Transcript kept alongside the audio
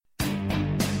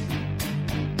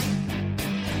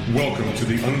Welcome to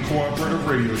the Uncooperative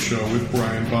Radio Show with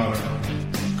Brian Bonner,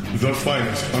 the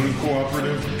finest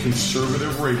uncooperative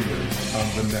conservative radio on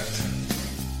the net.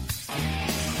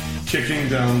 Kicking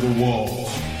down the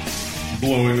walls,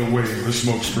 blowing away the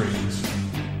smoke screens.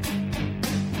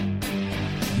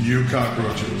 You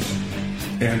cockroaches,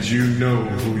 and you know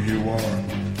who you are.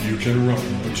 You can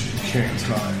run, but you can't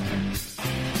hide.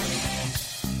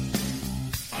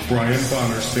 Brian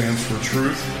Bonner stands for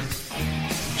truth,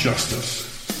 justice,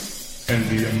 and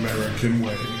the American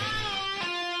way.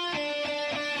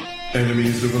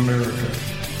 Enemies of America,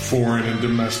 foreign and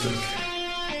domestic,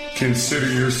 consider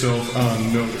yourself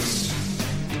on notice.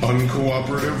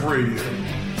 Uncooperative Radio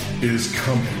is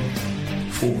coming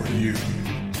for you.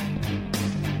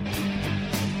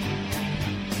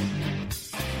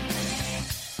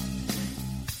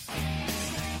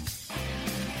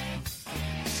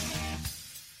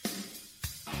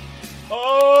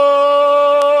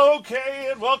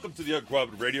 Welcome to the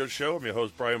Uncooperative Radio Show. I'm your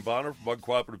host, Brian Bonner from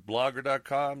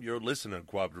UncooperativeBlogger.com. You're listening to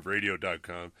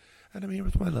UncooperativeRadio.com. And I'm here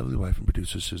with my lovely wife and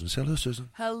producer, Susan. Say hello, Susan.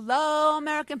 Hello,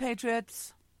 American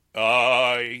Patriots.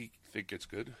 I think it's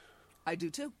good. I do,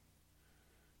 too.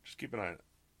 Just keep an eye on it.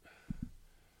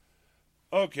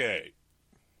 Okay.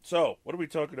 So, what are we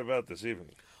talking about this evening?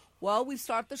 Well, we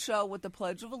start the show with the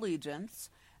Pledge of Allegiance.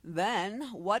 Then,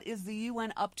 what is the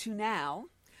UN up to now?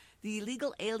 The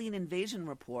illegal alien invasion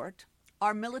report.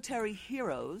 Our military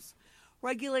heroes,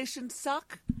 regulations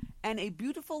suck, and a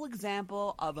beautiful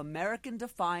example of American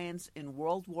defiance in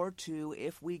World War II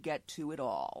if we get to it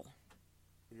all.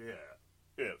 Yeah,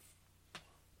 if.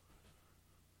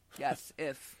 Yes,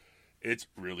 if. It's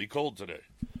really cold today.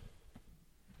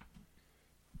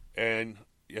 And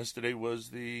yesterday was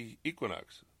the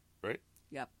equinox, right?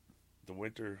 Yep. The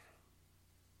winter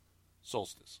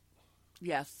solstice.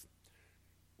 Yes.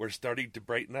 We're starting to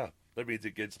brighten up. That means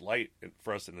it gets light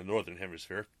for us in the northern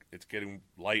hemisphere. It's getting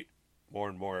light more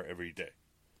and more every day.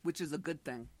 Which is a good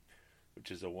thing. Which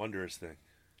is a wondrous thing.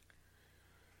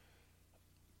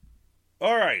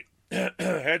 All right.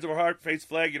 Hands over heart, face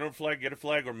flag. You don't flag, get a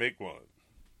flag, or make one.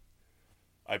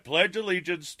 I pledge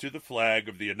allegiance to the flag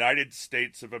of the United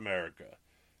States of America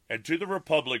and to the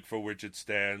republic for which it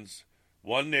stands,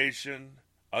 one nation,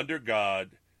 under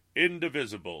God,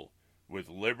 indivisible, with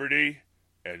liberty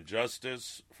and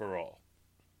justice for all.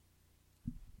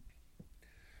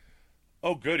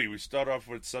 Oh, goody. We start off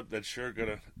with something that's sure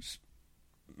going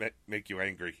to make you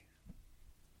angry.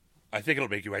 I think it'll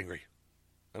make you angry.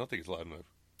 I don't think it's loud enough.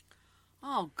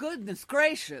 Oh, goodness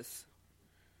gracious.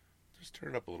 Just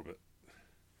turn it up a little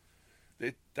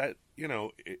bit.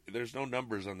 There's no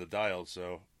numbers on the dial,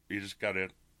 so you just got to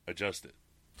adjust it.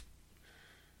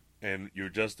 And you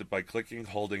adjust it by clicking,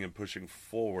 holding, and pushing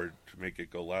forward to make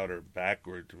it go louder,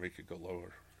 backward to make it go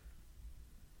lower.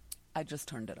 I just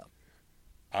turned it up.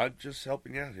 I'm just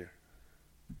helping you out here.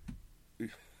 You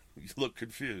look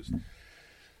confused.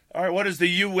 All right, what is the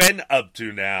UN up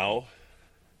to now?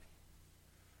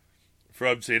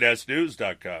 From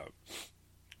CNSnews.com.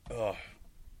 Oh,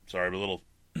 sorry, I'm a little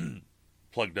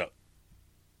plugged up.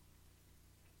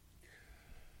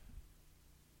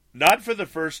 Not for the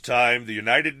first time, the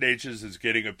United Nations is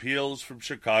getting appeals from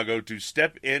Chicago to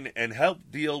step in and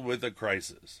help deal with a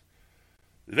crisis.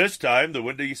 This time, the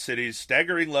Windy City's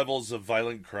staggering levels of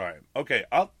violent crime. Okay,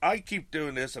 I keep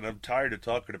doing this, and I'm tired of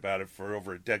talking about it for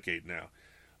over a decade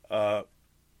now.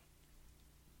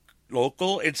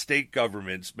 Local and state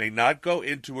governments may not go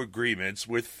into agreements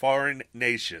with foreign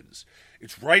nations.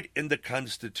 It's right in the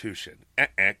Constitution.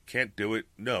 Can't do it.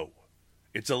 No.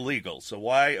 It's illegal. So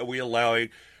why are we allowing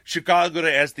Chicago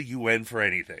to ask the UN for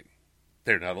anything?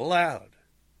 They're not allowed.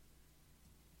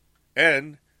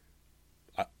 And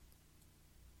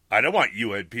I don't want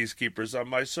UN peacekeepers on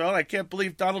my soil. I can't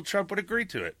believe Donald Trump would agree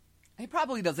to it. He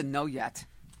probably doesn't know yet.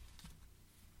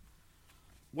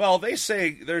 Well, they're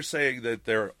saying that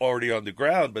they're already on the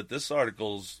ground, but this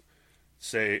article's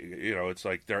say, it's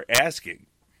like they're asking.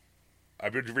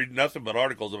 I've been reading nothing but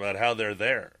articles about how they're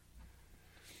there.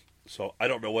 So I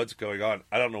don't know what's going on.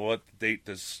 I don't know what date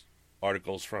this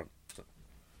article's from. So.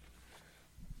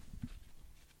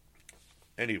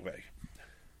 Anyway.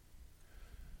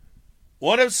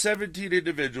 One of 17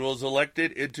 individuals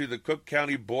elected into the Cook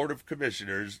County Board of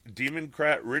Commissioners,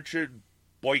 Democrat Richard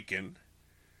Boykin,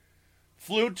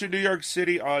 flew to New York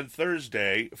City on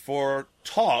Thursday for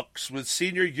talks with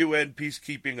senior UN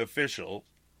peacekeeping officials,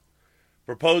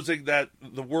 proposing that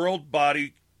the world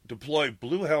body deploy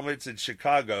blue helmets in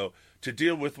Chicago to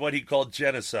deal with what he called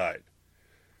genocide.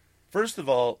 First of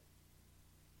all,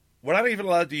 we're not even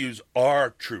allowed to use our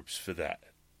troops for that.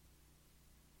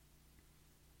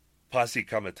 Posse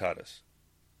comitatus.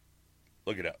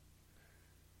 Look it up.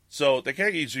 So they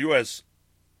can't use U.S.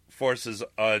 forces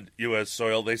on U.S.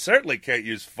 soil. They certainly can't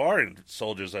use foreign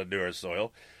soldiers on U.S.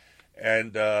 soil.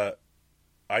 And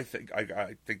I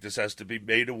think this has to be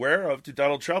made aware of to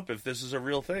Donald Trump if this is a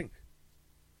real thing.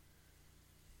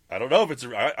 I don't know if it's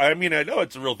I mean, I know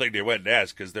it's a real thing they went and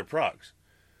asked because they're progs.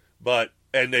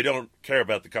 And they don't care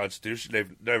about the Constitution.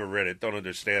 They've never read it, don't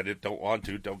understand it, don't want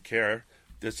to, don't care,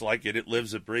 dislike it. It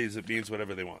lives, it breathes, it means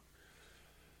whatever they want.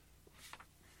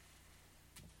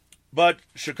 But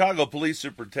Chicago Police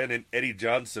Superintendent Eddie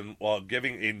Johnson, while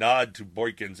giving a nod to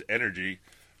Boykin's energy,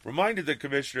 reminded the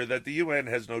commissioner that the UN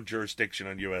has no jurisdiction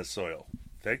on U.S. soil.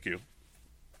 Thank you.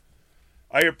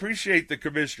 I appreciate the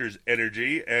commissioner's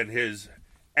energy and his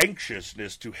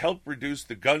anxiousness to help reduce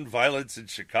the gun violence in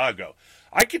Chicago.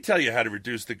 I can tell you how to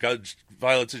reduce the gun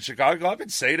violence in Chicago. I've been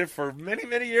saying it for many,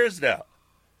 many years now.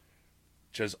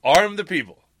 Just arm the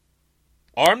people.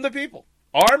 Arm the people.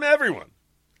 Arm everyone.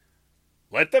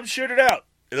 Let them shoot it out.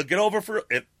 It'll get over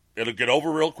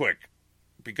real quick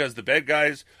because the bad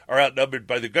guys are outnumbered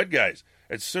by the good guys,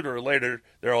 and sooner or later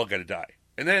they're all going to die.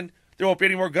 And then there won't be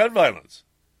any more gun violence.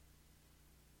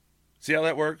 See how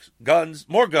that works? Guns,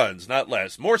 more guns, not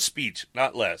less. More speech,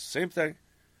 not less. Same thing.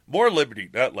 More liberty,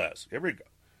 not less. Here we go.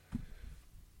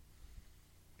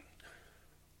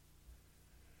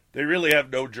 They really have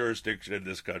no jurisdiction in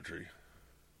this country.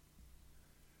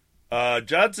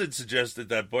 Johnson suggested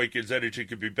that Boykin's energy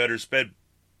could be better spent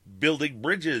building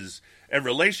bridges and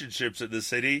relationships in the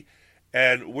city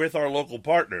and with our local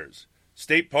partners,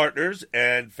 state partners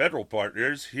and federal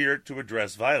partners here to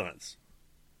address violence.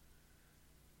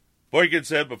 Boykin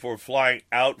said before flying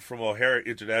out from O'Hare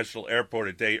International Airport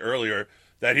a day earlier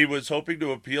that he was hoping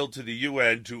to appeal to the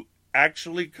UN to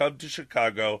actually come to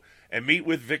Chicago and meet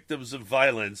with victims of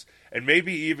violence and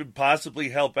maybe even possibly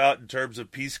help out in terms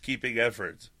of peacekeeping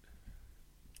efforts.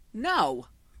 No.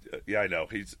 Yeah, I know.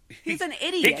 He's an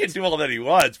idiot. He can do all that he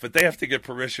wants, but they have to get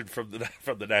permission from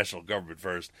the national government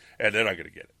first, and they're not going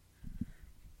to get it.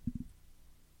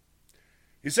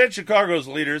 He said Chicago's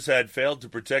leaders had failed to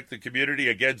protect the community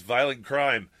against violent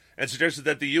crime and suggested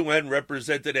that the UN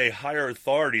represented a higher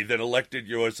authority than elected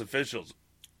U.S. officials.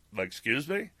 Like, excuse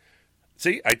me?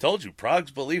 See, I told you,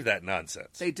 progs believe that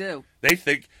nonsense. They do. They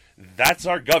think that's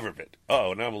our government.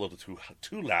 Oh, now I'm a little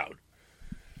too loud.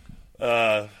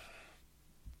 Where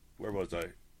was I?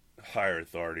 Higher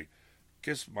authority.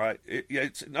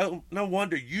 It's no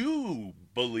wonder you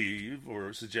believe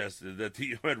or suggested that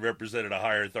the UN represented a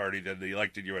higher authority than the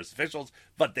elected U.S. officials,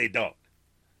 but they don't.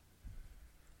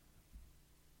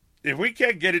 If we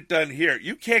can't get it done here,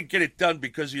 you can't get it done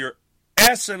because of your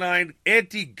asinine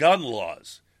anti-gun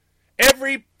laws.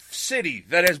 Every city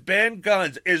that has banned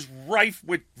guns is rife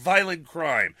with violent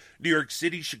crime. New York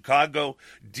City, Chicago,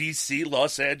 D.C.,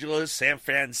 Los Angeles, San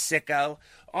Francisco,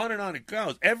 on and on it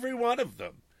goes. Every one of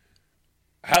them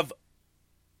have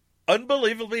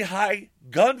unbelievably high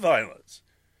gun violence.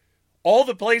 All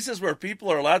the places where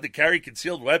people are allowed to carry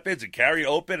concealed weapons and carry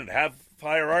open and have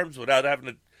firearms without having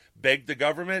to beg the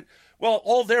government, well,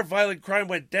 all their violent crime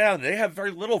went down. They have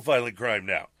very little violent crime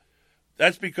now.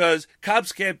 That's because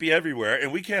cops can't be everywhere,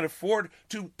 and we can't afford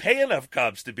to pay enough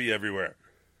cops to be everywhere.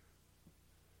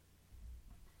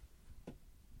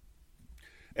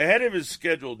 Ahead of his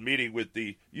scheduled meeting with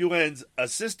the UN's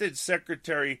Assistant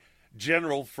Secretary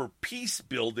General for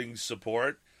Peace-Building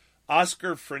Support,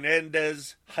 Oscar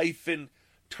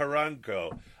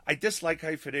Fernandez-Taranco. I dislike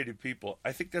hyphenated people.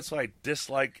 I think that's why I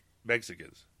dislike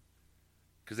Mexicans,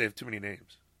 because they have too many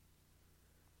names.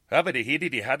 I'm like,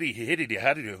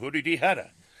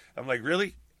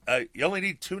 really? You only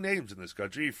need two names in this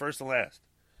country, first and last.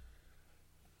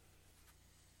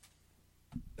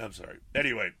 I'm sorry.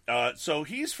 Anyway, so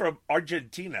he's from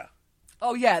Argentina.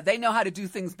 Oh, yeah, they know how to do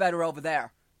things better over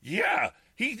there. Yeah,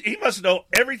 he must know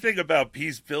everything about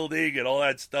peace building and all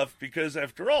that stuff because,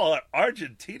 after all,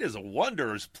 Argentina's a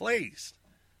wondrous place.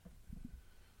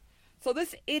 So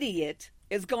this idiot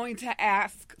is going to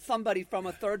ask somebody from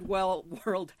a third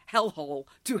world hellhole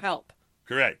to help.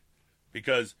 Correct.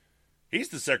 Because he's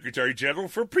the Secretary General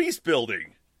for Peace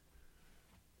Building.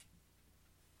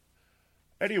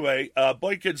 Anyway,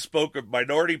 Boykin spoke of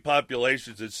minority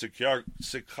populations in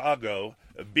Chicago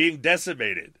being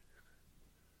decimated.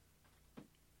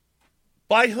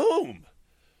 By whom?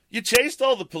 You chased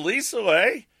all the police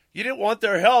away. You didn't want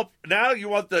their help. Now you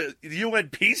want the UN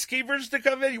peacekeepers to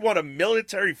come in? You want a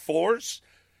military force?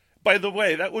 By the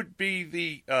way, that would be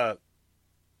the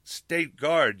state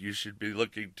guard you should be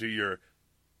looking to your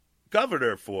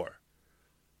governor for.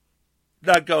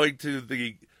 Not going to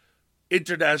the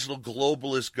international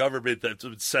globalist government that's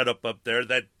been set up there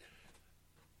that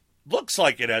looks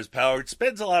like it has power. It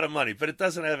spends a lot of money, but it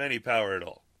doesn't have any power at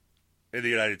all in the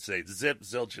United States. Zip,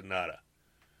 zilch, and nada.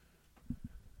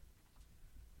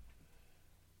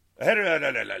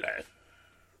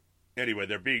 Anyway,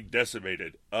 they're being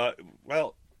decimated.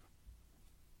 Well,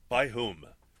 by whom?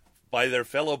 By their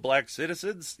fellow black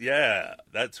citizens? Yeah,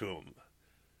 that's whom.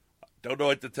 Don't know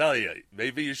what to tell you.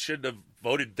 Maybe you shouldn't have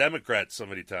voted Democrat so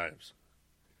many times.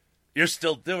 You're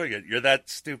still doing it. You're that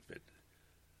stupid.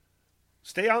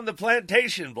 Stay on the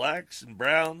plantation, blacks and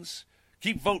browns.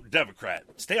 Keep voting Democrat.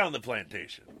 Stay on the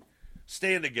plantation.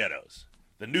 Stay in the ghettos.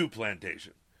 The new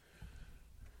plantation.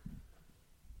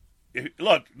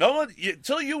 Look, no one,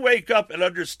 until you wake up and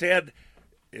understand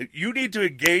you need to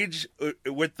engage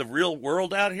with the real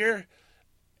world out here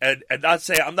and not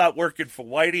say, I'm not working for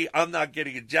Whitey, I'm not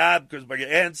getting a job because my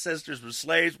ancestors were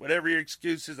slaves, whatever your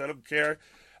excuse is, I don't care.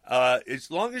 As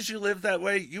long as you live that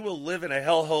way, you will live in a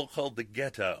hellhole called the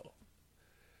ghetto.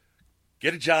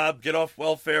 Get a job, get off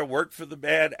welfare, work for the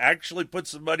man, actually put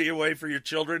some money away for your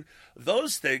children.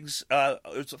 Those things are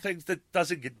things that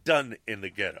doesn't get done in the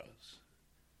ghettos.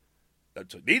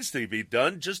 That's what needs to be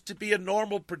done just to be a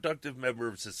normal, productive member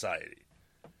of society.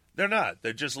 They're not.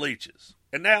 They're just leeches.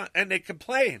 And they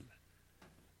complain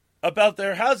about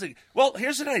their housing. Well,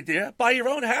 here's an idea. Buy your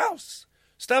own house.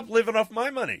 Stop living off my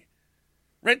money.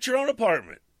 Rent your own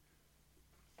apartment.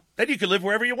 Then you can live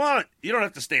wherever you want. You don't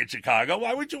have to stay in Chicago.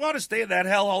 Why would you want to stay in that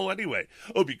hellhole anyway?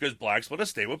 Oh, because blacks want to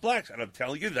stay with blacks. And I'm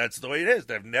telling you, that's the way it is.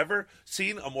 I've never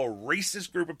seen a more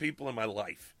racist group of people in my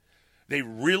life. They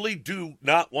really do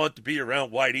not want to be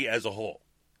around Whitey as a whole.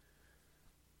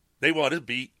 They want to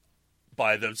be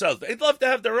by themselves. They'd love to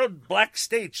have their own black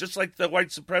states, just like the white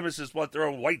supremacists want their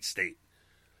own white state.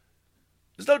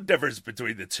 There's no difference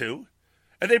between the two.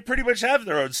 And they pretty much have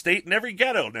their own state in every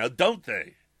ghetto now, don't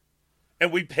they?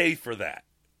 And we pay for that.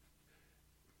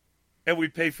 And we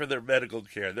pay for their medical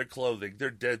care, their clothing,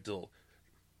 their dental,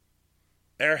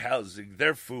 their housing,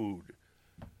 their food,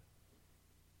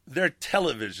 their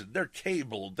television, their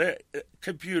cable, their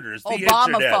computers, the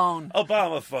internet,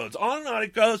 Obama phones. On and on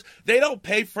it goes. They don't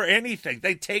pay for anything.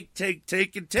 They take,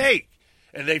 and take.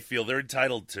 And they feel they're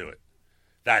entitled to it.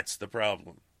 That's the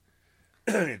problem.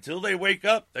 Until they wake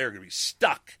up, they're going to be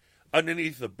stuck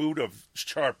underneath the boot of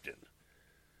Sharpton.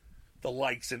 The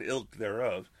likes and ilk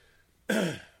thereof.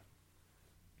 Where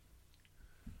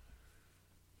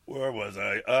was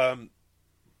I?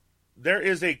 There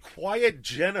is a quiet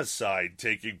genocide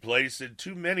taking place in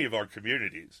too many of our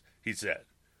communities, he said.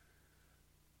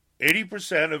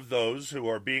 80% of those who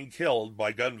are being killed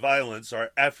by gun violence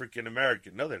are African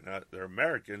American. No, they're not. They're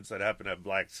Americans that happen to have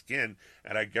black skin,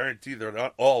 and I guarantee they're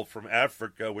not all from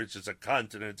Africa, which is a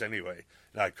continent anyway,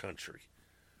 not a country.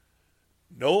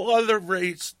 No other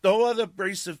race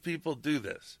of people do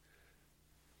this.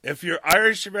 If you're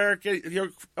Irish American,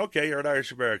 you're an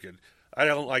Irish American. I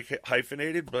don't like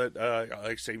hyphenated, but I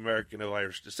like saying American of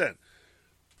Irish descent.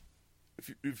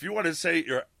 If you want to say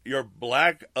you're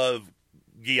black of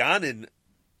Guianan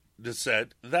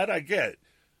descent, that I get.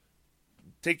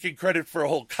 Taking credit for a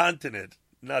whole continent,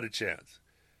 not a chance.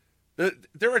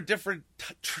 There are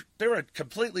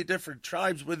completely different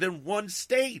tribes within one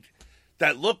state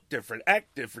that look different,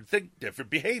 act different, think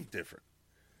different, behave different.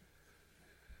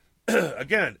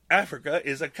 Again, Africa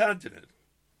is a continent.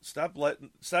 Stop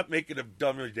making them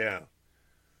dumb me down.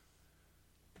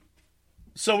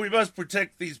 So we must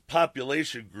protect these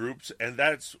population groups, and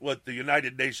that's what the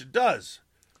United Nations does.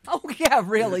 Oh, yeah,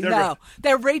 really? No.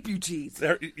 They're refugees.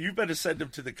 You better send them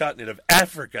to the continent of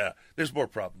Africa. There's more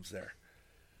problems there.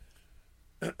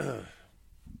 The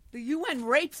UN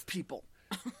rapes people.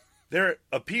 They're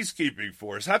a peacekeeping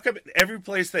force. How come every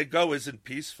place they go isn't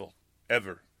peaceful?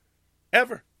 Ever.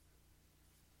 Ever.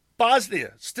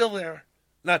 Bosnia, still there.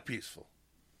 Not peaceful.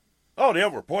 Oh, they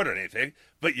don't report on anything,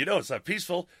 but it's not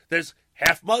peaceful. There's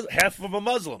half of them are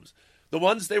Muslims. The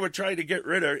ones they were trying to get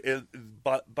rid of in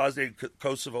Bosnia and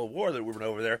Kosovo war that went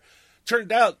over there,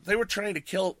 turned out they were trying to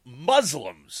kill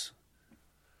Muslims.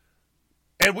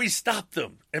 And we stopped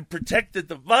them and protected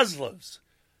the Muslims,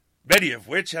 many of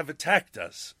which have attacked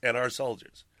us and our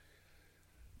soldiers.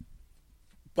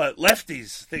 But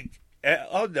lefties think,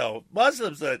 oh no,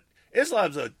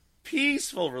 Islam's a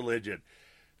peaceful religion.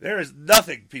 There is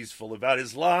nothing peaceful about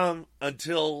Islam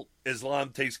until Islam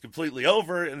takes completely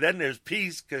over, and then there's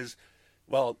peace because,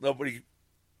 well, nobody's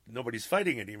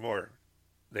fighting anymore.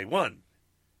 They won.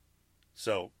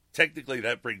 So technically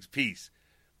that brings peace,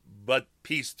 but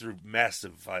peace through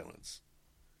massive violence.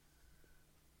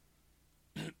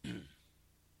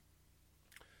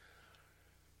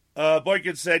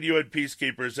 Boykin said UN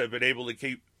peacekeepers have been able to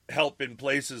keep help in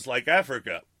places like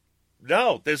Africa.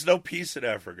 No, there's no peace in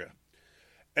Africa.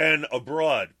 And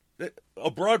abroad.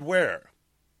 Abroad where?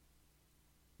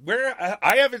 Where?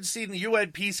 I haven't seen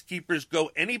UN peacekeepers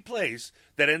go any place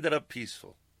that ended up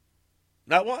peaceful.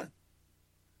 Not one.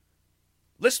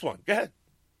 List one. Go ahead.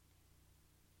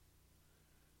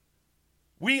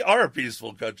 We are a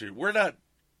peaceful country. We're not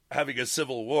having a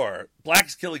civil war.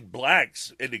 Blacks killing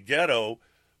blacks in the ghetto.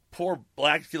 Poor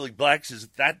blacks killing blacks. Is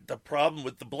that the problem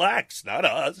with the blacks? Not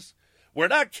us. We're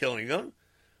not killing them.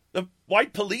 The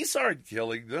white police aren't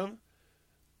killing them.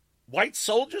 White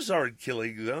soldiers aren't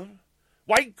killing them.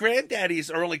 White granddaddies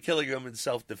are only killing them in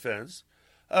self-defense.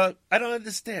 I don't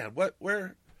understand.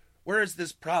 Where is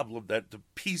this problem that the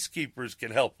peacekeepers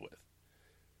can help with?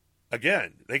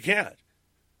 Again, they can't.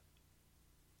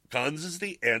 Guns is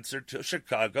the answer to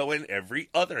Chicago and every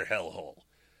other hellhole.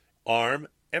 Arm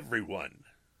everyone.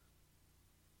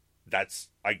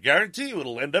 I guarantee you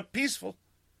it'll end up peaceful.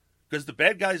 Because the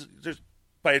bad guys, just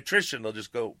by attrition,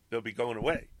 they'll be going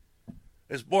away.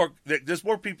 There's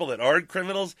more people that aren't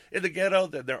criminals in the ghetto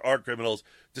than there are criminals,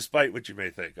 despite what you may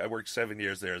think. I worked 7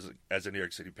 years there as a New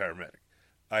York City paramedic.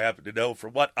 I happen to know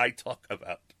from what I talk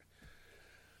about.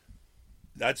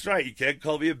 That's right, you can't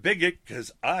call me a bigot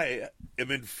because I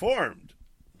am informed.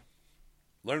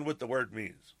 Learn what the word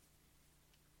means.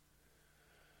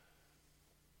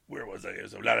 Where was I?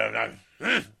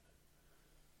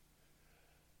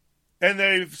 And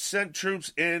they've sent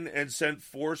troops in and sent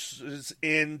forces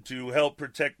in to help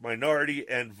protect minority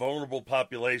and vulnerable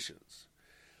populations.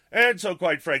 And so,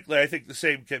 quite frankly, I think the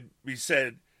same can be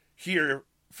said here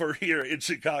in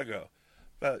Chicago.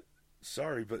 But,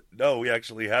 sorry, but no, we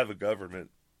actually have a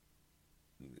government.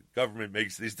 The government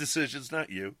makes these decisions, not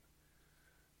you.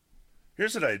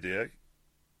 Here's an idea.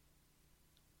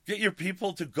 Get your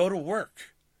people to go to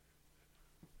work.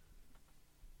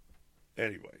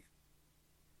 Anyway.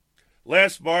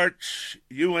 Last March,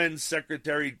 UN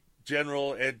Secretary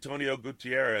General Antonio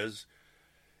Guterres,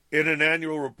 in an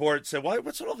annual report, said,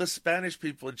 what's all the Spanish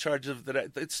people in charge of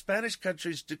that? The Spanish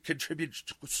countries contribute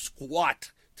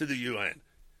squat to the UN.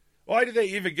 Why do they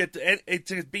even get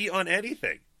to be on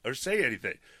anything or say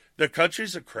anything? Their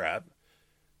countries are crap,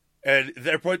 and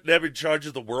they're putting them in charge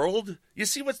of the world? You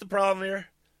see what's the problem here?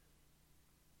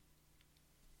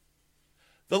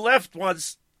 The left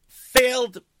wants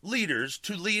failed leaders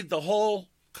to lead the whole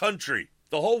country,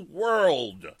 the whole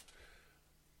world.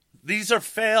 These are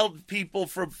failed people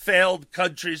from failed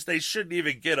countries. They shouldn't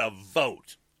even get a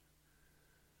vote.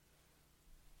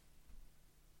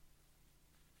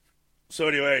 So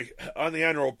anyway, on the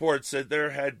annual report said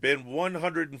there had been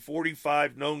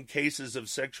 145 known cases of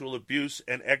sexual abuse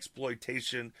and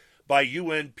exploitation by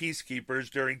UN peacekeepers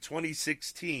during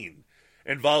 2016,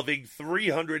 involving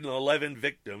 311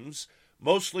 victims,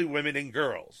 mostly women and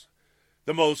girls.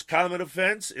 The most common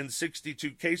offense in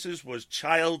 62 cases was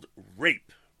child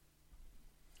rape.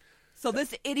 So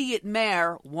this idiot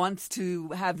mayor wants to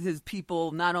have his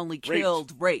people not only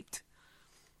killed, raped.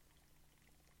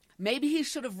 Maybe he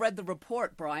should have read the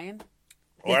report, Brian.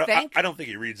 I don't think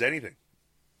he reads anything.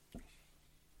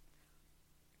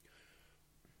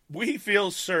 We feel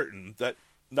certain that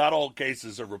not all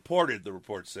cases are reported, the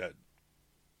report said.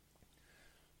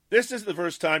 This is the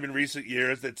first time in recent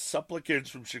years that supplicants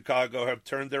from Chicago have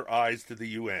turned their eyes to the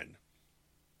UN.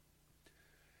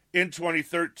 In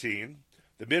 2013,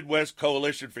 the Midwest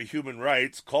Coalition for Human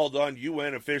Rights called on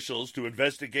UN officials to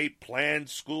investigate planned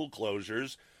school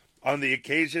closures, on the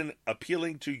occasion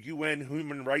appealing to UN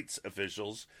human rights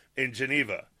officials in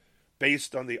Geneva,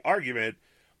 based on the argument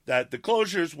that the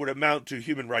closures would amount to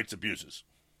human rights abuses.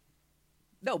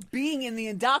 No, being in the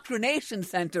indoctrination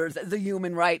centers is a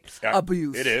human rights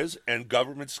abuse. It is, and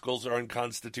government schools are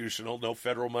unconstitutional. No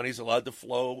federal money is allowed to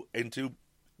flow into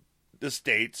the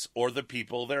states or the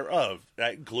people thereof.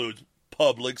 That includes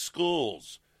public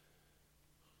schools.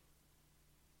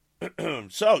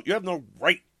 So, you have no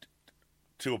right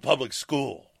to a public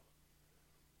school.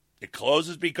 It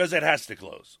closes because it has to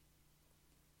close.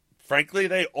 Frankly,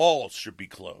 they all should be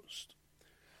closed.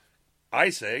 I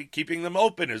say keeping them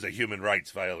open is a human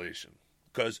rights violation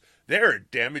because they're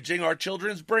damaging our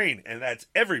children's brain, and that's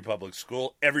every public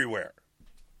school everywhere.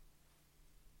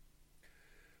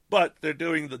 But they're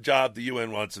doing the job the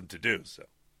UN wants them to do, so.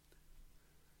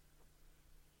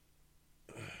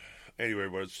 Anyway,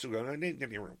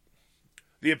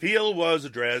 the appeal was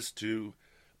addressed to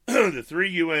the 3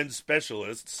 UN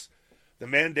specialists, the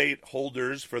mandate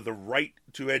holders for the right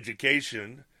to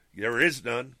education, there is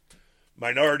none,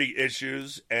 minority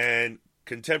issues, and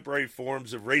contemporary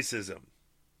forms of racism.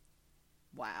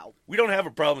 Wow. We don't have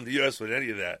a problem in the U.S. with any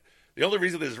of that. The only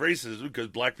reason there's racism is because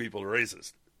black people are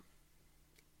racist.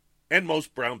 And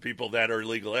most brown people that are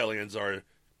illegal aliens are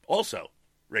also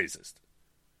racist.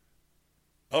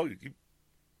 Oh, you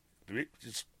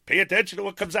just pay attention to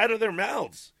what comes out of their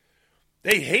mouths.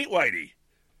 They hate whitey.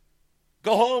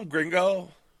 Go home,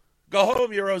 gringo. Go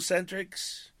home,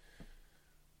 Eurocentrics.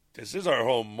 This is our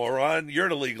home, moron. You're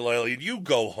an illegal alien. You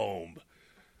go home.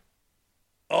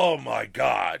 Oh, my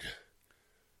God.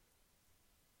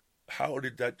 How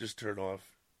did that just turn off?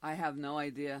 I have no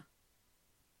idea.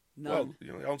 Well,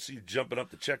 I don't see you jumping up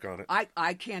to check on it.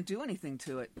 I can't do anything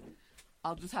to it.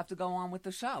 I'll just have to go on with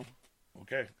the show.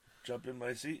 Okay. Jump in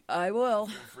my seat. I will.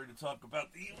 Feel free to talk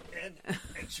about the UN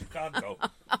and Chicago.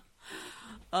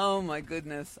 Oh, my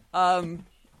goodness.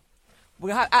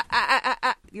 We have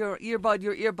your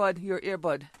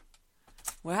earbud.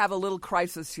 We have a little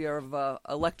crisis here of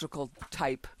electrical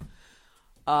type.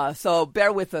 So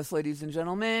bear with us, ladies and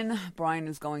gentlemen. Brian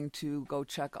is going to go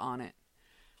check on it,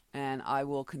 and I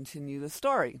will continue the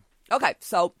story. Okay,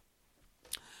 so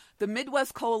the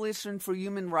Midwest Coalition for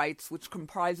Human Rights, which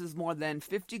comprises more than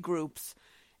 50 groups,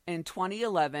 in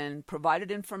 2011 provided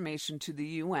information to the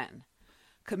UN.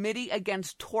 Committee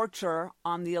Against Torture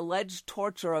on the alleged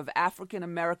torture of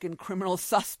African-American criminal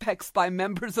suspects by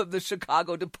members of the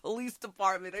Chicago Police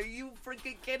Department. Are you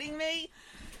freaking kidding me?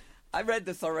 I read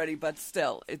this already, but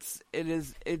still, it's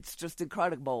just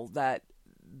incredible that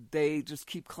they just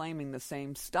keep claiming the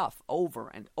same stuff over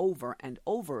and over and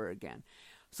over again.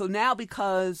 So now,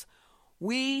 because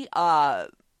we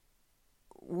don't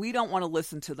want to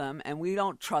listen to them, and we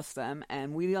don't trust them,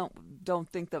 and we don't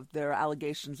think that their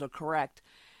allegations are correct,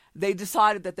 they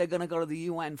decided that they're going to go to the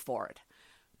UN for it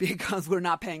because we're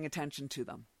not paying attention to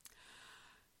them.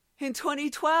 In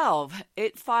 2012,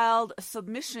 it filed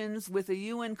submissions with a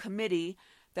UN committee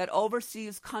that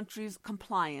oversees countries'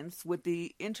 compliance with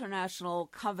the International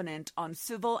Covenant on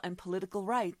Civil and Political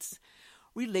Rights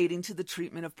relating to the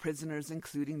treatment of prisoners,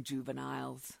 including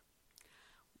juveniles.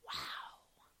 Wow.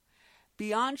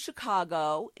 Beyond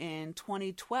Chicago, in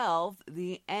 2012,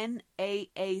 the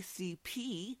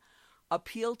NAACP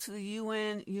appealed to the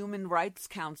UN Human Rights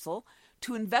Council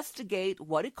to investigate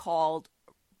what it called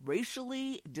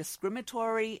racially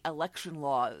discriminatory election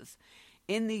laws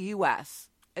in the U.S.,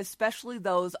 especially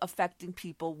those affecting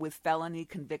people with felony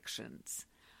convictions.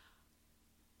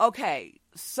 Okay,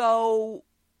 so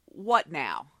what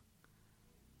now?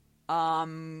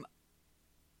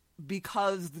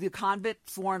 Because the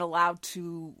convicts weren't allowed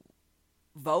to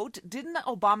vote? Didn't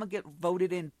Obama get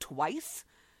voted in twice?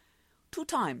 2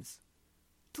 times.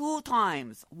 2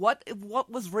 times. What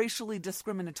was racially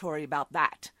discriminatory about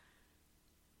that?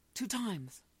 2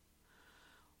 times.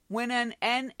 When an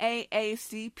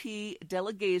NAACP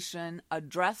delegation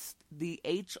addressed the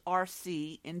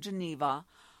HRC in Geneva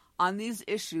on these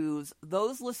issues,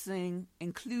 those listening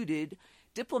included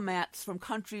diplomats from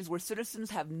countries where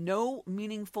citizens have no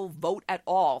meaningful vote at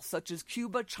all, such as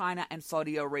Cuba, China, and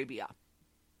Saudi Arabia.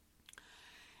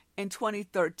 In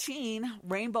 2013,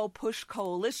 Rainbow Push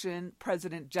Coalition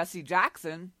President Jesse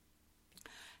Jackson,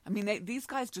 these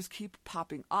guys just keep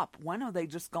popping up. When are they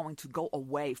just going to go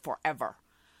away forever?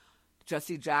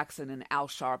 Jesse Jackson and Al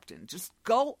Sharpton, just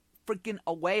go freaking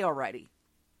away already.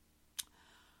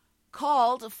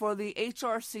 Called for the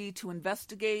HRC to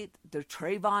investigate the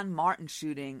Trayvon Martin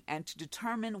shooting and to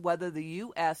determine whether the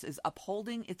U.S. is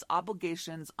upholding its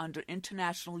obligations under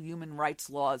international human rights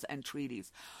laws and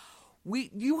treaties.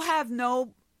 You have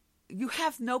no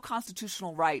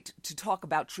constitutional right to talk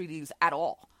about treaties at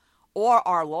all, or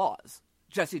our laws,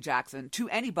 Jesse Jackson, to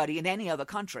anybody in any other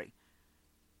country.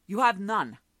 You have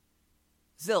none.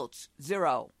 Zilch,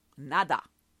 zero, nada.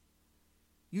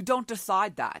 You don't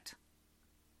decide that.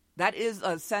 That is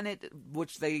a Senate,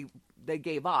 which they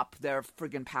gave up their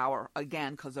friggin' power,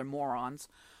 again, because they're morons.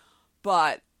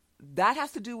 But that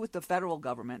has to do with the federal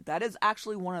government. That is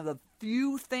actually one of the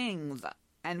few things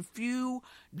and few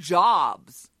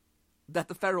jobs that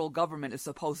the federal government is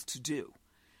supposed to do.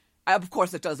 Of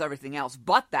course, it does everything else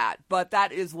but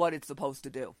that is what it's supposed to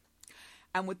do.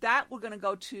 And with that, we're going to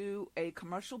go to a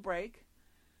commercial break.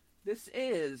 This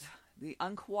is the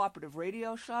Uncooperative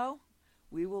Radio Show.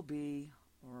 We will be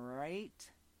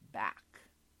right back.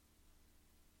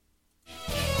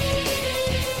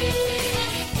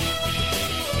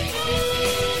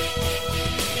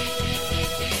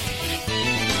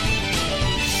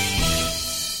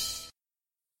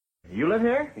 You live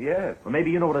here? Yes. Well, maybe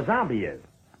you know what a zombie is.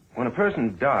 When a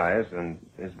person dies and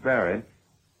is buried,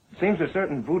 it seems there are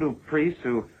certain voodoo priests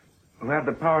who have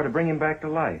the power to bring him back to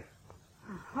life.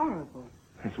 Horrible.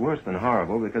 It's worse than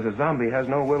horrible because a zombie has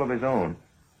no will of his own.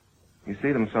 You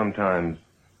see them sometimes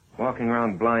walking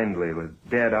around blindly with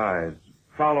dead eyes,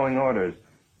 following orders,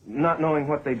 not knowing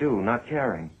what they do, not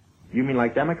caring. You mean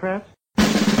like Democrats?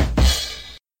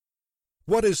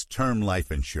 What is term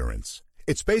life insurance?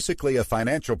 It's basically a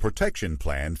financial protection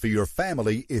plan for your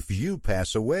family if you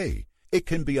pass away. It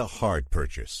can be a hard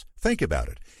purchase. Think about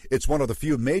it. It's one of the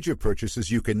few major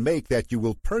purchases you can make that you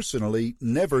will personally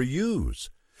never use.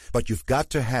 But you've got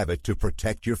to have it to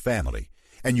protect your family.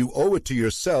 And you owe it to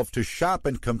yourself to shop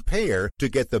and compare to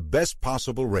get the best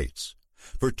possible rates.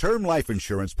 For term life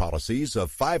insurance policies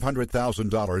of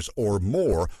 $500,000 or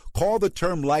more, call the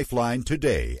Term Lifeline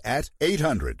today at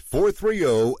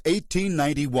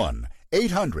 800-430-1891.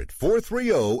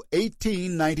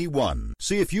 800-430-1891.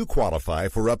 See if you qualify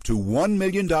for up to $1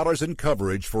 million in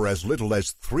coverage for as little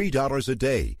as $3 a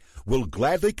day. We'll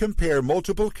gladly compare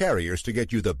multiple carriers to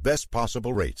get you the best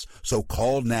possible rates. So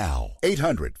call now.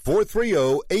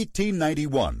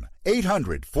 800-430-1891.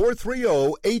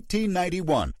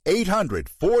 800-430-1891.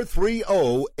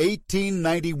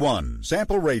 800-430-1891.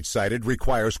 Sample rate cited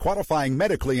requires qualifying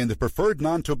medically in the preferred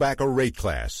non-tobacco rate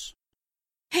class.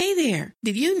 Hey there!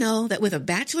 Did you know that with a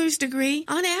bachelor's degree,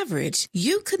 on average,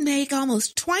 you could make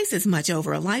almost twice as much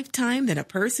over a lifetime than a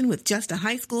person with just a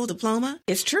high school diploma?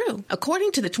 It's true.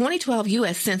 According to the 2012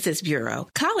 U.S. Census Bureau,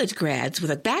 college grads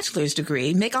with a bachelor's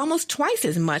degree make almost twice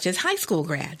as much as high school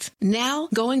grads. Now,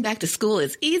 going back to school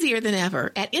is easier than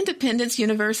ever at Independence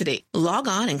University. Log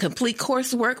on and complete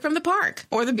coursework from the park,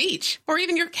 or the beach, or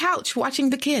even your couch watching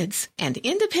the kids. And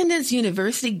Independence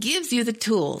University gives you the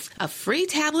tools, a free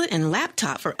tablet and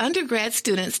laptop for undergrad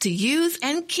students to use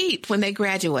and keep when they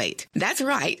graduate. That's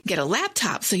right. Get a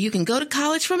laptop so you can go to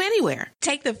college from anywhere.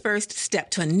 Take the first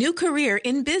step to a new career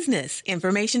in business,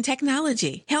 information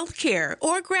technology, healthcare,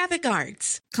 or graphic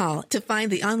arts. Call to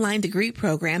find the online degree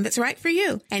program that's right for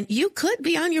you, and you could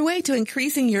be on your way to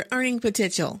increasing your earning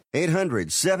potential.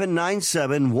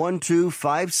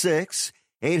 800-797-1256.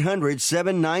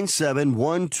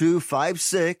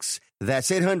 800-797-1256. That's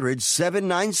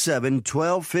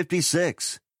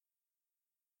 800-797-1256.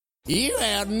 You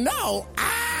have no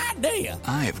idea.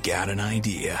 I've got an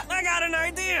idea. I got an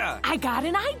idea. I got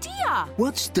an idea.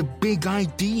 What's the big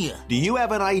idea? Do you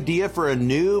have an idea for a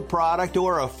new product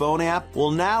or a phone app?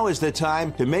 Well, now is the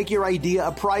time to make your idea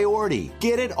a priority.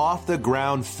 Get it off the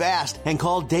ground fast and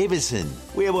call Davidson.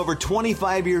 We have over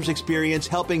 25 years experience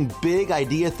helping big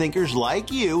idea thinkers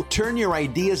like you turn your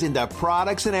ideas into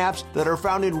products and apps that are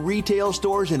found in retail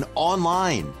stores and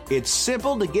online. It's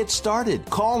simple to get started.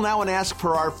 Call now and ask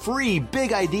for our free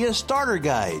Big Idea Starter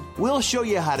Guide. We'll show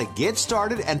you how to get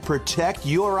started and protect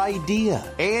your idea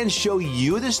and show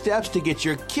you the steps to get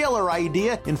your killer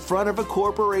idea in front of a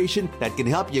corporation that can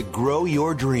help you grow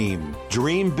your dream.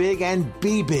 Dream big and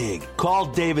be big. Call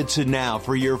Davidson now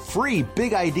for your free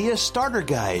Big Idea Starter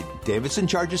Guide. Davidson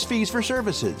charges fees for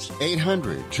services.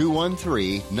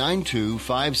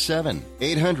 800-213-9257.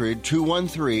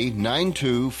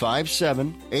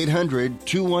 800-213-9257.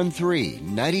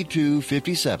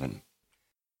 800-213-9257.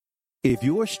 If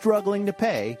you're struggling to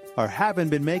pay or haven't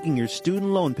been making your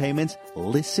student loan payments,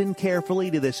 listen carefully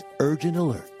to this urgent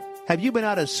alert. Have you been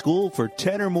out of school for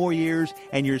 10 or more years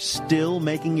and you're still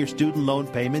making your student loan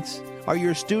payments? Are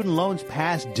your student loans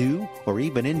past due or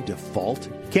even in default?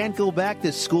 Can't go back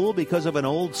to school because of an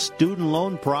old student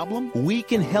loan problem? We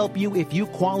can help you if you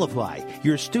qualify.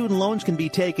 Your student loans can be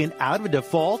taken out of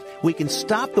default. We can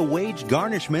stop the wage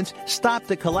garnishments, stop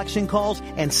the collection calls,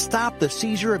 and stop the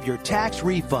seizure of your tax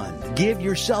refund. Give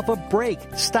yourself a break.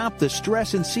 Stop the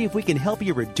stress and see if we can help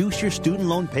you reduce your student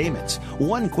loan payments.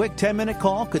 One quick 10-minute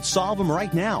call could solve them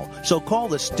right now. So call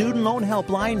the Student Loan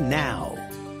Helpline now.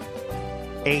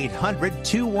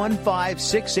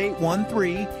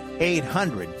 800-215-6813.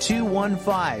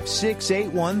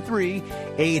 800-215-6813.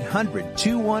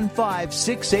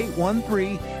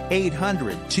 800-215-6813.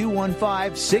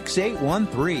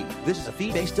 800-215-6813. This is a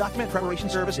fee-based document preparation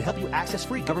service to help you access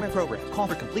free government programs. Call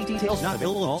for complete details. Not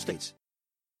available in all states.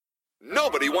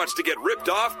 Nobody wants to get ripped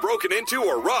off, broken into,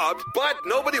 or robbed, but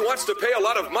nobody wants to pay a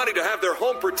lot of money to have their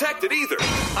home protected either.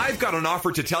 I've got an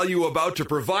offer to tell you about to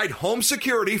provide home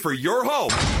security for your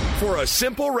home for a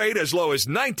simple rate as low as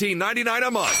 $19.99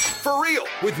 a month. For real,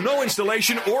 with no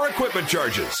installation or equipment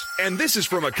charges. And this is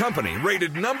from a company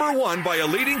rated #1 by a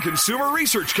leading consumer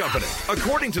research company.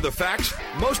 According to the facts,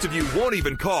 most of you won't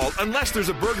even call unless there's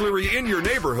a burglary in your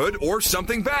neighborhood or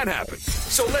something bad happens.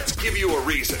 So let's give you a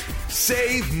reason.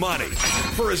 Save money.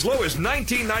 For as low as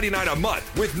 $19.99 a month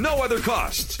with no other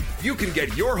costs, you can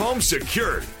get your home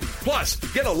secured. Plus,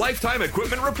 get a lifetime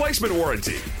equipment replacement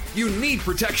warranty. You need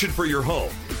protection for your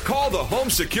home. Call the Home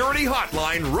Security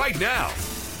Hotline right now.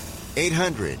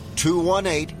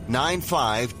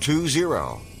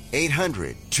 800-218-9520.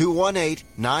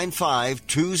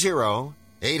 800-218-9520.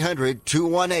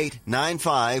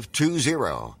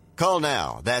 800-218-9520. Call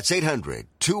now. That's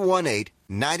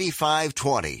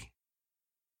 800-218-9520.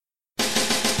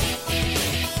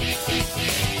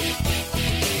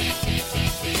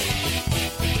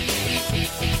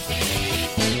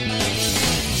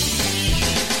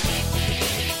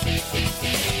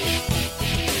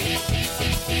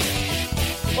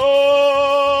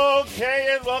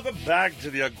 Okay, and welcome back to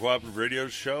the Uncooperative Radio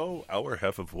Show, our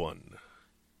half of one.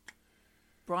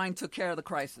 Brian took care of the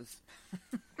crisis.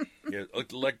 Yeah,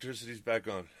 electricity's back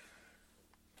on.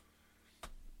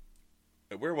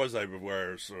 Where was I before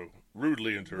I was so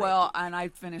rudely interrupted? Well, and I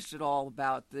finished it all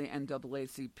about the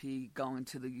NAACP going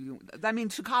to the UN. I mean,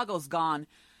 Chicago's gone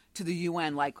to the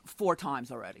UN like 4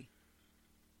 times already.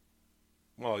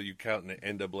 Well, you counting the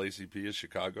NAACP as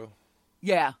Chicago?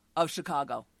 Yeah, of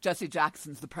Chicago. Jesse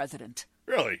Jackson's the president.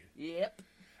 Really? Yep.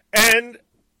 And,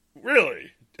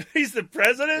 really? He's the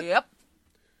president? Yep.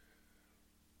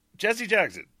 Jesse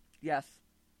Jackson? Yes.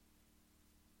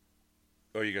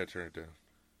 Oh, you got to turn it down.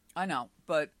 I know,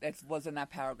 but it was in that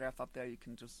paragraph up there. You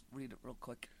can just read it real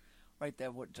quick. Right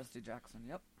there with Jesse Jackson.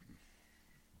 Yep.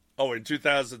 Oh, in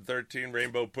 2013,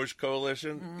 Rainbow Push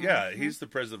Coalition? Mm-hmm. Yeah, he's the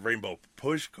president of Rainbow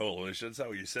Push Coalition. That's not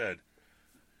what you said.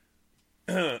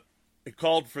 It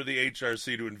called for the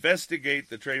HRC to investigate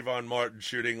the Trayvon Martin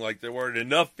shooting like there weren't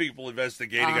enough people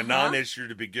investigating a non-issue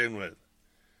to begin with.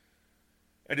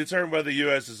 And determine whether the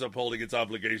U.S. is upholding its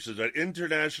obligations on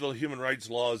international human rights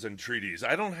laws and treaties.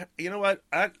 You know what?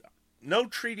 No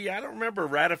treaty. I don't remember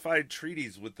ratified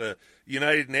treaties with the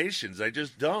United Nations. I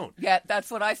just don't. Yeah,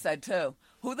 that's what I said, too.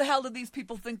 Who the hell do these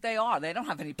people think they are? They don't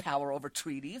have any power over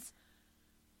treaties.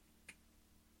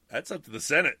 That's up to the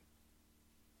Senate.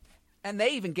 And they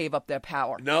even gave up their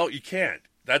power. No, you can't.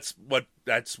 That's what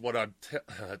I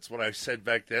said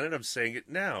back then, and I'm saying it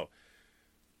now.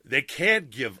 They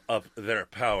can't give up their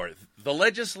power. The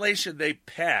legislation they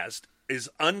passed is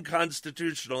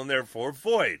unconstitutional and therefore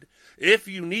void. If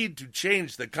you need to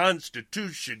change the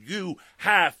Constitution, you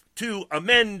have to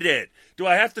amend it. Do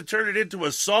I have to turn it into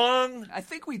a song? I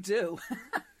think we do.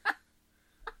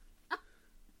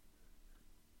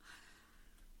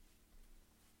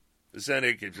 The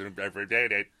Senate keeps it every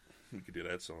day. You could do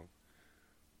that song.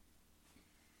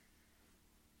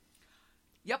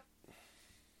 Yep.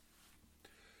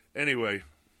 Anyway,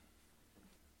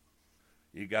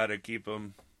 you got to keep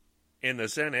them in the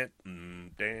Senate. See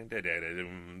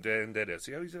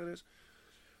how easy that is?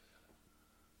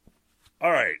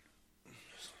 All right.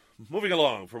 Moving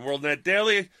along from WorldNet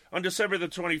Daily on December the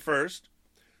 21st,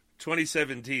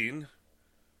 2017,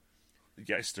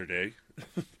 yesterday,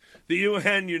 the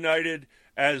UN united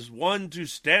as one to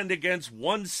stand against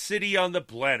one city on the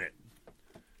planet,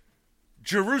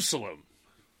 Jerusalem.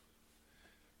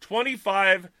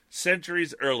 25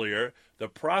 centuries earlier, the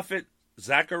prophet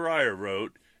Zechariah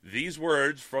wrote these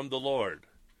words from the Lord: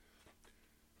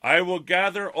 I will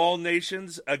gather all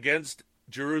nations against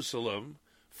Jerusalem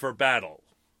for battle.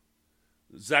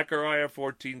 Zechariah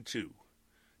 14:2.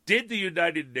 Did the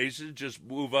United Nations just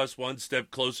move us one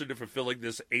step closer to fulfilling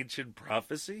this ancient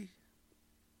prophecy?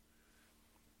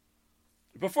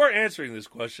 Before answering this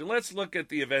question, let's look at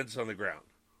the events on the ground.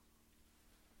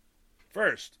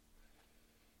 First,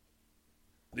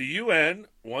 the UN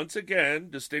once again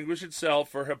distinguished itself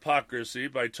for hypocrisy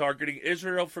by targeting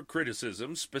Israel for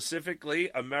criticism,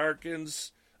 specifically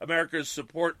America's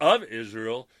support of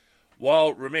Israel,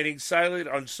 while remaining silent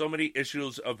on so many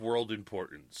issues of world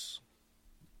importance.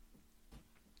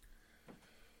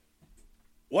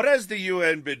 What has the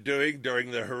UN been doing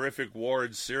during the horrific war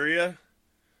in Syria?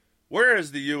 Where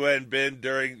has the UN been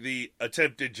during the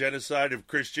attempted genocide of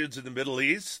Christians in the Middle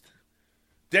East?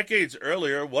 Decades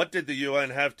earlier, what did the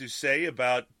UN have to say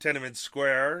about Tiananmen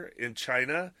Square in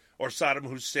China or Saddam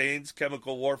Hussein's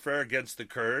chemical warfare against the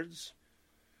Kurds?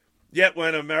 Yet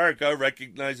when America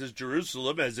recognizes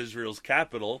Jerusalem as Israel's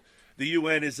capital, the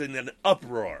UN is in an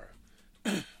uproar.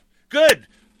 Good!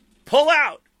 Pull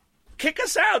out! Kick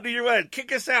us out, the UN!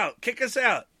 Kick us out! Kick us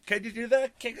out! Can you do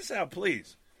that? Kick us out,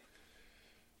 please.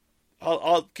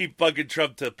 I'll keep bugging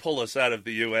Trump to pull us out of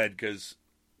the UN because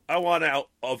I want out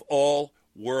of all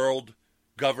world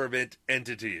government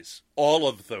entities. All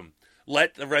of them.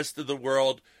 Let the rest of the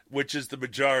world, which is the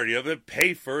majority of it,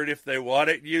 pay for it if they want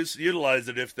it, utilize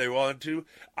it if they want to.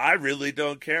 I really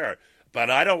don't care. But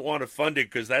I don't want to fund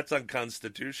it because that's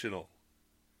unconstitutional.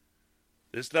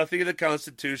 There's nothing in the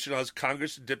Constitution allows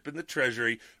Congress to dip in the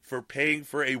Treasury for paying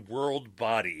for a world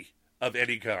body of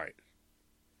any kind.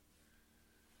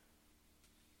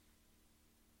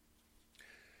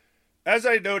 As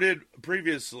I noted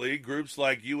previously, groups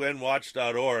like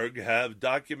UNWatch.org have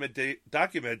documented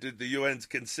the UN's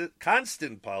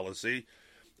constant policy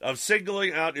of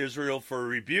singling out Israel for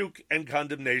rebuke and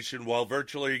condemnation while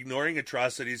virtually ignoring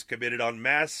atrocities committed on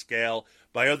mass scale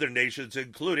by other nations,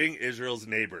 including Israel's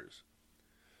neighbors.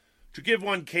 To give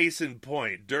one case in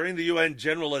point, during the UN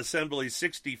General Assembly's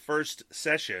 61st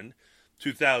session,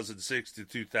 2006 to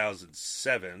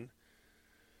 2007,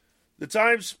 the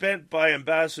time spent by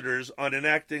ambassadors on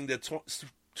enacting the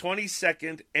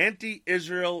 22nd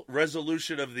anti-Israel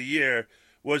resolution of the year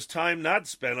was time not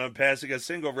spent on passing a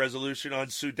single resolution on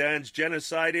Sudan's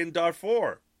genocide in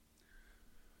Darfur.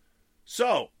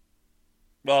 So,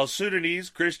 while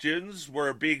Sudanese Christians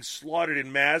were being slaughtered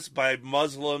in mass by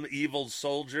Muslim evil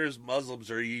soldiers, Muslims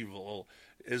are evil,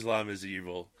 Islam is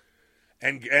evil,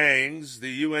 and gangs, the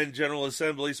UN General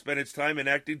Assembly spent its time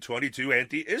enacting 22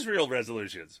 anti-Israel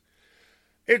resolutions.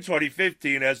 In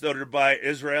 2015, as noted by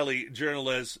Israeli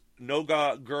journalist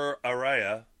Noga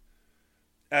Gur-Araya,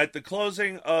 at the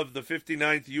closing of the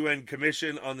 59th UN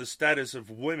Commission on the Status of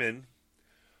Women,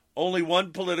 only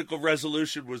one political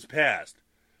resolution was passed,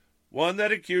 one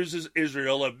that accuses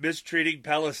Israel of mistreating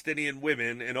Palestinian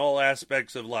women in all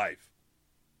aspects of life.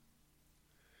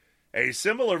 A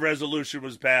similar resolution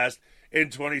was passed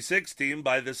in 2016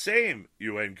 by the same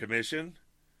UN Commission.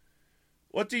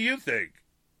 What do you think?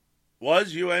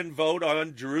 Was UN vote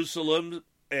on Jerusalem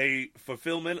a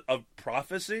fulfillment of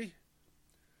prophecy?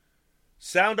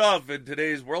 Sound off in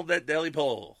today's WorldNet Daily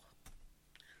Poll.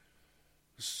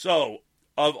 So,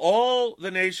 of all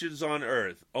the nations on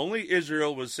earth, only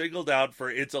Israel was singled out for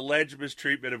its alleged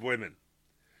mistreatment of women.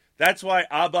 That's why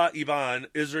Abba Eban,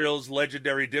 Israel's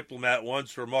legendary diplomat,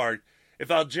 once remarked,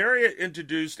 if Algeria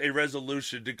introduced a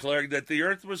resolution declaring that the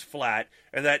earth was flat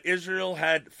and that Israel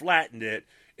had flattened it,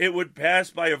 it would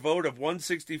pass by a vote of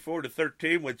 164 to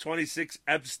 13 with 26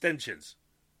 abstentions.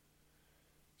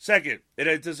 Second, in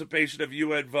anticipation of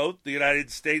UN vote, the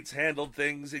United States handled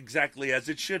things exactly as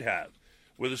it should have,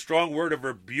 with a strong word of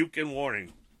rebuke and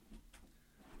warning.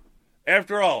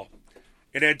 After all,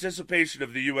 in anticipation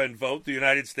of the UN vote, the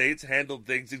United States handled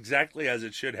things exactly as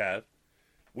it should have,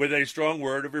 with a strong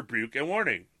word of rebuke and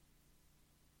warning.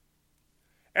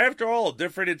 After all,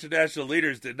 different international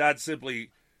leaders did not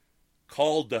simply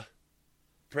call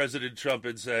President Trump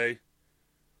and say,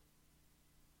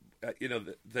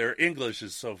 their English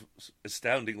is so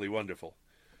astoundingly wonderful.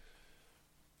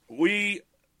 We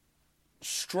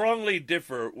strongly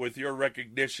differ with your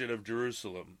recognition of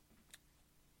Jerusalem.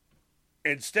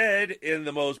 Instead, in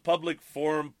the most public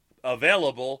forum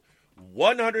available,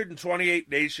 128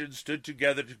 nations stood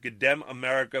together to condemn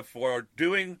America for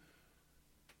doing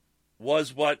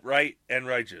was what right and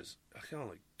righteous. Oh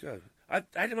my God.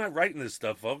 I'm not writing this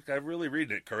stuff, folks. I'm really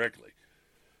reading it correctly.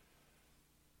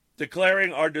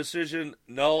 Declaring our decision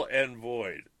null and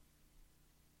void.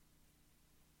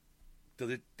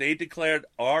 They declared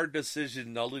our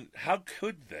decision null and... How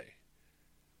could they?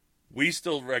 We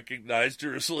still recognize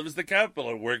Jerusalem as the capital,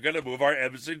 and we're going to move our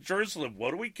embassy to Jerusalem.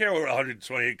 What do we care what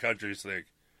 128 countries think?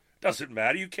 Doesn't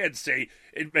matter. You can't say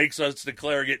it makes us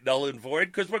declaring it null and void,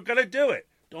 because we're going to do it.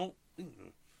 Don't...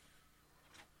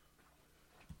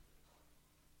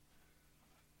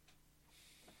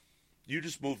 You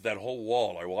just moved that whole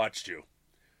wall. I watched you.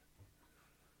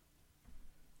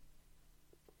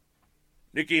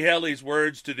 Nikki Haley's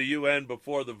words to the UN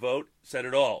before the vote said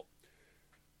it all.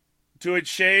 To its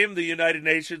shame, the United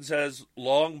Nations has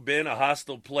long been a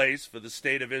hostile place for the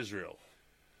state of Israel.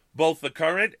 Both the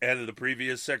current and the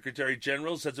previous Secretary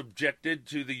Generals has objected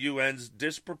to the UN's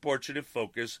disproportionate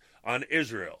focus on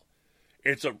Israel.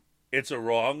 It's a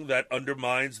wrong that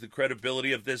undermines the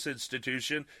credibility of this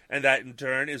institution, and that in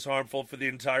turn is harmful for the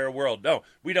entire world. No,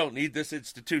 we don't need this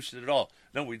institution at all.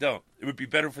 No, we don't. It would be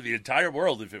better for the entire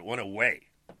world if it went away.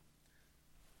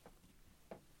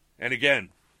 And again,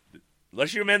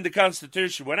 unless you amend the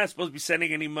Constitution, we're not supposed to be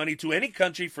sending any money to any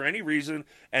country for any reason,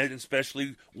 and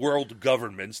especially world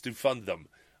governments to fund them.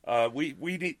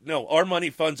 Our money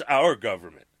funds our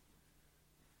government.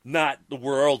 Not the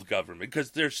world government, because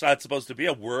there's not supposed to be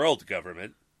a world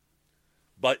government.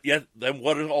 But yet, then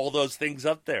what are all those things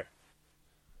up there?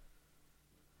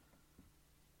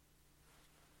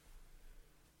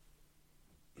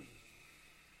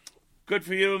 Good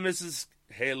for you, Mrs.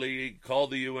 Haley. Call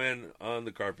the UN on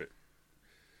the carpet.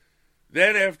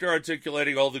 Then, after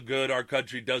articulating all the good our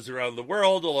country does around the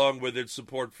world, along with its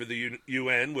support for the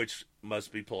UN, which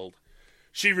must be pulled,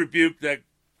 she rebuked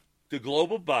the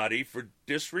global body for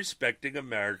disrespecting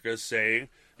America, saying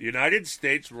the United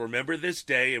States will remember this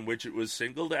day in which it was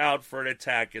singled out for an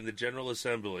attack in the General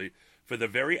Assembly for the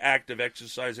very act of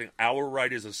exercising our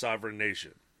right as a sovereign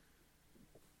nation.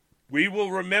 We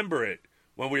will remember it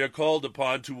when we are called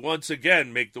upon to once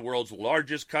again make the world's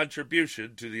largest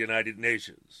contribution to the United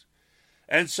Nations.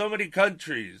 And so many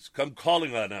countries come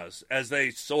calling on us, as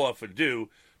they so often do,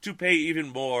 to pay even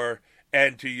more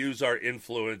and to use our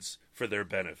influence for their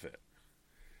benefit.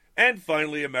 And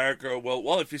finally, America,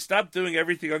 well, if you stop doing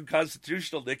everything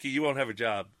unconstitutional, Nikki, you won't have a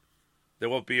job. There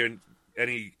won't be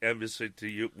any embassy to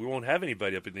you. We won't have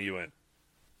anybody up in the UN.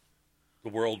 The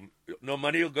world, no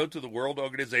money will go to the world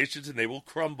organizations, and they will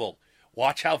crumble.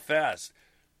 Watch how fast.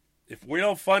 If we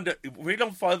don't fund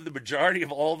the majority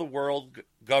of all the world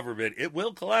government, it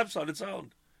will collapse on its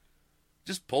own.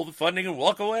 Just pull the funding and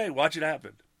walk away. Watch it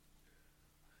happen.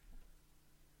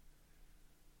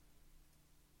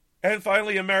 And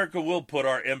finally, America will put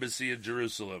our embassy in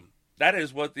Jerusalem. That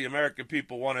is what the American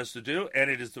people want us to do, and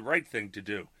it is the right thing to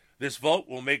do. This vote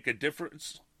will make a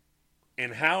difference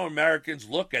in how Americans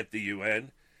look at the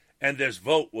UN, and this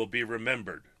vote will be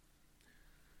remembered.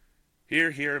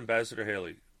 Here, Ambassador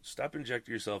Haley. Stop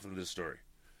injecting yourself into this story.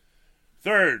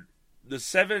 Third, the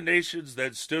 7 nations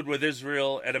that stood with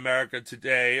Israel and America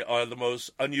today are the most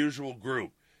unusual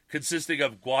group, consisting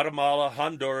of Guatemala,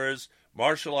 Honduras,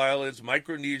 Marshall Islands,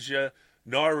 Micronesia,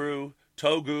 Nauru,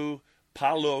 Togo,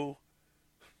 Palau.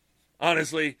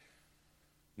 Honestly,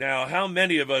 now, how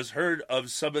many of us heard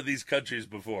of some of these countries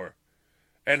before?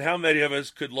 And how many of us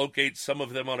could locate some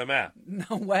of them on a map?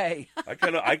 No way.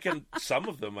 I can, some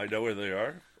of them, I know where they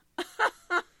are.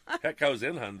 Heck, I was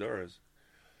in Honduras.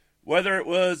 Whether it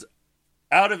was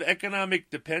out of economic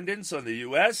dependence on the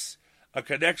U.S., a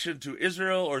connection to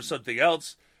Israel, or something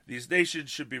else, these nations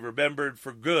should be remembered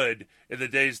for good in the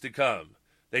days to come.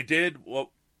 They did what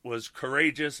was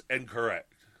courageous and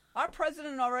correct. Our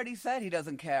president already said he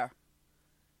doesn't care.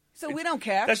 So we don't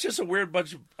care. That's just a weird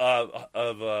bunch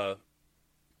of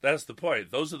that's the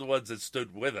point. Those are the ones that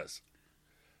stood with us.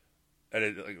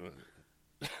 And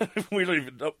we don't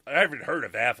even know. I haven't heard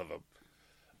of half of them.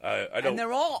 I don't. And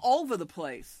they're all over the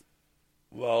place.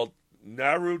 Well,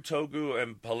 Nauru, Togo,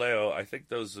 and Palau, I think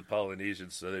those are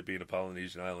Polynesians, so they'd be in the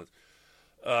Polynesian islands.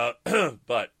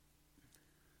 But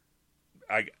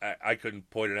I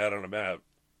couldn't point it out on a map.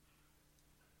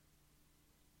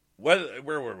 Where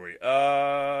were we?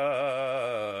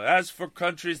 As for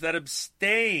countries that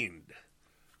abstained,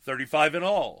 35 in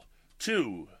all.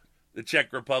 2, the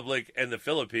Czech Republic and the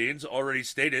Philippines, already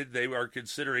stated they are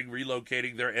considering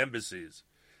relocating their embassies.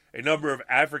 A number of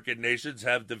African nations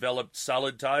have developed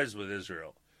solid ties with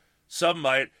Israel. Some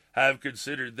might have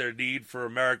considered their need for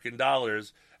American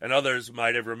dollars, and others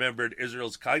might have remembered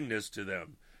Israel's kindness to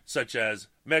them, such as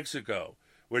Mexico,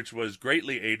 which was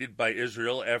greatly aided by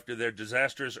Israel after their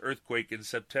disastrous earthquake in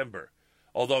September,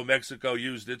 although Mexico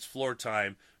used its floor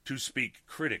time to speak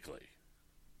critically.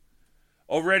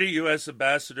 Already, U.S.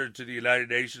 Ambassador to the United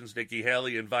Nations Nikki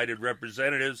Haley invited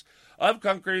representatives of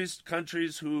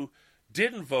countries who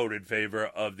didn't vote in favor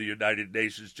of the United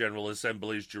Nations General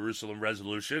Assembly's Jerusalem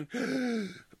resolution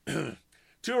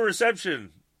to a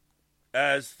reception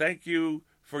as thank you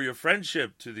for your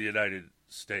friendship to the United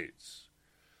States.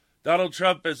 Donald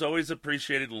Trump has always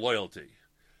appreciated loyalty.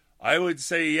 I would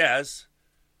say yes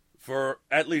for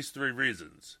at least 3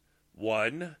 reasons.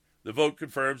 1, the vote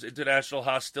confirms international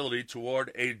hostility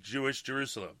toward a Jewish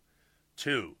Jerusalem.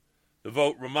 2, the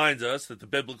vote reminds us that the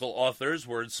biblical authors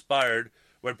were inspired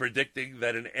when predicting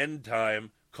that an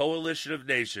end-time coalition of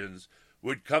nations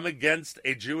would come against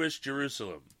a Jewish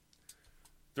Jerusalem.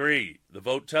 3, the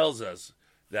vote tells us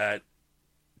that,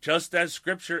 just as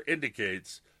Scripture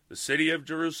indicates, the city of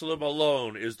Jerusalem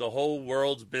alone is the whole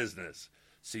world's business.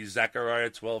 See Zechariah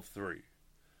 12:3.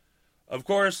 Of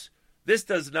course, this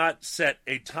does not set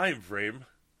a time frame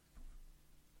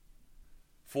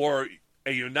for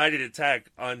a united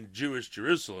attack on Jewish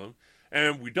Jerusalem,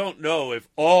 and we don't know if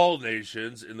all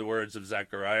nations, in the words of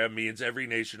Zechariah, means every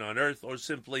nation on earth or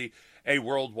simply a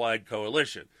worldwide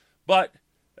coalition. But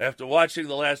after watching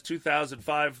the last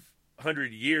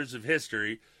 2,500 years of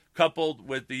history, coupled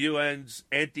with the UN's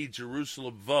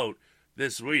anti-Jerusalem vote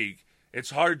this week,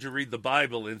 it's hard to read the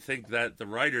Bible and think that the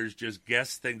writers just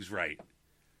guessed things right.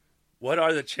 What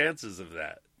are the chances of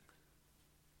that?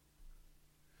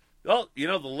 Well,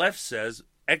 the left says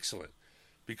excellent,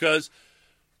 because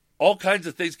all kinds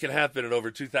of things can happen in over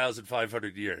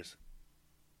 2,500 years.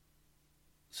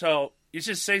 So you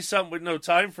just say something with no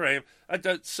time frame,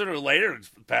 sooner or later it's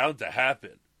bound to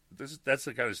happen. That's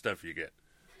the kind of stuff you get.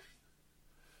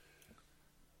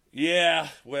 Yeah,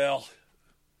 well,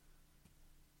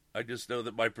 I just know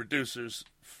that my producer's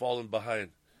fallen behind.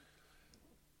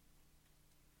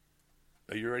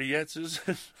 Are you ready yet,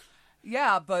 Susan?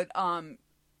 Yeah, but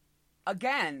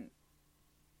again,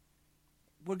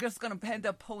 we're just going to end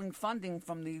up pulling funding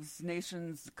from these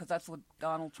nations because that's what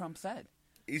Donald Trump said.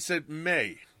 He said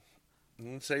may. He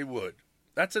didn't say would.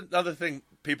 That's another thing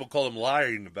people call him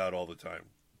lying about all the time.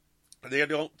 They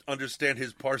don't understand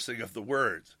his parsing of the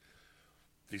words.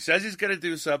 If he says he's going to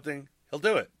do something, he'll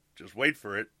do it. Just wait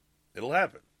for it. It'll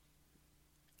happen.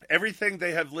 Everything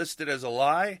they have listed as a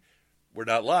lie were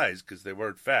not lies because they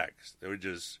weren't facts. They were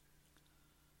just,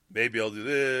 maybe I'll do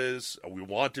this, or we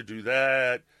want to do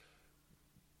that.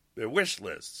 They're wish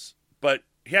lists. But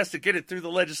he has to get it through the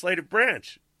legislative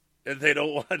branch. And they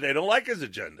don't like his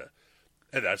agenda.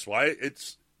 And that's why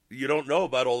you don't know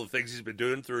about all the things he's been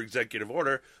doing through executive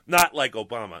order, not like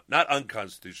Obama, not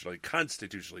unconstitutionally,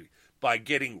 constitutionally, by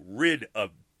getting rid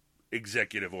of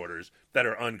executive orders that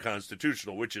are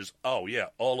unconstitutional, which is,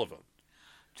 all of them.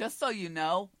 Just so you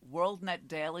know, WorldNet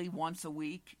Daily once a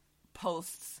week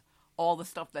posts all the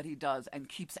stuff that he does and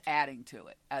keeps adding to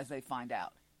it as they find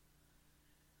out.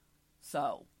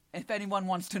 So, if anyone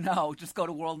wants to know, just go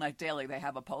to WorldNet Daily. They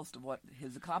have a post of what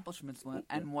his accomplishments were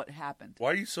and what happened.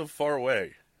 Why are you so far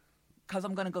away? Because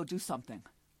I'm going to go do something.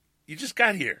 You just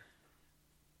got here.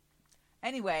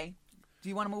 Anyway, do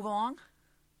you want to move along?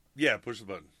 Yeah, push the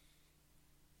button.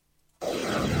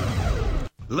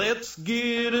 Let's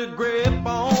get a grip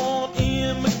on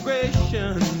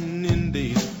immigration in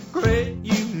these great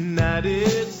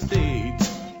United States.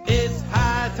 It's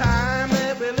high time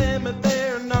that we limit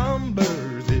their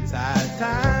numbers. It's high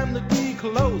time that we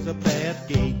close up that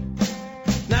gate.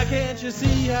 Now can't you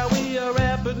see how we are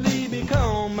rapidly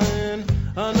becoming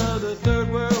another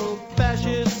third world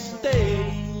fascist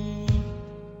state?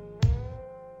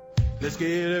 Let's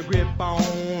get a grip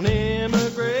on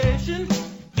immigration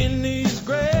in these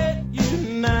great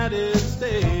United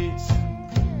States.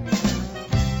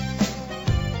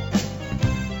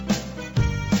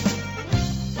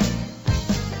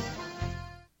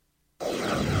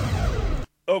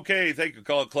 Okay, thank you.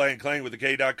 Call it Clang with the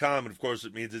K.com. And, of course,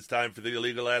 it means it's time for the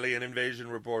Illegal Alien Invasion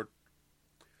Report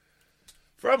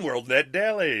from WorldNet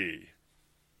Daily.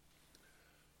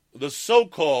 The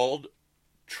so-called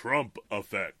Trump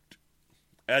effect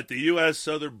at the U.S.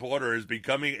 southern border is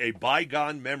becoming a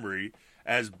bygone memory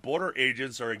as border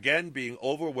agents are again being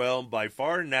overwhelmed by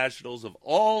foreign nationals of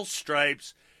all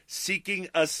stripes seeking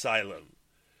asylum.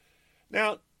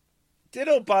 Now, did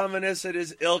Obama and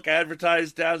his ilk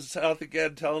advertise down south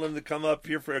again, telling him to come up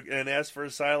here and ask for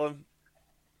asylum?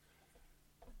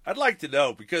 I'd like to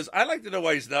know, because I'd like to know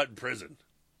why he's not in prison.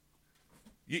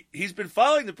 He's been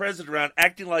following the president around,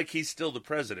 acting like he's still the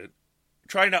president,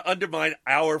 trying to undermine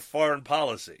our foreign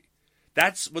policy.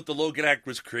 That's what the Logan Act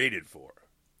was created for.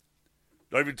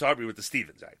 Don't even talk to me with the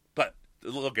Stevens Act, but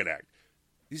the Logan Act.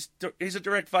 He's a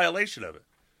direct violation of it.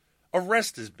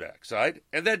 Arrest his backside,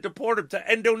 and then deport him to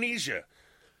Indonesia.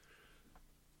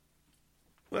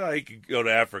 Well, he can go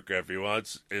to Africa if he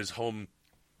wants, his home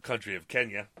country of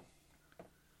Kenya.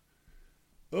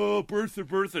 Oh,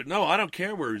 Bertha. No, I don't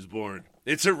care where he's born.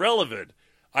 It's irrelevant.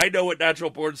 I know what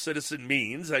natural-born citizen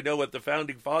means. I know what the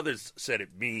Founding Fathers said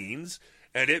it means.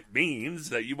 And it means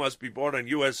that you must be born on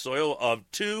U.S. soil of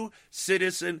 2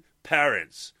 citizen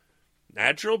parents.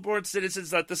 Natural-born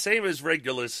citizen's not the same as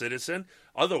regular citizen.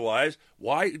 Otherwise,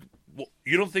 why?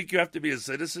 You don't think you have to be a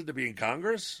citizen to be in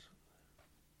Congress?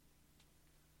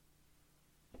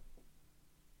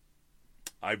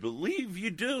 I believe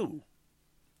you do.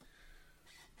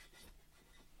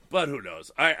 But who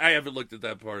knows? I haven't looked at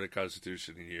that part of the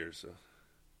Constitution in years, so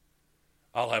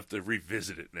I'll have to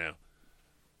revisit it now.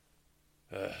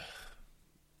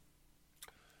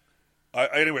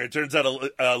 Anyway, it turns out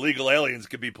illegal aliens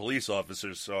can be police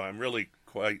officers, so I'm really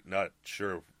quite not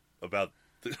sure about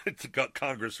the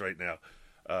Congress right now.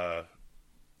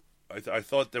 I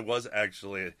thought there was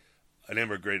actually an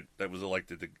immigrant that was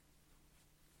elected to...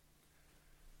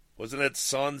 Wasn't that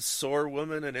Sansour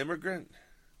woman an immigrant?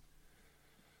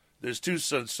 There's 2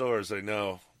 Sansours, I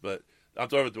know, but I'm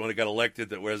talking about the one that got elected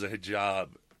that wears a hijab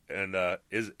and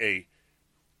is a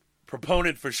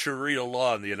proponent for Sharia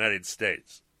law in the United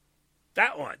States.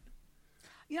 That one.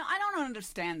 You know, I don't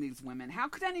understand these women. How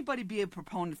could anybody be a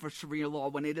proponent for Sharia law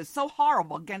when it is so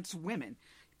horrible against women?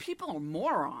 People are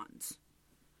morons.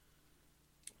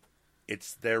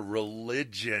 It's their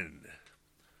religion.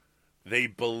 They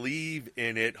believe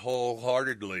in it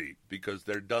wholeheartedly because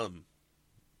they're dumb.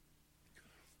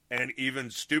 And even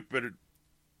stupid,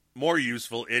 more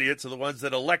useful idiots are the ones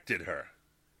that elected her.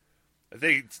 I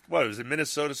think, was it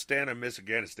Minnesota Stan or Miss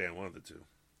Afghanistan? One of the two.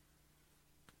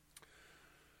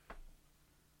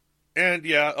 And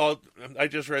yeah, I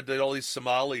just read that all these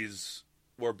Somalis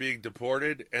were being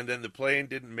deported, and then the plane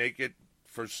didn't make it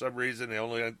for some reason. They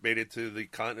only made it to the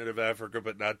continent of Africa,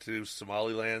 but not to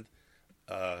Somaliland.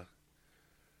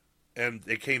 And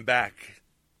they came back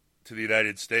to the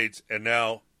United States, and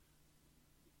now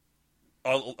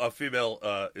a female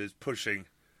is pushing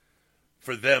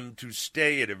for them to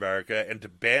stay in America and to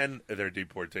ban their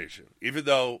deportation, even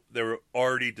though they were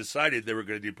already decided they were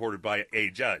going to be deported by a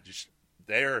judge.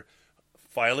 They're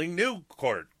filing new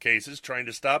court cases trying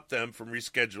to stop them from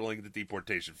rescheduling the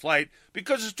deportation flight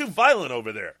because it's too violent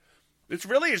over there.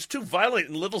 It's too violent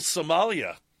in little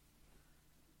Somalia.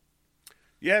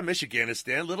 Yeah,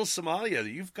 Michiganistan, little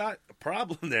Somalia. You've got a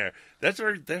problem there.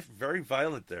 They're very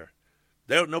violent there.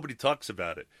 Nobody talks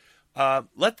about it.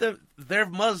 They're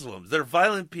Muslims. They're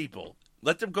violent people.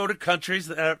 Let them go to countries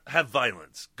that have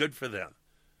violence. Good for them.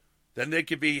 Then they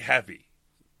can be happy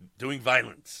doing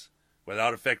violence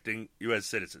without affecting U.S.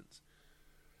 citizens.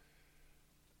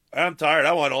 I'm tired.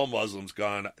 I want all Muslims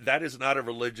gone. That is not a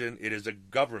religion. It is a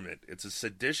government. It's a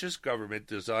seditious government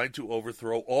designed to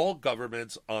overthrow all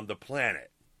governments on the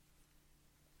planet.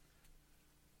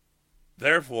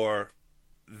 Therefore,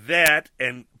 that,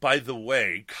 and by the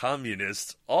way,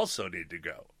 communists also need to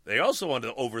go. They also want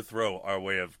to overthrow our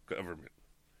way of government.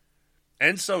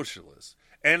 And socialists.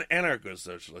 And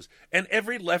anarcho-socialists. And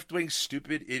every left-wing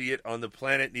stupid idiot on the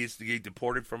planet needs to get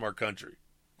deported from our country.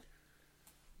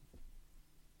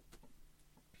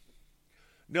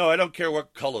 No, I don't care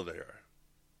what color they are.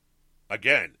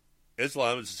 Again,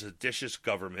 Islam is a seditious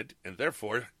government, and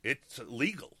therefore it's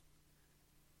legal.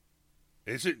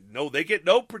 Is it? No, they get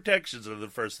no protections of the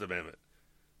First Amendment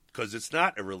because it's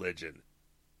not a religion.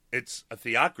 It's a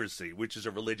theocracy, which is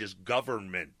a religious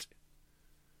government.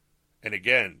 And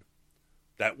again,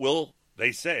 that will,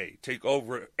 they say, take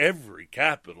over every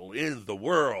capital in the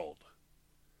world.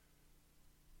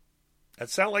 That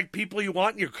sound like people you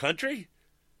want in your country?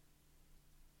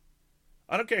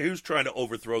 I don't care who's trying to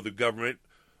overthrow the government,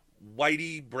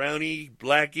 whitey, brownie,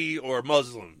 blackie, or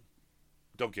Muslim.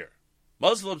 Don't care.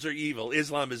 Muslims are evil,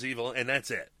 Islam is evil, and that's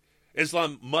it.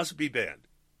 Islam must be banned.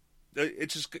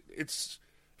 It's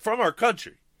from our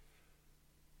country.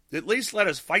 At least let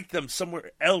us fight them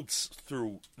somewhere else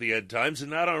through the end times and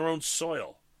not on our own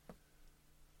soil.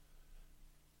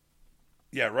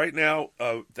 Yeah, right now,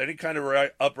 any kind of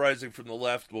uprising from the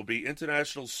left will be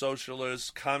international socialists,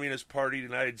 Communist Party,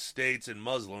 United States, and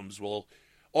Muslims will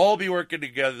all be working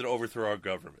together to overthrow our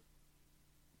government.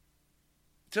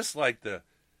 Just like the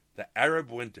Arab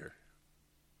winter.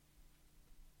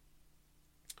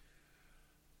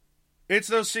 It's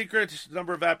no secret the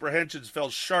number of apprehensions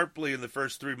fell sharply in the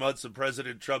first 3 months of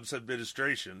President Trump's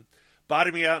administration,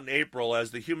 bottoming out in April as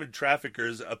the human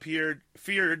traffickers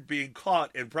feared being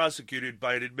caught and prosecuted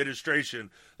by an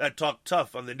administration that talked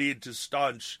tough on the need to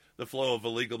staunch the flow of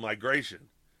illegal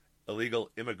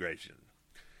immigration.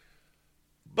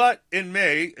 But in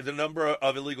May, the number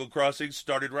of illegal crossings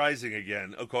started rising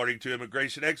again, according to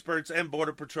immigration experts and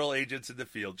Border Patrol agents in the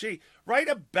field. Gee, right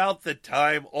about the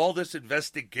time all this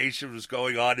investigation was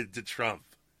going on into Trump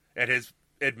and his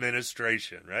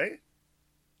administration, right?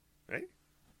 Right?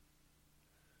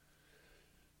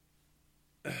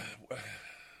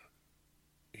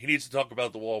 He needs to talk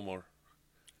about the wall more.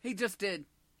 He just did.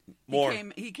 More.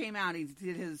 He came out. He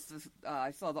did his.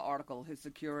 I saw the article. His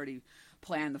security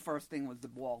plan. The first thing was the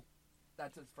wall.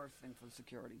 That's his first thing for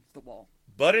security. The wall.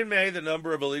 But in May, the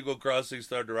number of illegal crossings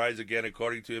started to rise again,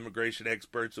 according to immigration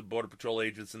experts and Border Patrol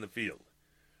agents in the field.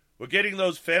 We're getting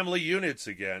those family units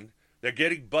again. They're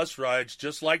getting bus rides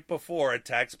just like before at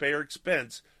taxpayer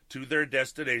expense to their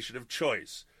destination of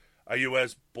choice. A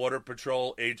U.S. Border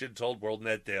Patrol agent told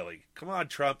WorldNet Daily. Come on,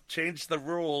 Trump, change the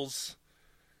rules.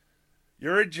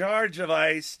 You're in charge of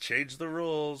ICE. Change the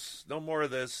rules. No more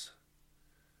of this.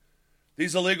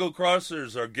 These illegal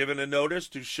crossers are given a notice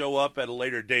to show up at a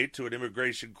later date to an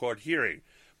immigration court hearing,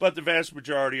 but the vast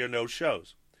majority are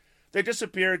no-shows. They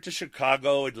disappeared to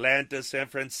Chicago, Atlanta, San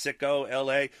Francisco,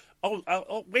 L.A.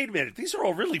 Oh, wait a minute. These are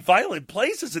all really violent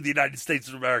places in the United States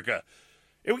of America.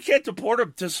 And we can't deport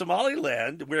them to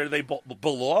Somaliland, where they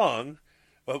belong.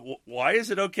 But why is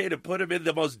it okay to put them in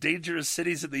the most dangerous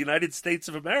cities in the United States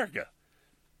of America?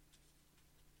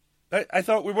 I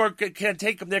thought we can't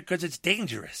take them there because it's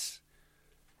dangerous.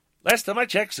 Last time I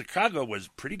checked, Chicago was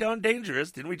pretty darn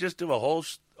dangerous. Didn't we just do a whole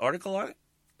article on it?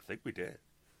 I think we did.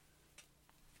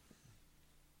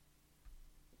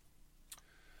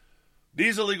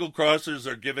 These illegal crossers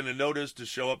are given a notice to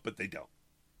show up, but they don't.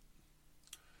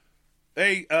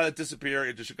 They disappear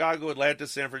into Chicago, Atlanta,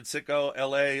 San Francisco,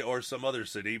 L.A., or some other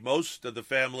city. Most of the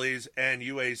families and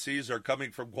UACs are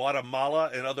coming from Guatemala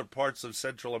and other parts of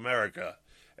Central America.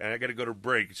 and I got to go to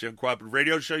break. It's the Uncooperative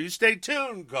Radio Show. You stay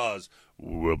tuned, cause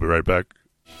we'll be right back.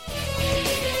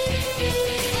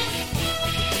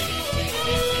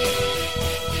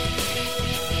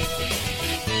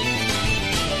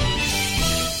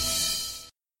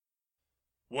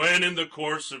 When in the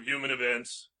course of human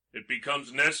events it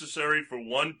becomes necessary for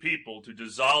one people to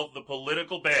dissolve the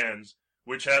political bands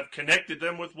which have connected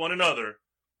them with one another,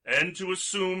 and to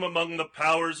assume among the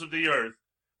powers of the earth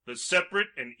the separate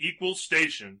and equal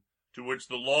station to which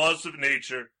the laws of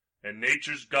nature and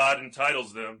nature's God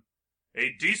entitles them,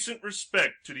 a decent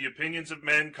respect to the opinions of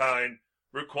mankind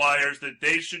requires that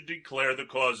they should declare the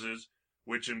causes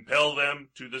which impel them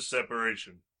to the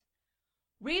separation.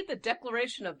 Read the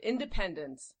Declaration of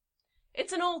Independence.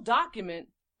 It's an old document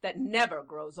that never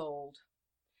grows old.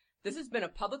 This has been a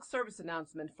public service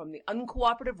announcement from the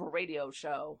Uncooperative Radio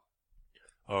Show.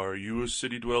 Are you a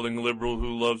city-dwelling liberal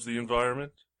who loves the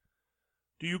environment?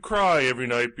 Do you cry every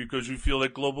night because you feel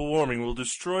that global warming will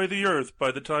destroy the earth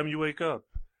by the time you wake up?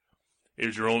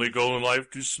 Is your only goal in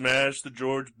life to smash the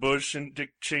George Bush and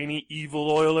Dick Cheney evil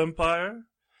oil empire?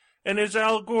 And is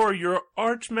Al Gore your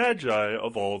arch-magi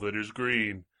of all that is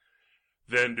green?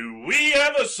 Then do we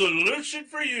have a solution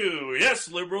for you? Yes,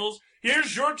 liberals,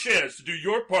 here's your chance to do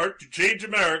your part to change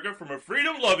America from a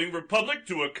freedom-loving republic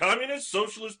to a communist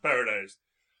socialist paradise.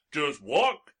 Just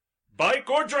walk, bike,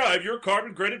 or drive your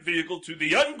carbon credit vehicle to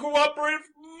the Uncooperative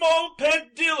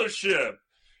Moped Dealership.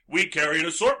 We carry an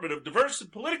assortment of diverse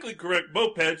and politically correct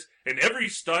mopeds in every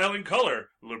style and color,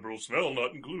 liberal smell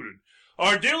not included.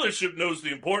 Our dealership knows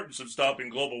the importance of stopping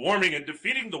global warming and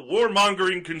defeating the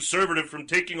warmongering conservative from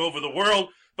taking over the world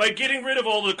by getting rid of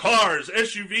all the cars,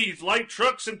 SUVs, light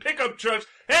trucks, and pickup trucks,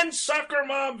 and soccer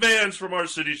mom vans from our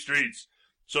city streets.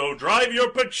 So drive your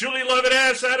patchouli-loving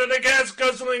ass out of the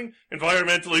gas-guzzling,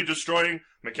 environmentally destroying,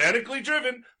 mechanically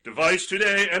driven device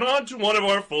today and onto one of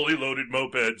our fully loaded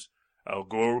mopeds. Al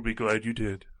Gore will be glad you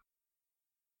did.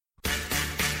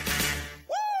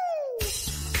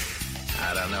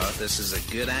 I don't know if this is a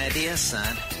good idea,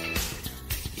 son.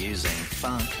 Using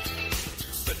funk.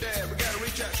 But Dad, we gotta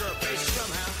reach out to our faces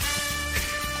somehow.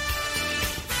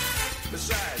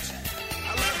 Besides,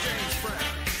 I love James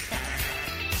Brown.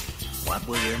 What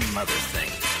will your mother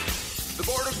think? The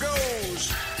border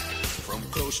goes from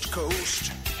coast to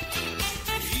coast.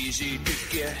 Easy to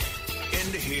get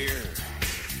into here.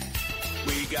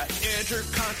 We got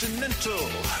intercontinental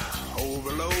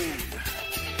overload.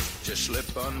 Just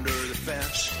slip under the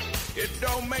fence. It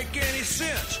don't make any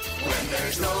sense when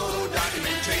there's no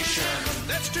documentation.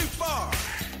 That's too far.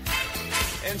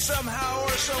 And somehow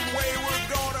or some way we're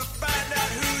gonna find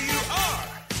out who you are.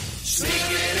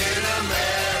 Sneaking in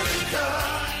America.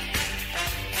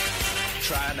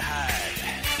 Trying to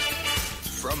hide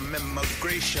from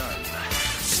immigration.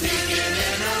 Sneaking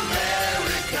in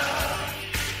America.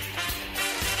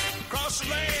 Across the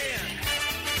land,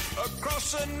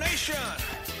 across the nation.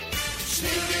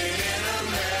 Sneaking in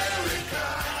America.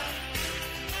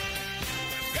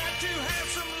 Got to have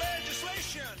some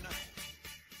legislation.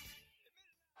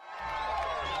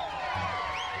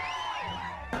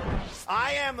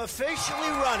 I am officially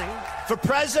running for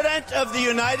President of the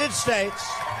United States.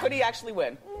 Could he actually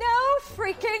win? No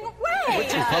freaking way!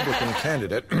 Which Republican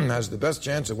candidate has the best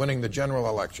chance of winning the general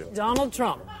election? Donald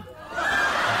Trump.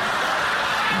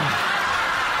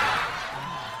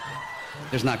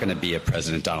 There's not going to be a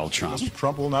President Donald Trump.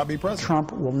 Trump will not be president.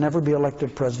 Trump will never be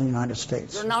elected president of the United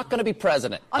States. You're not going to be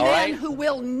president. A man who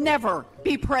will never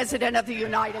be president of the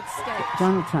United States.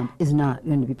 Donald Trump is not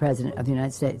going to be president of the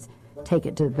United States. Take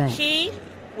it to the bank. He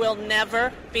will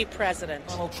never be president.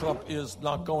 Donald Trump is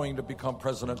not going to become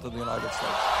president of the United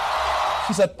States.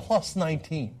 She's at plus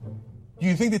 19. Do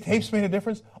you think the tapes made a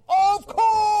difference? Of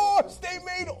course! They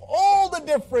made all the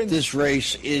difference! This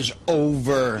race is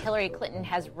over. Hillary Clinton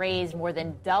has raised more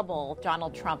than double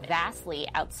Donald Trump, vastly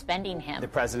outspending him. The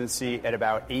presidency at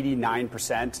about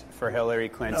 89% for Hillary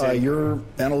Clinton. Your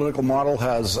analytical model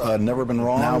has never been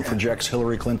wrong. Now projects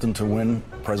Hillary Clinton to win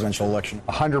presidential election.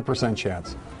 100%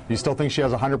 chance. You still think she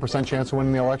has a 100% chance of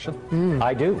winning the election?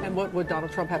 I do. And what would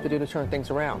Donald Trump have to do to turn things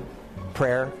around?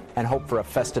 Prayer and hope for a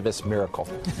Festivus miracle.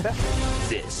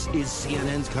 This is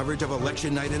CNN's coverage of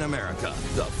Election Night in America,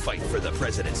 the fight for the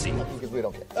presidency. Because we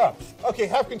don't care. Oh, okay,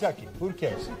 have Kentucky. Who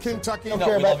cares? Kentucky. Don't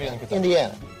care about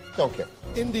Indiana. Don't care.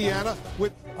 Indiana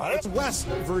with West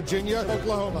Virginia,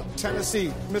 Oklahoma,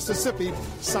 Tennessee, Mississippi,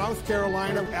 South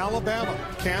Carolina, Alabama,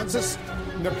 Kansas,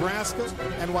 Nebraska,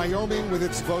 and Wyoming with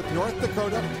its vote, North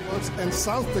Dakota and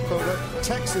South Dakota,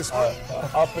 Texas.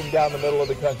 Up and down the middle of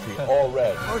the country, all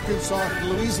red. Arkansas,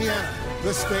 Louisiana,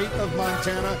 the state of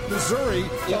Montana, Missouri.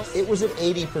 It was at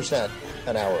 80%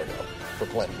 an hour ago.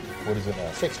 for Clinton. What is it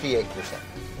now? 68%.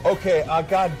 Okay,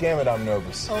 God damn it, I'm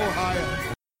nervous. Ohio.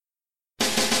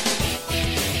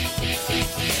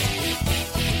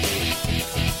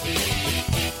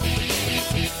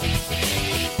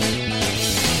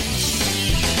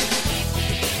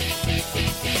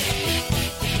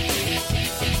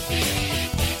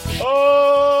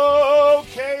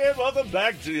 Okay, and welcome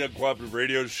back to the Uncooperative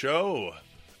Radio Show.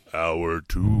 Hour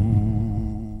 2.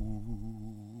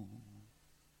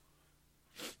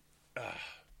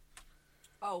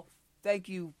 Oh, thank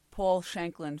you, Paul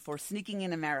Shanklin, for sneaking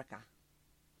in America.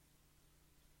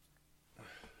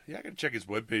 Yeah, I gotta check his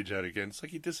webpage out again. It's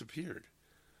like he disappeared.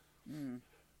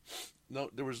 No,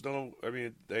 there was no. I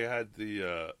mean, they had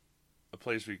a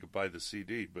place where you could buy the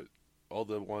CD, but all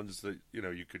the ones that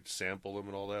you could sample them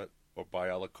and all that, or buy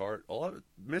a la carte. A lot of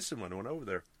missing when I went over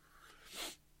there.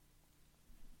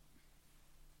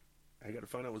 I got to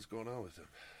find out what's going on with him.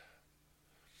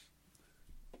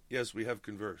 Yes, we have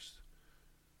conversed.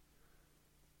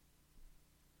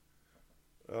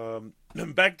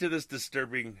 Back to this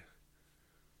disturbing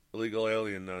illegal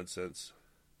alien nonsense.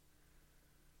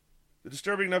 The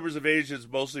disturbing numbers of Asians,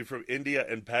 mostly from India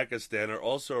and Pakistan, are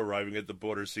also arriving at the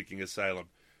border seeking asylum.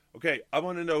 Okay, I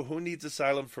want to know who needs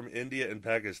asylum from India and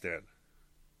Pakistan.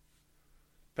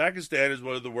 Pakistan is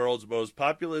one of the world's most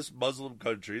populous Muslim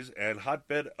countries and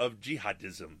hotbed of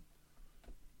jihadism.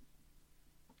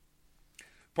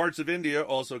 Parts of India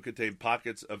also contain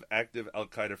pockets of active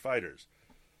al-Qaeda fighters.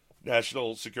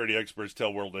 National security experts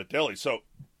tell WWII Daily. So,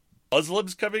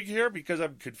 Muslims coming here? Because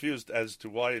I'm confused as to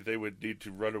why they would need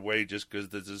to run away just because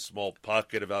there's a small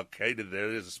pocket of al-Qaeda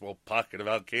there. There's a small pocket of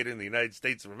al-Qaeda in the United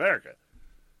States of America.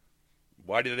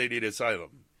 Why do they need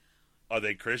asylum? Are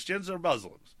they Christians or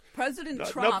Muslims? President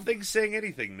Trump... Nothing's saying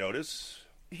anything, notice.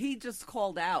 He just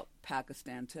called out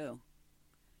Pakistan, too.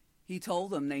 He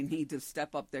told them they need to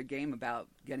step up their game about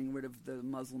getting rid of the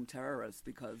Muslim terrorists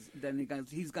because then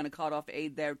he's going to cut off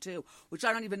aid there, too, which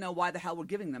I don't even know why the hell we're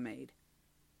giving them aid.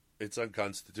 It's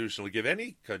unconstitutional to give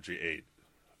any country aid.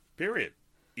 Period.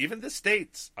 Even the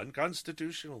states.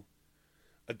 Unconstitutional.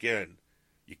 Again,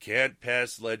 you can't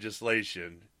pass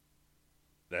legislation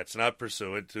that's not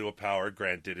pursuant to a power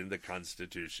granted in the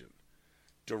Constitution.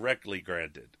 Directly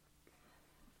granted.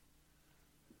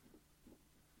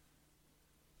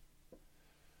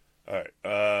 All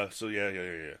right. So, yeah.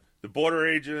 The border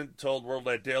agent told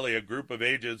WWII Daily a group of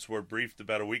agents were briefed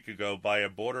about a week ago by a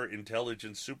border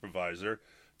intelligence supervisor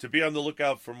to be on the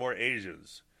lookout for more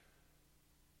Asians.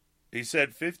 He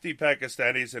said 50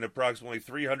 Pakistanis and approximately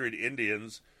 300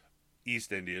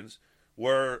 East Indians,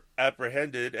 were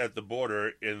apprehended at the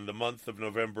border in the month of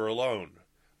November alone.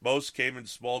 Most came in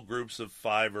small groups of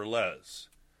 5 or less.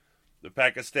 The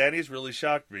Pakistanis really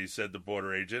shocked me, said the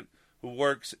border agent, who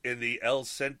works in the El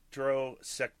Centro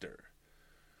sector,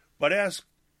 but asked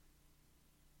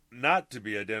not to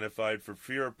be identified for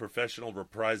fear of professional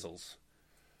reprisals.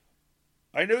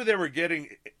 I knew they were getting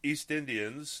East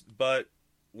Indians, but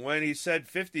when he said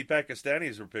 50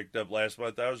 Pakistanis were picked up last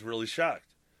month, I was really shocked.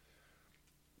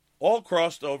 All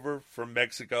crossed over from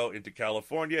Mexico into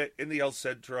California in the El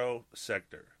Centro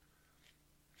sector.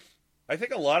 I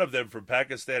think a lot of them from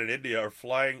Pakistan and India are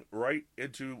flying right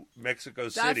into Mexico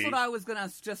City. That's what I was going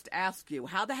to just ask you.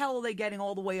 How the hell are they getting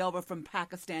all the way over from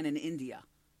Pakistan and India?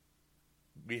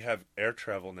 We have air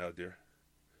travel now, dear.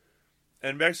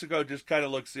 And Mexico just kind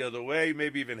of looks the other way,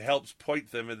 maybe even helps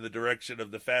point them in the direction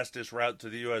of the fastest route to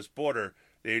the U.S. border,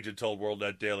 the agent told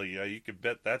WWII Daily. Yeah, you can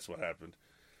bet that's what happened.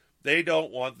 They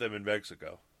don't want them in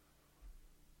Mexico.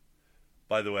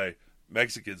 By the way,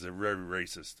 Mexicans are very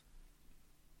racist.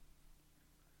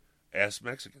 Ask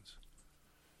Mexicans.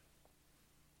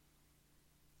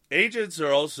 Agents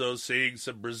are also seeing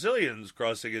some Brazilians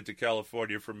crossing into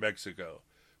California from Mexico.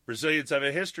 Brazilians have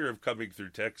a history of coming through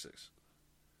Texas.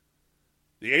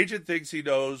 The agent thinks he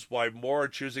knows why more are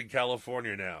choosing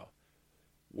California now.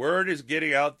 Word is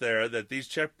getting out there that these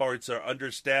checkpoints are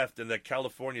understaffed and that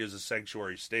California is a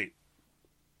sanctuary state.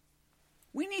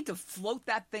 We need to float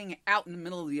that thing out in the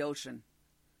middle of the ocean.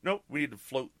 No, we need to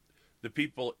float the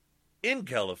people in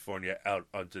California out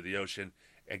onto the ocean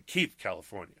and keep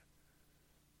California.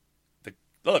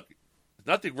 Look, there's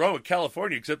nothing wrong with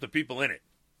California except the people in it.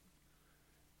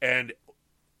 And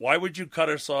why would you cut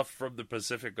us off from the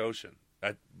Pacific Ocean?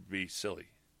 That'd be silly.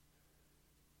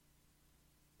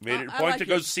 Made it a point to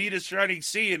go see the shining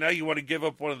sea, and now you want to give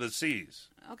up one of the seas.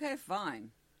 Okay, fine.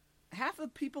 Half the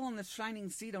people in the shining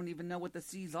sea don't even know what the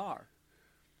seas are.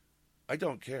 I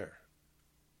don't care.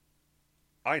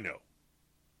 I know.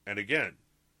 And again,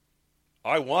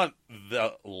 I want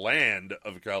the land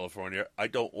of California. I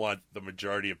don't want the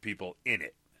majority of people in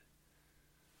it.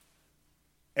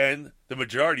 and the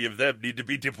majority of them need to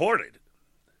be deported.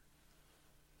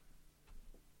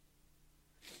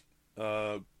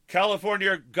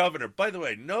 California governor, by the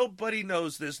way, nobody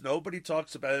knows this. Nobody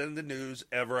talks about it in the news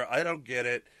ever. I don't get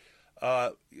it.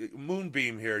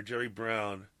 Moonbeam here, Jerry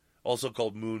Brown, also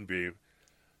called Moonbeam,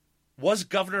 was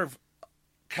governor of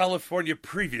California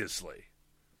previously.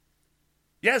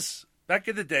 Yes, back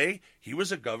in the day, he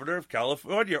was a governor of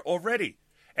California already.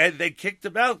 And they kicked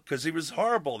him out because he was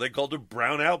horrible. They called him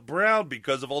Brownout Brown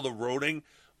because of all the rolling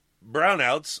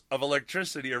brownouts of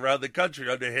electricity around the country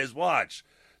under his watch.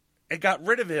 And got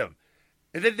rid of him.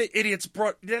 And then the idiots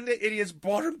brought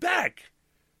him back.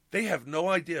 They have no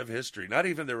idea of history, not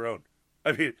even their own.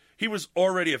 I mean, he was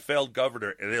already a failed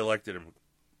governor, and they elected him.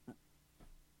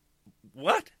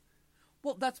 What?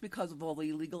 Well, that's because of all the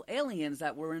illegal aliens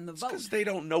that were in the vote. Because they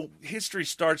don't know. History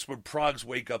starts when progs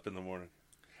wake up in the morning.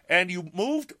 And you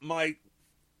moved my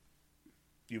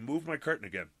curtain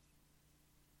again.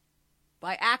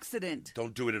 By accident.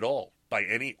 Don't do it at all.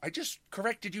 I just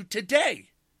corrected you today.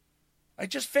 I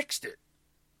just fixed it.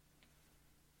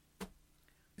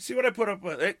 See what I put up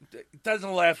with? It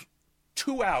doesn't last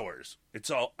 2 hours.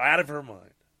 It's all out of her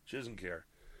mind. She doesn't care.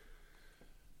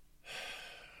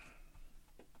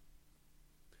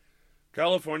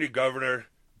 California Governor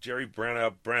Jerry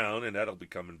Brown, and that'll be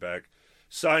coming back,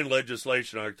 signed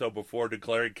legislation on October 4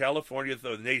 declaring California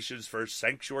the nation's first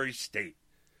sanctuary state.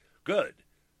 Good.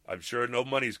 I'm sure no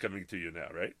money's coming to you now,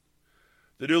 right?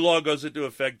 The new law goes into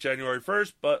effect January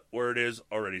 1st, but word is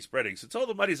already spreading. Since all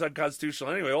the money's unconstitutional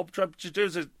anyway, all Trump should do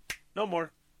is no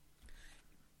more.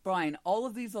 Brian, all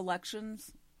of these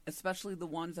elections, especially the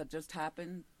ones that just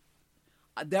happened,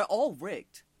 they're all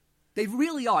rigged. They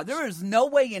really are. There is no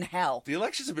way in hell. The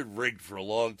elections have been rigged for a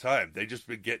long time. They've just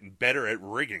been getting better at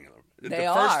rigging them. They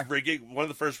are. One of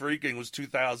the first rigging was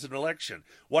 2000 election.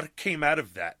 What came out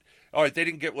of that? All right, they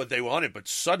didn't get what they wanted, but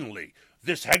suddenly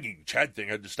this hanging Chad thing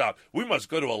had to stop. We must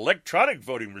go to electronic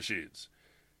voting machines.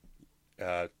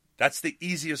 That's the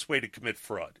easiest way to commit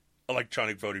fraud,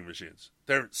 electronic voting machines.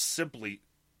 They're simply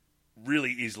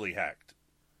really easily hacked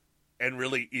and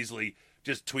really easily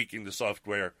just tweaking the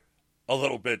software a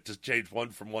little bit to change one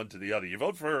from one to the other. You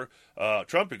vote for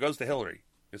Trump, it goes to Hillary.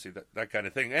 You see, that kind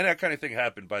of thing. And that kind of thing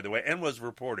happened, by the way, and was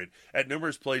reported at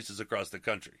numerous places across the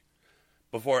country.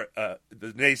 Before the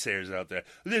naysayers out there,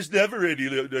 there's never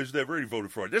any voter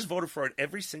fraud. There's voter fraud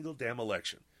every single damn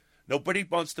election. Nobody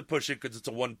wants to push it because it's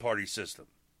a one-party system.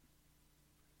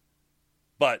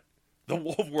 But the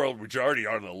world majority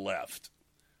are on the left.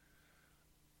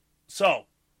 So,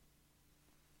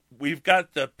 we've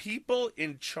got the people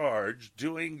in charge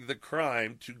doing the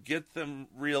crime to get them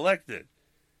reelected.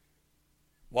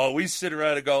 While we sit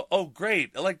around and go, oh,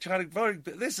 great, electronic voting,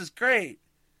 this is great.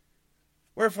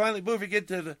 We're finally moving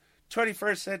into the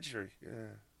 21st century.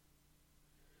 Yeah.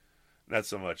 Not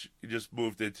so much. You just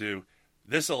moved into,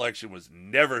 this election was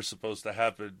never supposed to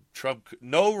happen.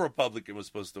 No Republican was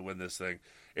supposed to win this thing.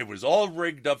 It was all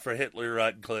rigged up for Hitler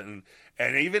and Clinton.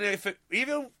 And even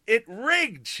it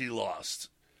rigged, she lost.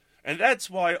 And that's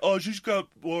why, she's got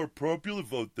more popular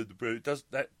vote than the president.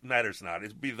 That matters not.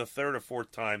 It'd be the third or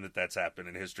fourth time that's happened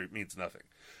in history. It means nothing.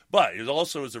 But it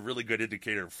also is a really good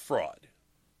indicator of fraud.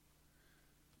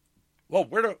 Well,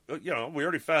 we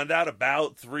already found out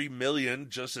about 3 million,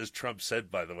 just as Trump said,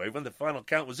 by the way, when the final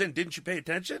count was in. Didn't you pay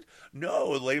attention?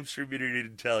 No, the lamestream community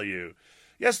didn't tell you.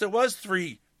 Yes, there was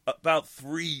about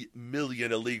 3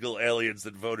 million illegal aliens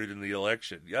that voted in the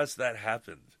election. Yes, that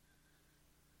happened.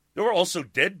 There were also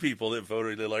dead people that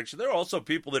voted in the election. There were also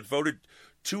people that voted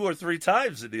 2 or 3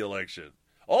 times in the election.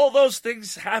 All those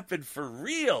things happened for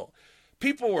real.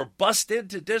 People were bussed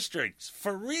into districts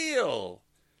for real.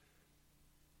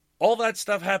 All that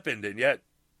stuff happened, and yet,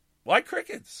 why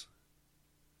crickets?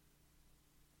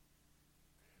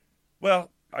 Well,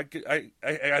 I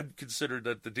considered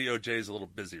that the DOJ is a little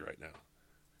busy right now.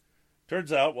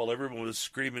 Turns out, while everyone was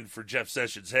screaming for Jeff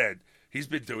Sessions' head, he's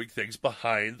been doing things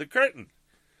behind the curtain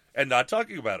and not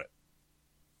talking about it.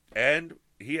 And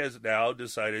he has now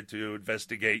decided to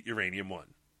investigate Uranium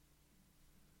One.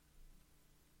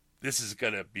 This is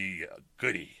going to be a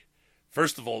goodie.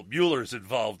 First of all, Mueller's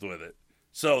involved with it.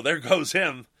 So there goes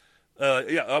him. We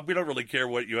don't really care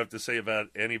what you have to say about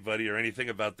anybody or anything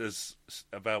about this,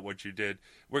 about what you did.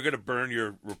 We're going to burn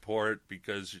your report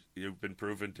because you've been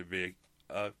proven to be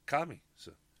a commie.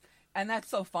 So. And that's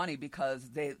so funny because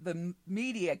the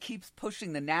media keeps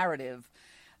pushing the narrative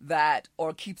that,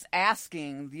 or keeps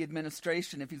asking the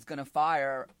administration if he's going to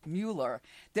fire Mueller.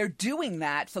 They're doing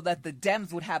that so that the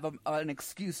Dems would have an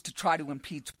excuse to try to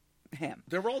impeach him.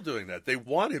 They're all doing that. They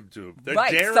want him to. They're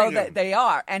right, daring so him. That they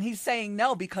are. And he's saying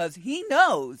no because he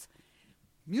knows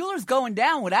Mueller's going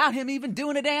down without him even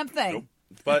doing a damn thing.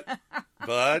 Nope.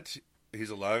 But he's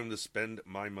allowing to spend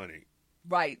my money.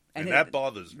 Right. And that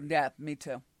bothers me. Yeah, me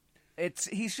too.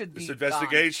 He should be This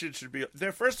investigation should be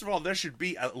there. First of all, there should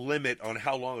be a limit on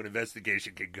how long an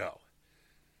investigation can go.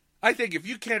 I think if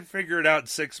you can't figure it out in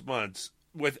 6 months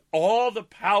with all the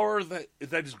power that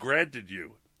is granted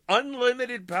you,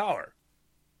 unlimited power,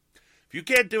 if you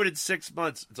can't do it in 6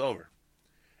 months, it's over.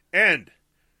 And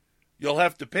you'll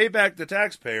have to pay back the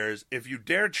taxpayers if you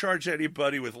dare charge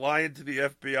anybody with lying to the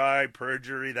FBI,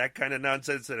 perjury, that kind of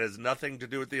nonsense that has nothing to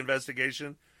do with the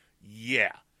investigation.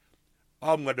 Yeah.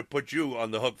 I'm going to put you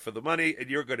on the hook for the money, and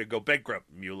you're going to go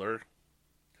bankrupt, Mueller.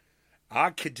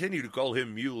 I continue to call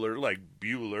him Mueller like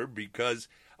Bueller because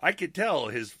I could tell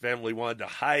his family wanted to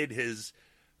hide his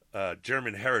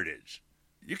German heritage.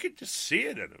 You can just see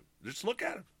it in him. Just look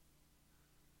at him.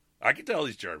 I can tell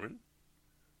he's German.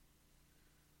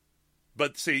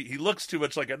 But see, he looks too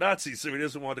much like a Nazi, so he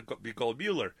doesn't want to be called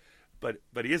Mueller. But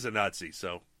he is a Nazi,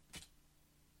 so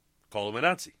call him a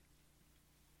Nazi.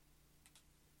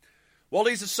 Well,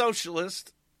 he's a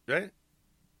socialist, right?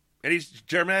 And he's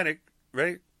Germanic,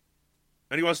 right?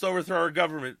 And he wants to overthrow our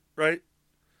government, right?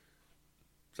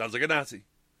 Sounds like a Nazi.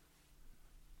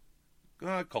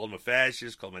 Call him a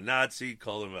fascist, call him a Nazi,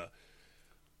 call him a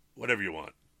whatever you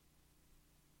want.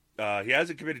 He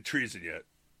hasn't committed treason yet.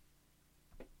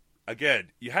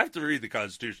 Again, you have to read the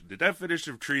Constitution. The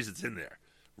definition of treason's in there.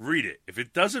 Read it. If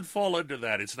it doesn't fall under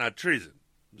that, it's not treason.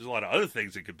 There's a lot of other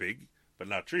things it could be, but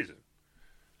not treason.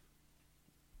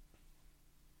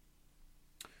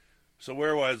 So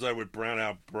where was I with Brown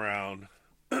out Brown?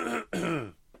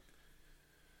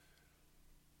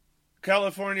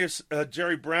 California's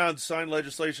Jerry Brown signed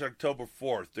legislation October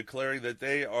 4th declaring that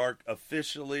they are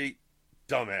officially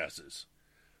dumbasses.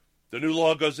 The new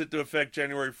law goes into effect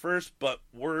January 1st, but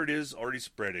word is already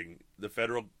spreading. The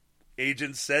federal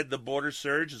agents said the border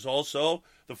surge is also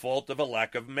the fault of a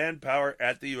lack of manpower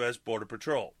at the U.S. Border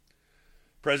Patrol.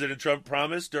 President Trump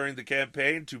promised during the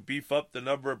campaign to beef up the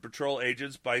number of patrol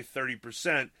agents by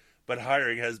 30%, but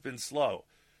hiring has been slow.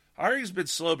 Hiring's been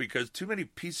slow because too many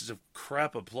pieces of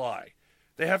crap apply.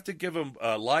 They have to give them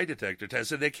a lie detector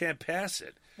test, and they can't pass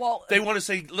it. Well, they want to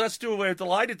say, let's do away with the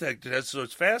lie detector test so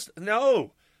it's fast.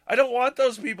 No, I don't want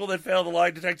those people that fail the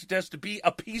lie detector test to be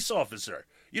a peace officer.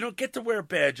 You don't get to wear a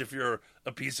badge if you're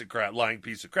a piece of crap, lying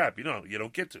piece of crap. You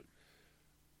don't get to.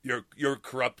 You're a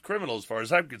corrupt criminal as far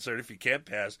as I'm concerned if you can't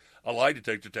pass a lie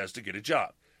detector test to get a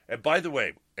job. And by the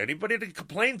way, anybody that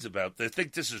complains about this,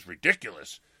 think this is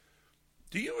ridiculous.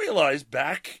 Do you realize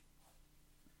back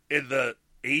in the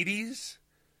 80s,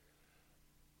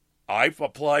 I've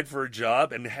applied for a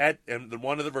job and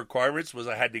one of the requirements was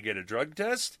I had to get a drug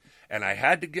test and I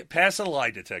had to pass a lie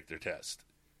detector test,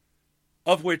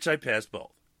 of which I passed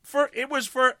both. It was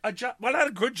for a job, well, not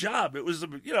a good job. It was a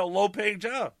low-paying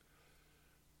job.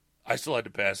 I still had to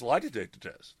pass a lie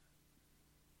detector test.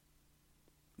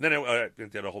 Then I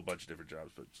did a whole bunch of different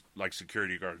jobs, but like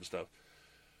security guard and stuff.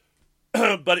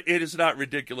 But it is not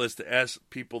ridiculous to ask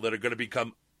people that are going to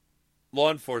become law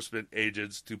enforcement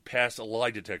agents to pass a lie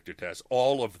detector test.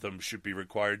 All of them should be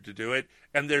required to do it,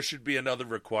 and there should be another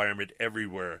requirement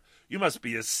everywhere. You must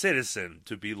be a citizen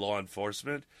to be law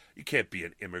enforcement. You can't be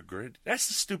an immigrant. That's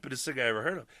the stupidest thing I ever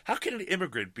heard of. How can an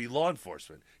immigrant be law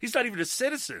enforcement? He's not even a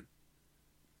citizen.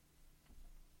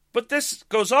 But this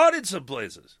goes on in some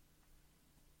places.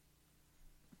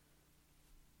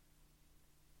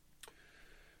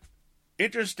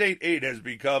 Interstate 8 has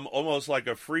become almost like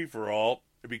a free-for-all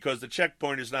because the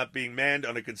checkpoint is not being manned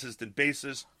on a consistent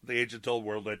basis, the agent told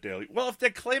WorldNet Daily. Well, if they're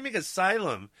claiming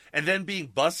asylum and then being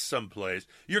bused someplace,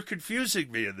 you're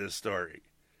confusing me in this story.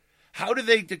 How do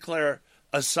they declare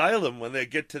asylum when they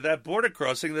get to that border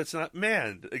crossing that's not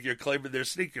manned? You're claiming they're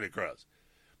sneaking across.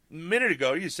 A minute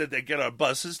ago, you said they get on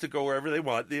buses to go wherever they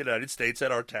want in the United States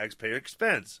at our taxpayer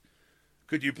expense.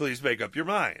 Could you please make up your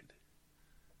mind?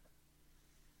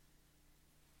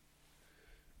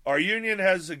 Our union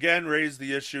has again raised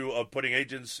the issue of putting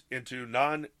agents into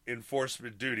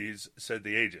non-enforcement duties, said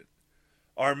the agent.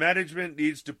 Our management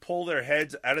needs to pull their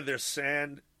heads out of their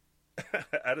sand,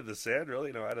 out of the sand,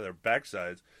 really? No, out of their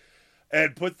backsides,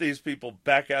 and put these people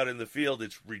back out in the field.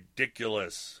 It's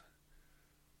ridiculous.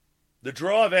 The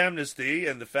draw of amnesty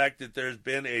and the fact that there's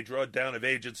been a drawdown of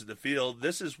agents in the field,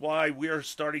 this is why we are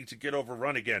starting to get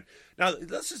overrun again. Now,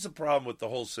 this is a problem with the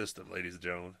whole system, ladies and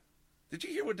gentlemen. Did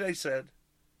you hear what they said?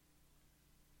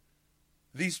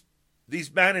 These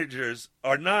managers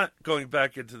are not going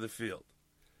back into the field.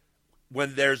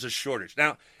 when there's a shortage.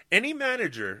 Now, any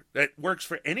manager that works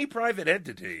for any private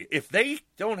entity, if they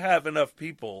don't have enough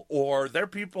people or their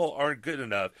people aren't good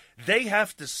enough, they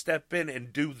have to step in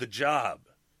and do the job.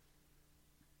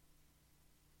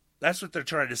 That's what they're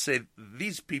trying to say.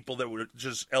 These people that were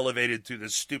just elevated to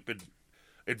this stupid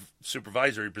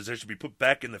supervisory position be put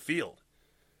back in the field.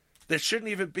 There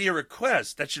shouldn't even be a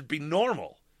request. That should be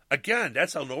normal. Again,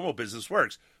 that's how normal business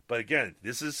works. But again,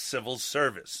 this is civil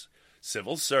service.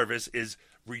 Civil service is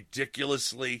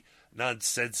ridiculously,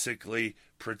 nonsensically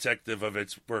protective of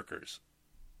its workers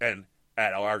and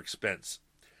at our expense.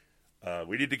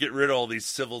 We need to get rid of all these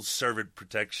civil servant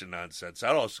protection nonsense.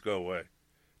 That'll also go away.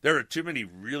 There are too many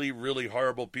really, really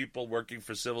horrible people working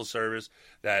for civil service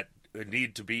that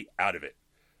need to be out of it.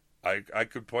 I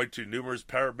could point to numerous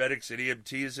paramedics and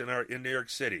EMTs in New York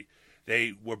City.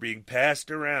 They were being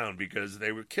passed around because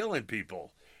they were killing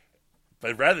people.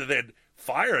 But rather than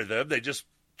fire them, they just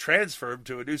transfer them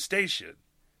to a new station,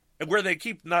 and where they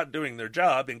keep not doing their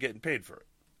job and getting paid for it.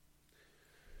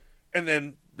 And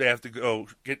then they have to go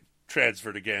get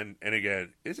transferred again and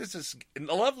again. It's just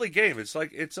a lovely game. It's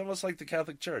almost like the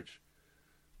Catholic Church.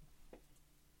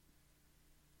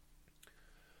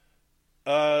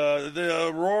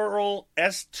 The rural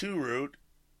S2 route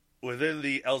within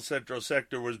the El Centro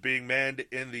sector was being manned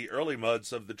in the early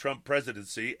months of the Trump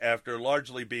presidency after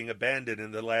largely being abandoned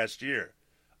in the last year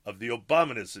of the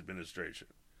Obama administration.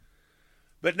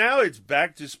 But now it's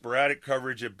back to sporadic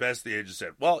coverage at best, the agent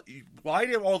said. Well, why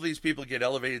do all these people get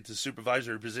elevated to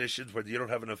supervisory positions when you don't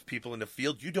have enough people in the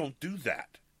field? You don't do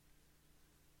that.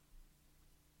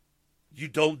 You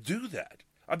don't do that.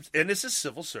 And this is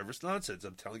civil service nonsense,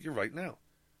 I'm telling you right now.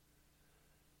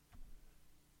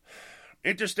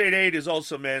 Interstate aid is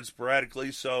also manned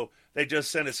sporadically, so they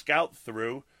just sent a scout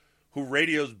through who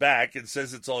radios back and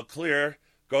says it's all clear.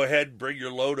 Go ahead and bring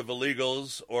your load of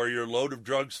illegals or your load of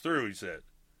drugs through, he said.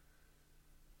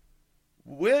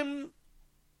 William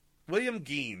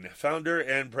Geen, founder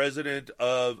and president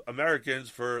of Americans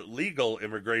for Legal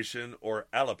Immigration, or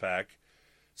ALAPAC,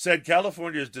 said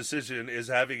California's decision is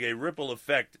having a ripple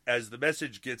effect as the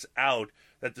message gets out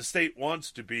that the state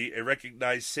wants to be a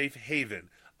recognized safe haven,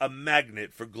 a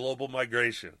magnet for global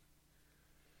migration.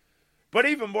 But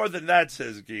even more than that,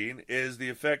 says Geen, is the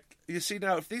effect. You see,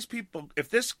 now, if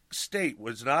this state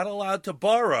was not allowed to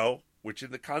borrow, which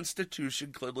in the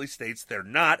Constitution clearly states they're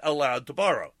not allowed to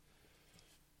borrow,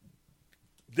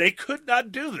 they could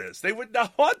not do this. They would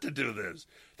not want to do this.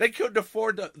 They couldn't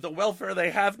afford the welfare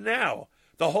they have now.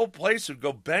 The whole place would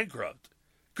go bankrupt.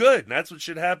 Good, and that's what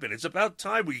should happen. It's about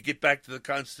time we get back to the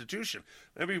Constitution.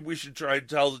 Maybe we should try and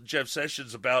tell Jeff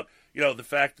Sessions about, the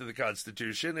fact of the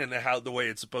Constitution and the way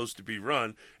it's supposed to be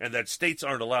run, and that states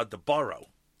aren't allowed to borrow,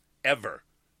 ever,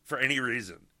 for any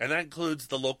reason. And that includes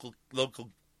the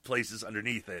local places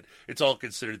underneath it. It's all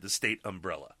considered the state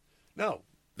umbrella. No,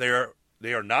 they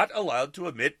are not allowed to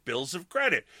emit bills of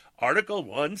credit. Article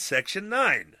 1, Section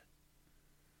 9.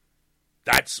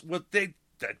 That's what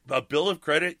a bill of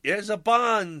credit is a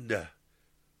bond.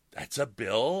 That's a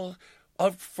bill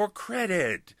for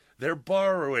credit. They're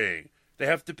borrowing. They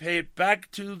have to pay it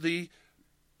back to the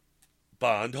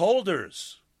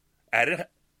bondholders at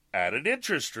an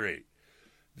interest rate.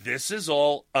 This is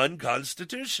all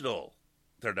unconstitutional.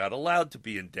 They're not allowed to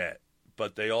be in debt,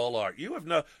 but they all are. You have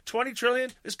 $20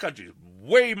 trillion? This country is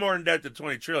way more in debt than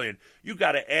 $20 trillion. You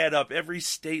got to add up every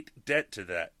state debt to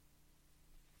that.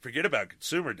 Forget about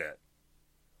consumer debt.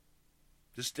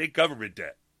 Just state government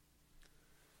debt.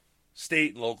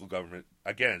 State and local government.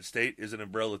 Again, state is an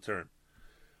umbrella term.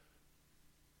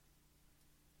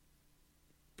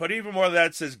 But even more than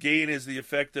that, says Geen, is the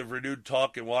effect of renewed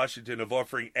talk in Washington of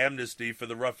offering amnesty for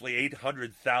the roughly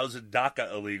 800,000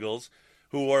 DACA illegals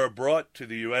who were brought to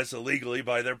the U.S. illegally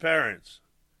by their parents.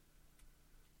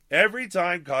 Every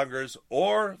time Congress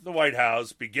or the White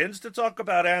House begins to talk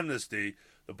about amnesty,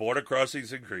 the border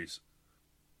crossings increase.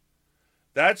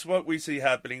 That's what we see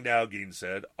happening now, Geen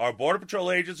said. Our Border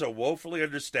Patrol agents are woefully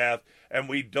understaffed, and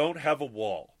we don't have a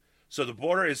wall. So the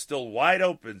border is still wide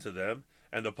open to them,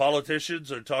 and the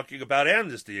politicians are talking about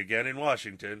amnesty again in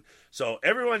Washington. So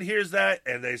everyone hears that,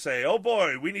 and they say, oh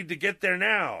boy, we need to get there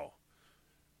now.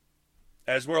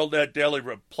 As WorldNet Daily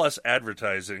Plus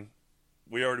advertising,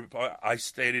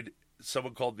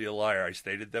 someone called me a liar. I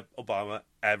stated that Obama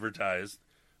advertised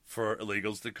for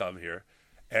illegals to come here,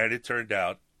 and it turned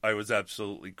out I was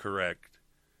absolutely correct.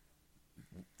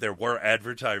 There were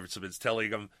advertisements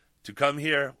telling them to come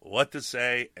here, what to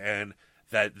say, and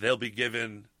that they'll be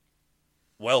given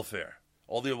welfare,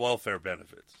 all the welfare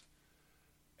benefits.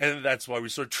 And that's why we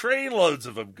saw trainloads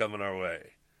of them coming our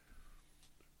way.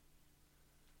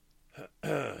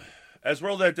 As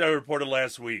World Net Daily reported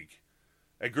last week,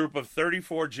 a group of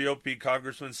 34 GOP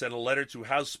congressmen sent a letter to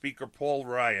House Speaker Paul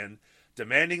Ryan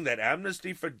demanding that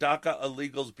amnesty for DACA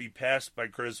illegals be passed by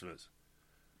Christmas.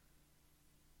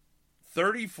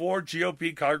 34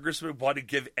 GOP congressmen want to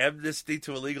give amnesty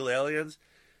to illegal aliens?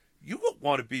 You won't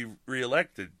want to be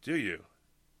reelected, do you?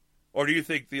 Or do you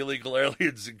think the illegal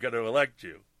aliens are going to elect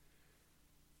you?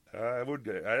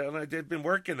 They've been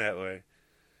working that way.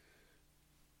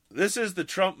 This is the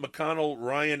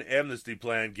Trump-McConnell-Ryan amnesty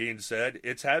plan, Geen said.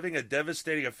 It's having a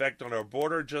devastating effect on our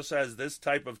border, just as this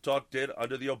type of talk did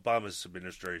under the Obama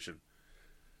administration.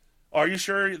 Are you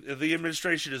sure the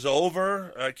administration is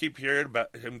over? I keep hearing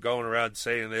about him going around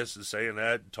saying this and saying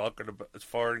that, and talking about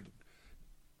foreign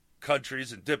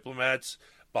countries and diplomats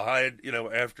behind,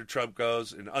 after Trump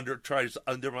goes and tries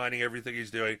undermining everything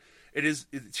he's doing. He is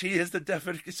the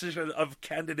definition of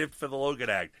candidate for the Logan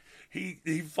Act.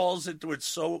 He falls into it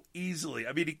so easily.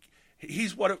 I mean,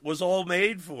 he's what it was all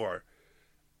made for.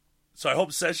 So I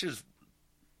hope Sessions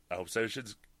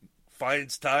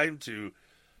finds time to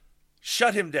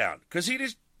shut him down, because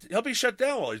he'll be shut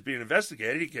down while he's being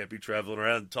investigated. He can't be traveling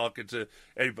around talking to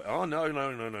anybody. Oh,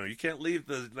 no. You can't leave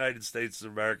the United States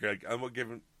of America. I'm going to give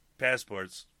him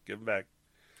passports. Give them back.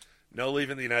 No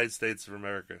leaving the United States of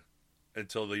America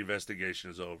until the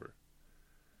investigation is over.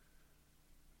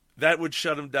 That would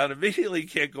shut him down immediately. He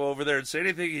can't go over there and say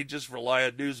anything. He'd just rely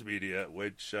on news media,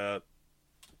 which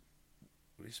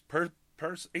he's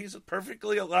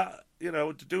perfectly allowed,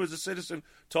 to do as a citizen,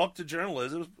 talk to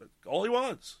journalism, all he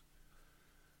wants.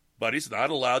 But he's not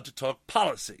allowed to talk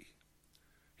policy.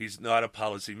 He's not a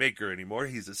policy maker anymore.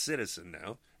 He's a citizen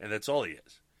now, and that's all he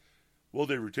is. Well,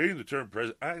 they retain the term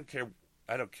president. I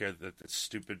don't care that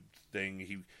stupid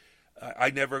thing. I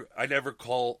never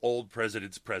call old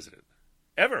presidents president.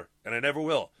 Ever. And I never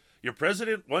will. You're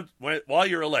president while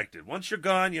you're elected. Once you're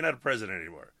gone, you're not a president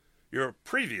anymore. You're a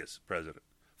previous president.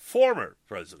 Former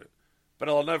president. But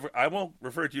I won't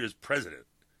refer to you as president.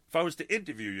 If I was to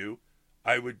interview you,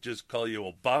 I would just call you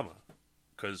Obama,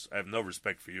 because I have no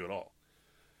respect for you at all.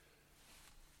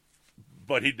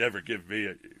 But he'd never give me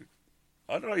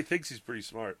I don't know, he thinks he's pretty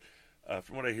smart.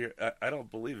 From what I hear, I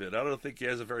don't believe it. I don't think he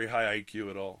has a very high IQ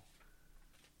at all.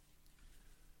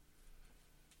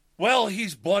 Well,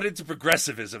 he's bought into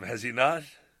progressivism, has he not?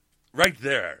 Right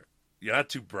there. You're not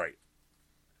too bright.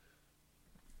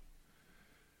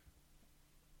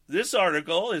 This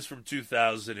article is from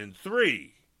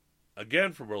 2003.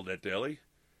 Again from World Net Daily.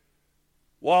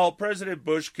 While President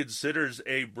Bush considers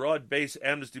a broad-based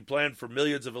amnesty plan for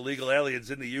millions of illegal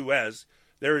aliens in the U.S.,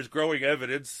 there is growing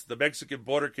evidence the Mexican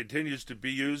border continues to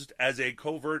be used as a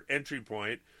covert entry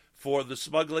point for the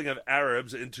smuggling of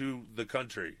Arabs into the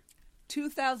country.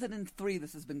 2003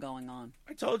 this has been going on.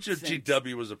 I told you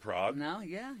GW was a prog. No,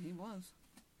 yeah, he was.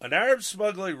 An Arab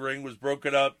smuggling ring was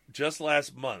broken up just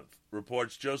last month,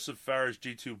 reports Joseph Farah's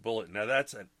G2 Bulletin. Now,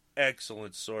 that's an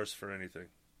excellent source for anything.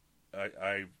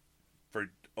 I for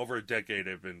over a decade,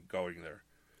 I've been going there.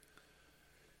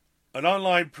 An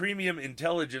online premium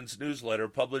intelligence newsletter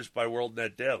published by World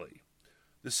Net Daily.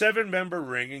 The 7-member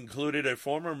ring included a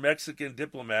former Mexican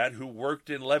diplomat who worked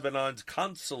in Lebanon's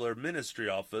consular ministry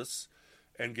office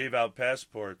and gave out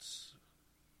passports.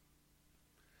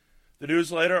 The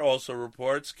newsletter also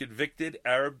reports convicted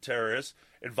Arab terrorists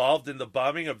involved in the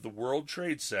bombing of the World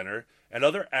Trade Center and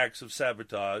other acts of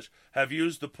sabotage have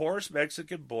used the porous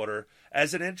Mexican border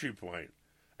as an entry point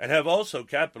and have also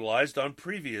capitalized on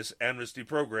previous amnesty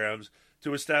programs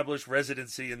to establish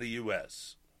residency in the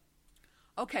U.S.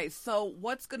 Okay, so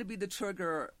what's going to be the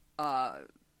trigger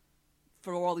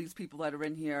for all these people that are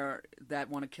in here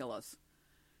that want to kill us?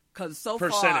 Because so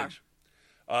percentage.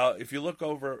 If you look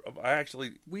over,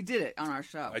 we did it on our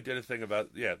show. I did a thing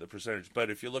about, the percentage. But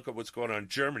if you look at what's going on in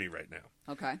Germany right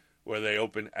now. Okay. Where they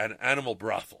opened an animal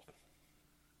brothel.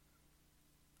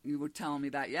 You were telling me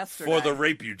that yesterday. For the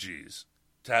refugees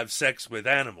to have sex with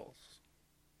animals.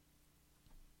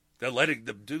 They're letting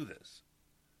them do this.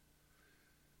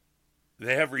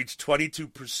 They have reached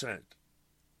 22%.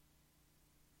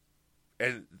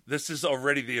 And this is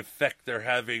already the effect they're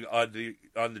having on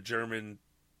the German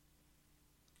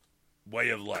way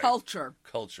of life. Culture,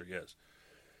 yes.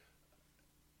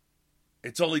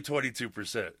 It's only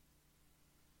 22%.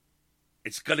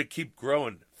 It's going to keep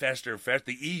growing faster and faster.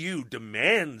 The EU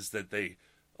demands that they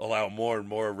allow more and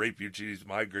more refugees,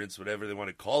 migrants, whatever they want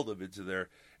to call them,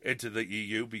 into the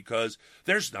EU because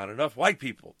there's not enough white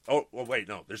people. Oh, well, wait,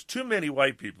 no. There's too many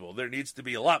white people. There needs to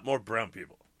be a lot more brown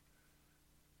people.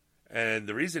 And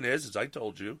the reason is, as I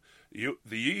told you,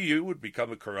 the EU would become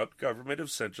a corrupt government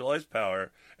of centralized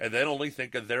power and then only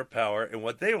think of their power and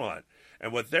what they want.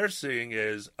 And what they're seeing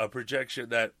is a projection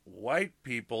that white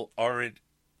people aren't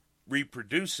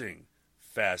reproducing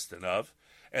fast enough,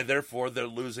 and therefore they're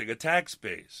losing a tax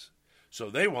base. So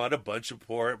they want a bunch of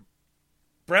poor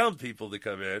brown people to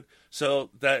come in so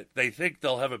that they think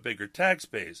they'll have a bigger tax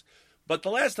base. But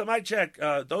the last time I checked,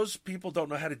 those people don't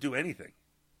know how to do anything.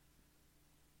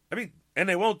 I mean, and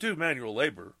they won't do manual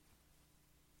labor.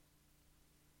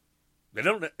 They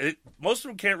don't. Most of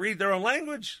them can't read their own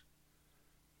language.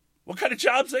 What kind of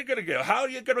jobs are they going to get? How are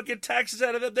you going to get taxes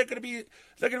out of them? They're going to be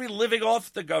living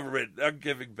off the government, not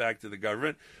giving back to the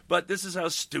government. But this is how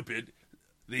stupid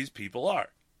these people are.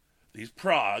 These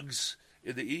progs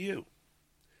in the EU.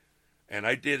 And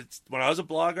when I was a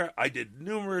blogger, I did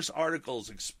numerous articles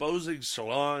exposing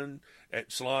Solange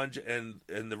and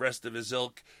the rest of his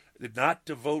ilk not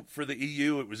to vote for the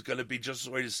EU. It was going to be just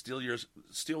a way to steal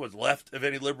what's left of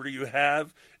any liberty you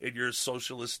have in your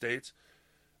socialist states.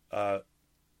 And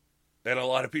a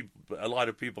lot of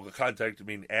people contacted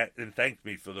me and thanked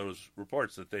me for those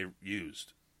reports that they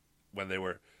used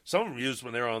some of them used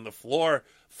when they were on the floor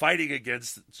fighting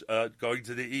against going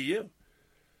to the EU.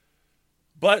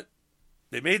 But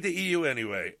they made the EU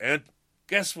anyway, and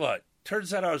guess what?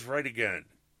 Turns out I was right again.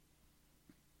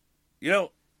 You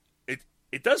know,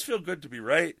 it does feel good to be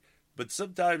right, but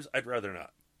sometimes I'd rather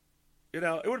not. You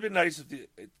know, it would have been nice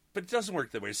but it doesn't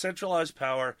work that way. Centralized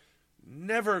power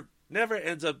never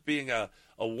ends up being a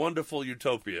wonderful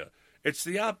utopia. It's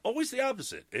always the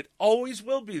opposite. It always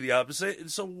will be the opposite. And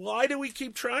so why do we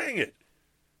keep trying it?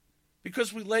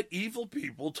 Because we let evil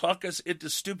people talk us into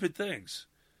stupid things.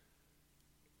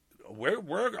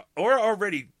 We're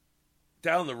already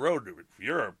down the road to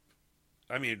Europe.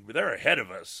 I mean, they're ahead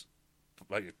of us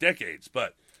by decades,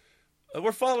 but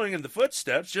we're following in the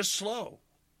footsteps, just slow.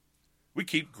 We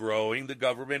keep growing the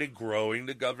government and growing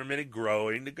the government and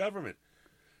growing the government.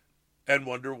 And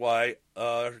wonder why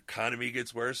our economy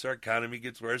gets worse, our economy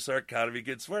gets worse, our economy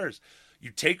gets worse.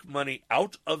 You take money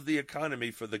out of the economy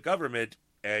for the government,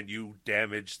 and you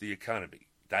damage the economy.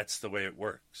 That's the way it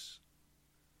works.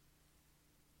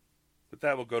 With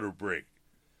that, we'll go to a break.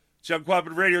 It's the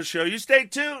Uncooperative Radio Show. You stay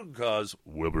tuned, because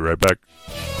we'll be right back.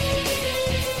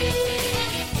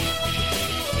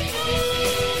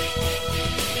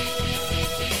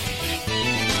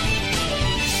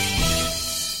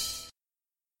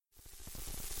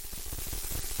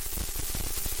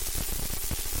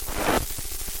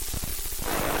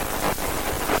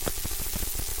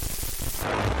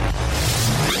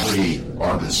 We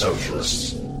are the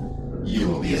socialists. You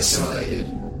will be assimilated.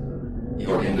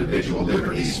 Your individual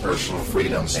liberties, personal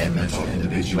freedoms, and mental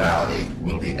individuality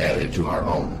will be added to our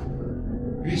own.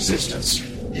 Resistance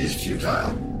is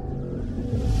futile.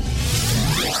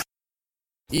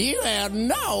 You have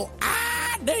no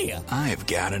idea. I've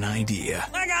got an idea.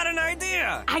 I got an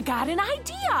idea. I got an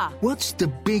idea. What's the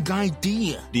big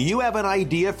idea? Do you have an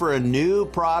idea for a new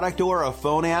product or a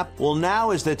phone app? Well,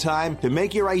 now is the time to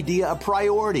make your idea a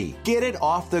priority. Get it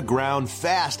off the ground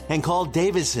fast and call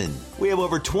Davidson. We have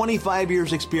over 25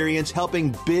 years experience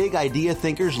helping big idea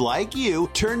thinkers like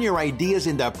you turn your ideas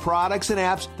into products and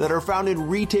apps that are found in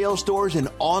retail stores and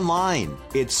online.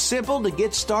 It's simple to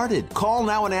get started. Call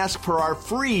now and ask for our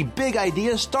free Big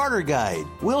Idea Starter Guide.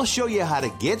 We'll show you how to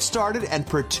get started and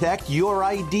protect your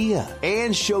idea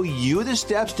and show you the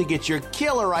steps to get your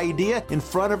killer idea in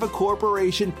front of a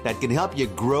corporation that can help you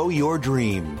grow your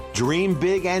dream. Dream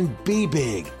big and be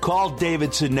big. Call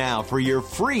Davidson now for your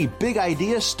free Big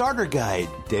Idea Starter Guide.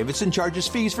 Davidson charges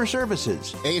fees for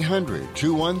services.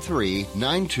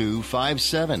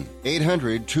 800-213-9257.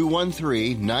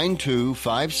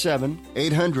 800-213-9257.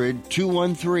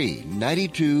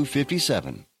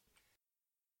 800-213-9257.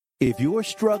 If you're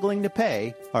struggling to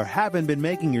pay or haven't been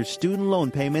making your student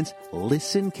loan payments,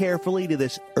 listen carefully to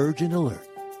this urgent alert.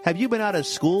 Have you been out of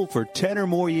school for 10 or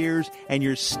more years and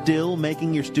you're still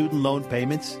making your student loan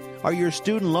payments? Are your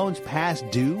student loans past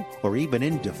due or even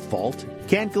in default?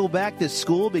 Can't go back to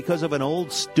school because of an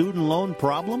old student loan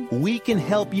problem? We can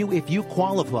help you if you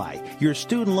qualify. Your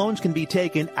student loans can be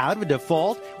taken out of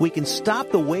default. We can stop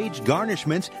the wage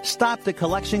garnishments, stop the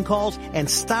collection calls, and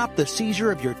stop the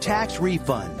seizure of your tax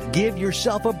refund. Give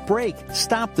yourself a break.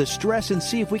 Stop the stress and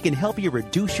see if we can help you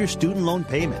reduce your student loan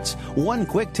payments. One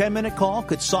quick 10-minute call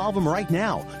could solve them right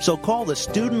now. So call the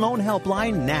Student Loan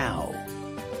Helpline now.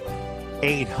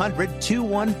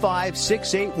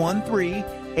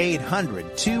 800-215-6813.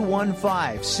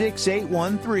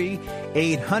 800-215-6813.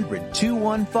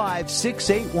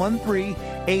 800-215-6813.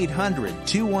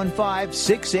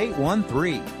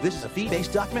 800-215-6813. This is a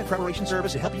fee-based document preparation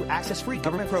service to help you access free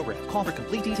government programs. Call for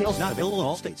complete details. Not available in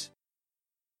all states.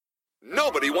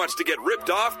 Nobody wants to get ripped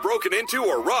off, broken into,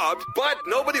 or robbed, but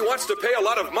nobody wants to pay a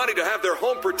lot of money to have their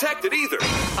home protected either.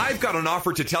 I've got an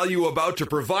offer to tell you about to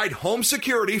provide home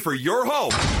security for your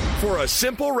home for a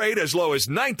simple rate as low as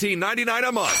 $19.99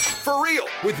 a month. For real,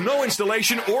 with no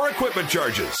installation or equipment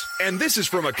charges. And this is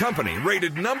from a company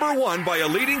rated #1 by a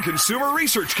leading consumer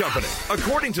research company.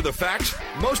 According to the facts,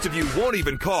 most of you won't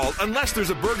even call unless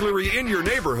there's a burglary in your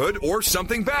neighborhood or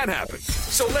something bad happens.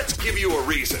 So let's give you a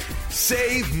reason.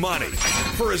 Save money.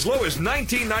 For as low as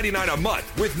 $19.99 a month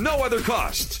with no other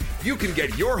costs, you can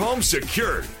get your home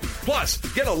secured. Plus,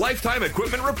 get a lifetime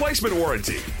equipment replacement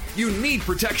warranty. You need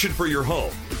protection for your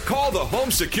home. Call the Home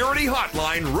Security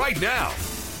Hotline right now.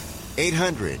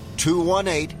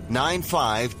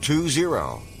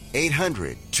 800-218-9520.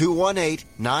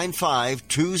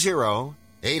 800-218-9520.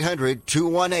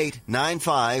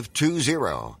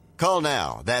 800-218-9520. Call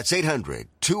now. That's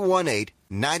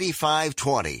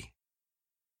 800-218-9520.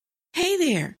 Hey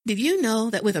there. Did you know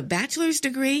that with a bachelor's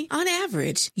degree, on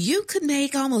average, you could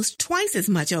make almost twice as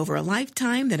much over a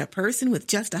lifetime than a person with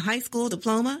just a high school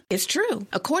diploma? It's true.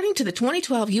 According to the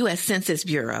 2012 U.S. Census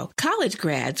Bureau, college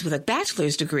grads with a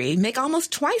bachelor's degree make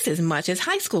almost twice as much as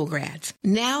high school grads.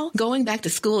 Now, going back to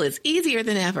school is easier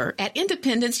than ever at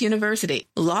Independence University.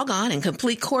 Log on and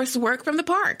complete coursework from the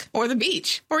park, or the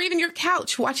beach, or even your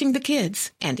couch watching the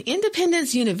kids. And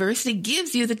Independence University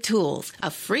gives you the tools,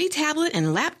 a free tablet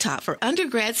and laptop for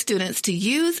undergrad students to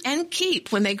use and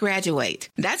keep when they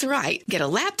graduate. That's right. Get a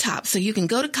laptop so you can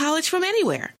go to college from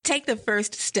anywhere. Take the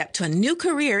first step to a new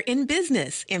career in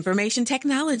business, information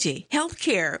technology,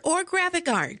 healthcare, or graphic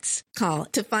arts. Call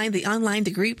to find the online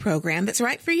degree program that's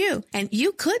right for you, and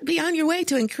you could be on your way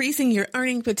to increasing your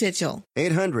earning potential.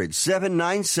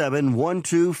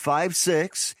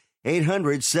 800-797-1256.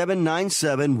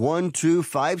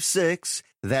 800-797-1256.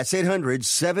 That's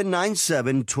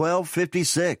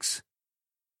 800-797-1256.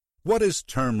 What is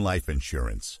term life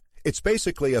insurance? It's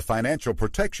basically a financial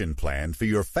protection plan for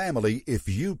your family if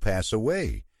you pass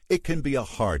away. It can be a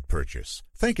hard purchase.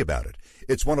 Think about it.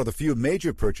 It's one of the few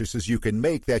major purchases you can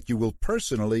make that you will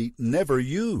personally never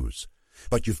use.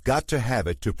 But you've got to have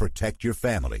it to protect your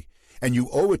family. And you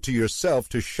owe it to yourself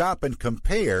to shop and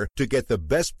compare to get the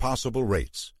best possible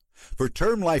rates. For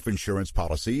term life insurance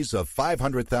policies of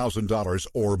 $500,000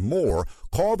 or more,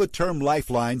 call the Term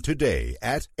Lifeline today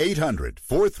at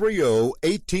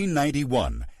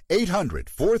 800-430-1891.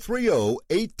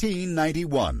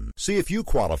 800-430-1891. See if you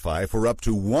qualify for up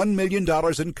to $1 million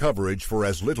in coverage for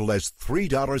as little as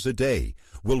 $3 a day.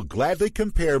 We'll gladly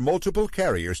compare multiple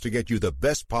carriers to get you the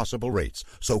best possible rates.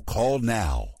 So call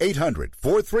now.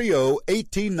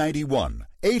 800-430-1891.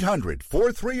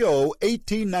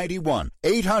 800-430-1891.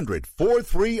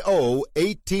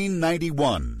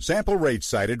 800-430-1891. Sample rate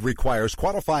cited requires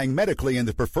qualifying medically in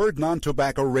the preferred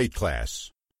non-tobacco rate class.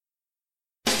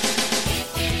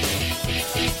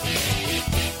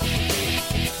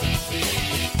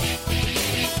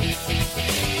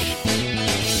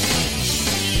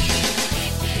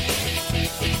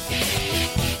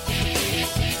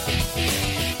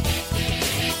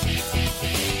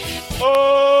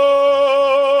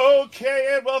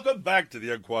 Okay, and welcome back to the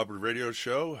Uncooperative Radio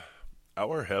Show,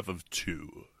 our half of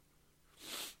 2.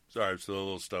 Sorry, I'm still a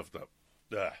little stuffed up.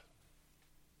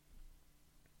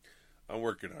 I'm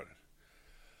working on it.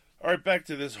 All right, back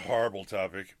to this horrible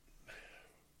topic.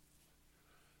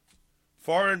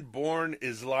 Foreign-born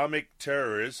Islamic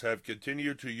terrorists have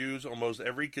continued to use almost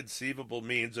every conceivable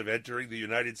means of entering the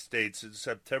United States since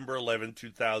September 11,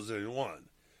 2001.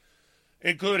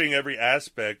 Including every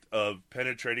aspect of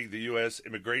penetrating the U.S.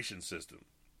 immigration system.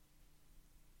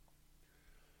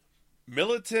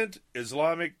 Militant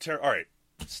Islamic terror. All right,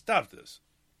 stop this.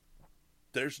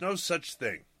 There's no such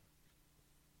thing.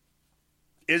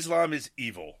 Islam is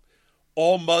evil.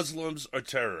 All Muslims are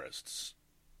terrorists.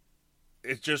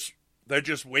 They're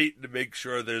just waiting to make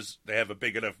sure they have a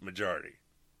big enough majority.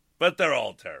 But they're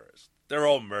all terrorists. They're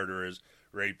all murderers,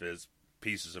 rapists,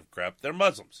 pieces of crap. They're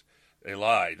Muslims. They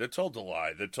lie. They're told to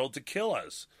lie. They're told to kill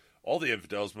us. All the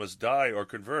infidels must die or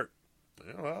convert.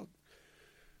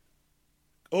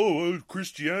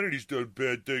 Christianity's done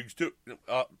bad things too.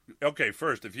 Okay,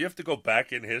 first, if you have to go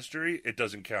back in history, it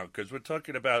doesn't count because we're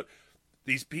talking about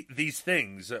these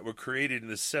things that were created in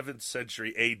the 7th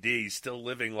century A.D. still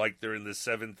living like they're in the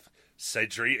 7th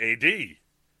century A.D.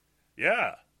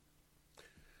 Yeah.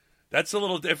 That's a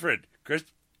little different.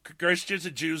 Christians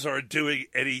and Jews aren't doing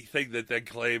anything that they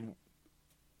claim.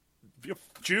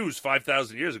 Jews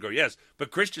 5,000 years ago, yes,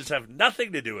 but Christians have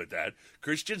nothing to do with that.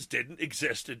 Christians didn't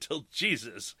exist until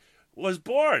Jesus was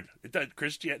born. There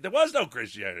was no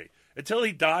Christianity. Until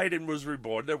he died and was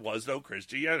reborn, there was no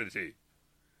Christianity.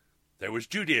 There was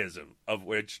Judaism, of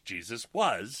which Jesus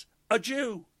was a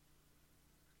Jew.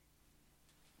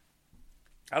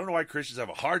 I don't know why Christians have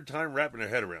a hard time wrapping their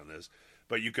head around this,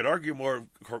 but you could argue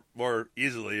more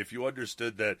easily if you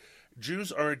understood that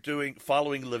Jews aren't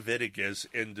following Leviticus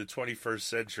in the 21st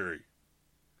century.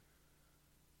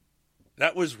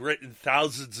 That was written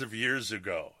thousands of years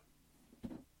ago.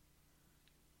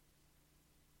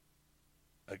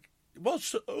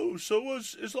 So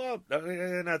was Islam.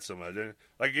 Not so much.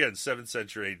 Like, again, 7th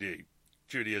century AD.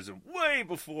 Judaism, way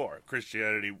before.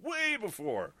 Christianity, way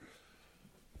before.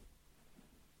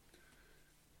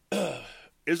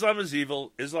 Islam is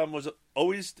evil. Islam was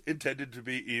always intended to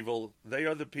be evil. They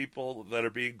are the people that are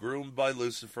being groomed by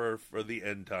Lucifer for the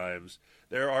end times.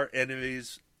 They're our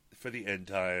enemies for the end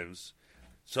times.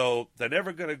 So they're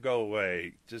never going to go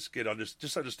away. Just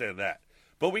understand that.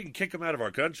 But we can kick them out of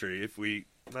our country if we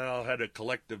had a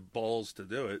collective balls to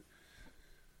do it.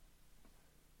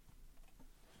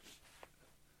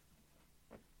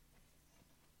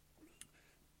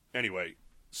 Anyway,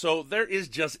 so there is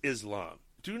just Islam.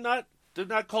 Do not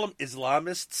call them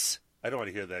Islamists. I don't want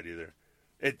to hear that either.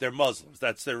 They're Muslims.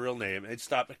 That's their real name. And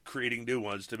stop creating new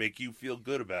ones to make you feel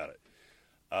good about it.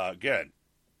 Again,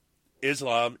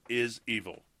 Islam is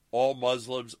evil. All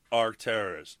Muslims are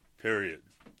terrorists. Period.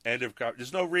 End of conversation.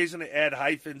 There's no reason to add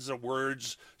hyphens or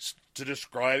words to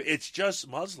describe. It's just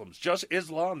Muslims. Just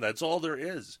Islam. That's all there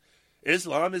is.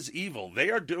 Islam is evil. They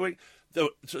are doing...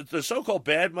 The so-called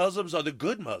bad Muslims are the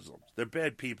good Muslims. They're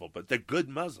bad people, but they're good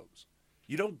Muslims.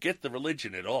 You don't get the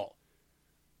religion at all.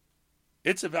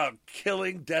 It's about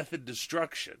killing, death, and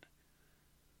destruction.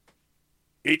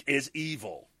 It is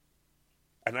evil.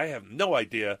 And I have no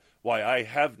idea why I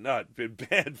have not been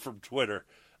banned from Twitter,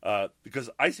 because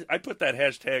I put that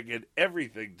hashtag in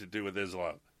everything to do with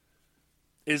Islam.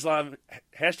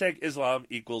 Hashtag Islam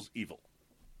equals evil.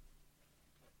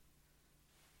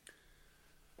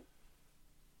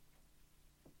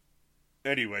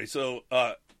 Anyway, so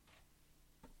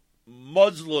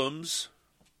Muslims,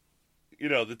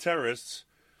 the terrorists,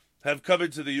 have come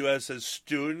into the U.S. as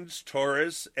students,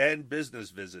 tourists, and business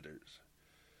visitors.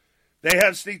 They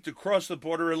have sneaked across the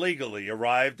border illegally,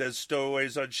 arrived as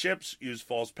stowaways on ships, used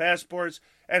false passports,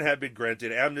 and have been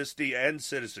granted amnesty and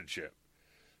citizenship.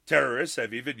 Terrorists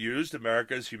have even used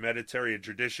America's humanitarian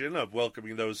tradition of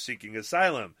welcoming those seeking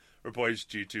asylum, reports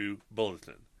G2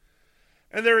 Bulletin.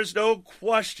 And there is no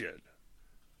question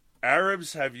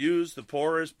Arabs have used the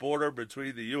porous border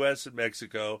between the U.S. and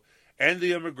Mexico and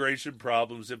the immigration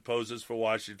problems it poses for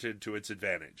Washington to its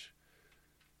advantage.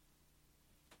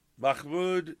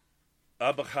 Mahmoud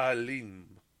Abkhalim,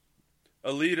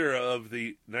 a leader of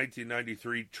the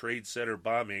 1993 Trade Center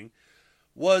bombing,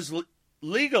 was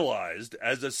legalized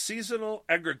as a seasonal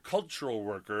agricultural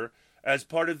worker as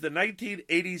part of the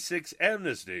 1986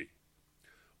 amnesty.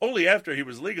 Only after he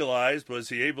was legalized was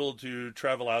he able to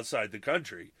travel outside the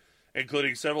country,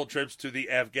 including several trips to the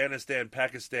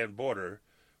Afghanistan-Pakistan border,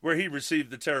 where he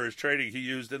received the terrorist training he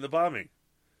used in the bombing.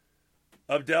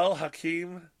 Abdel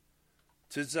Hakim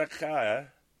Tizakaya,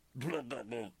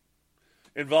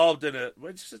 involved in they're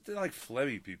like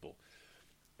phlegmy people,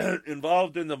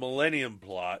 involved in the Millennium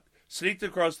Plot, sneaked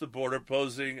across the border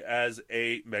posing as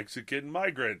a Mexican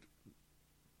migrant.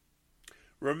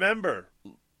 Remember,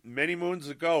 many moons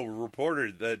ago,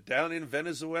 reported that down in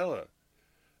Venezuela,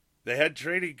 they had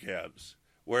training camps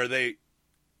where they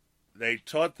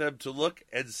taught them to look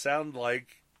and sound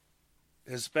like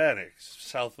Hispanics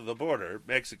south of the border,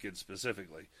 Mexicans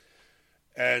specifically,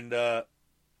 and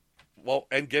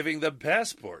giving them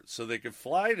passports so they could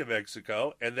fly to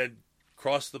Mexico and then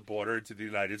cross the border into the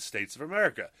United States of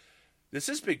America. This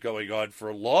has been going on for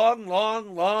a long,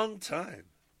 long, long time,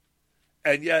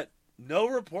 and yet no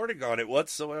reporting on it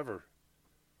whatsoever.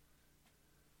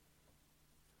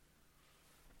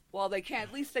 Well, they can't.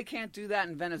 At least they can't do that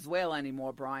in Venezuela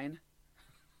anymore, Brian.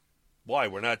 Why?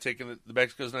 We're not taking the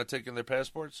Mexico's not taking their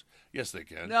passports? Yes, they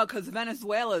can. No, because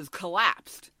Venezuela's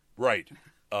collapsed. Right.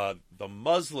 The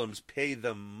Muslims pay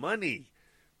them money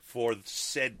for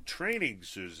said training,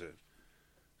 Susan.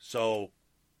 So,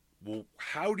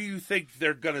 how do you think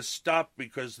they're going to stop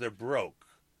because they're broke?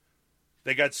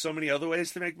 They got so many other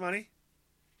ways to make money?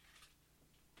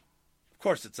 Of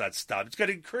course it's not stopped. It's going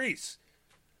to increase.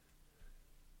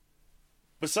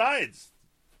 Besides,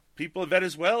 people in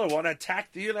Venezuela want to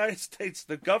attack the United States.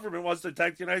 The government wants to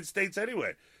attack the United States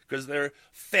anyway because they're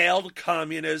failed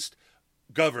communist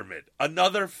government.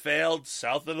 Another failed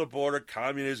south of the border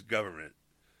communist government.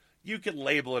 You can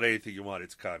label it anything you want.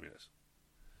 It's communist.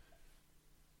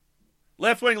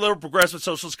 Left-wing, liberal, progressive,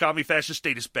 socialist, commie, fascist,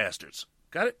 statist bastards.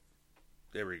 Got it?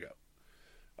 There we go.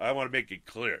 I want to make it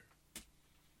clear.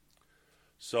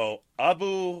 So,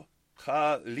 Abu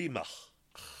Khalimah,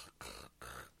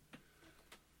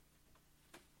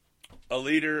 a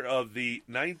leader of the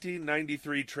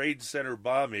 1993 Trade Center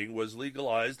bombing, was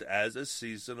legalized as a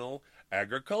seasonal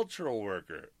agricultural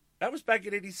worker. That was back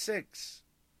in 86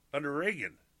 under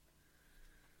Reagan.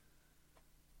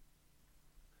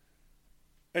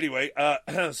 Anyway,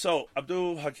 so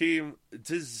Abdul Hakim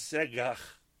Tizegah,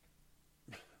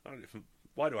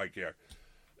 why do I care?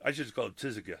 I should just call him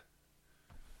Tizegah.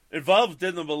 Involved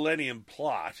in the Millennium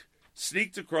Plot,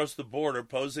 sneaked across the border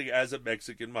posing as a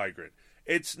Mexican migrant.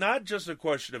 It's not just a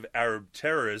question of Arab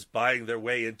terrorists buying their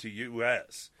way into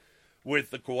U.S.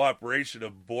 with the cooperation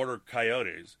of border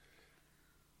coyotes.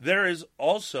 There is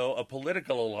also a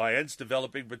political alliance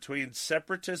developing between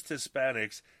separatist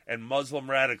Hispanics and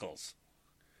Muslim radicals.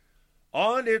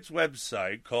 On its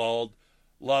website called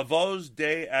La Voz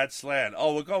de Aztlán.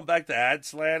 Oh, we're going back to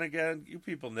Aztlán again? You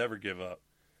people never give up.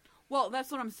 Well, that's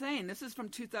what I'm saying. This is from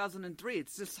 2003.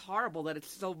 It's just horrible that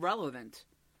it's still relevant.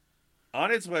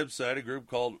 On its website, a group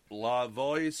called La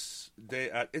Voz de...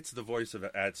 It's the voice of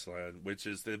Aztlán, which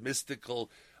is the mystical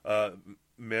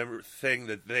thing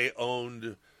that they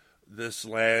owned this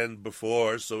land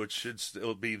before, so it should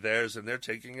still be theirs, and they're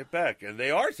taking it back. And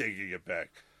they are taking it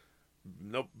back.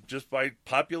 No, just by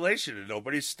population, and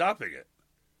nobody's stopping it.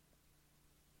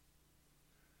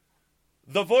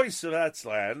 The Voice of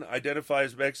Aztlán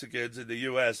identifies Mexicans in the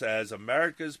U.S. as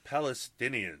America's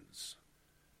Palestinians.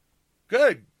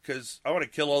 Good, because I want to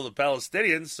kill all the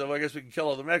Palestinians, so I guess we can kill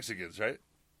all the Mexicans, right?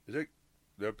 Is it?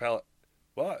 They're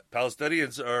what?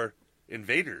 Palestinians are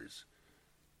invaders.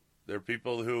 They're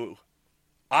people who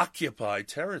occupy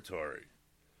territory.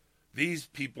 These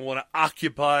people want to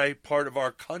occupy part of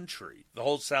our country, the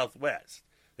whole Southwest.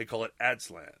 They call it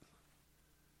Aztlán.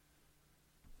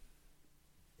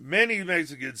 Many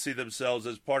Mexicans see themselves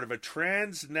as part of a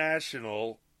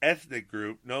transnational ethnic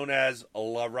group known as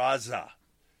La Raza.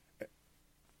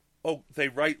 Oh, they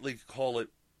rightly call it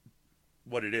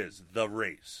what it is, the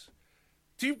race.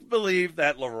 Do you believe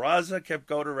that La Raza kept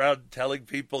going around telling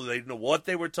people they didn't know what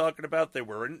they were talking about? They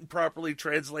weren't properly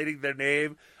translating their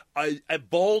name. A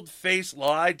bold-faced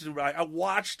lie. I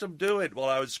watched them do it while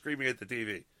I was screaming at the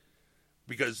TV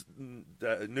because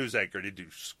the news anchor didn't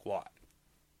do squat.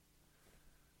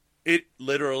 It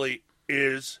literally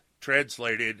is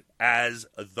translated as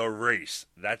the race.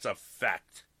 That's a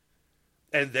fact.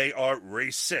 And they are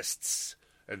racists.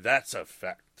 And that's a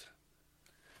fact.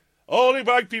 Only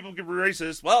black people can be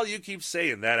racist. Well, you keep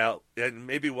saying that out, and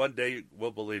maybe one day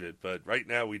we'll believe it, but right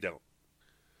now we don't.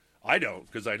 I don't,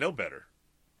 because I know better.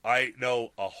 I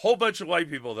know a whole bunch of white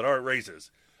people that aren't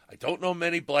racist. I don't know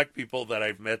many black people that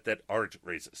I've met that aren't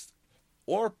racist.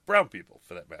 Or brown people,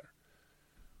 for that matter.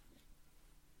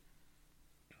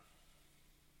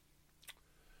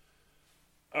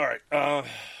 All right. Oh,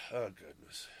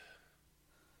 goodness.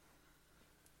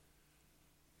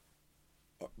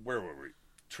 Where were we?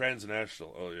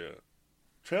 Transnational. Oh, yeah.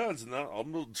 Transnational.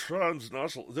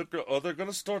 Are they going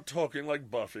to start talking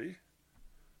like Buffy?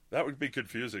 That would be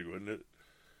confusing, wouldn't it?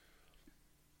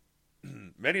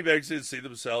 Many Mexicans see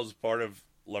themselves as part of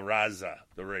La Raza,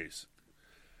 the race.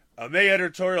 A May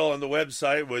editorial on the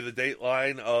website with a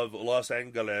dateline of Los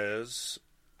Angeles,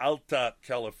 Alta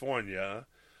California,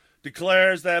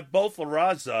 declares that both La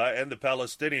Raza and the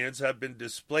Palestinians have been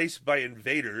displaced by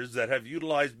invaders that have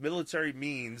utilized military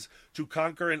means to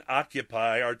conquer and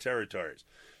occupy our territories.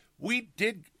 We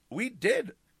did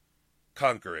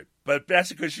conquer it, but that's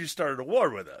because you started a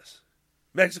war with us.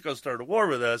 Mexico started a war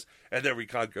with us, and then we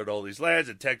conquered all these lands,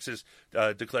 and Texas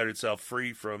declared itself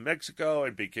free from Mexico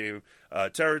and became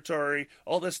territory.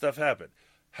 All this stuff happened.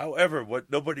 However,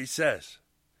 what nobody says,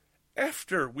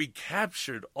 after we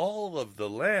captured all of the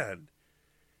land,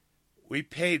 we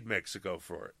paid Mexico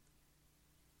for it.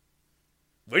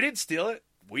 We didn't steal it.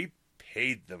 We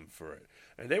paid them for it.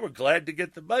 And they were glad to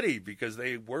get the money because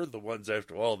they were the ones,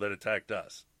 after all, that attacked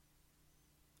us.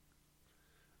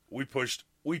 We pushed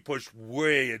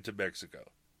way into Mexico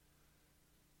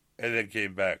and then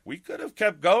came back. We could have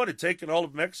kept going and taken all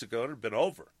of Mexico and it had been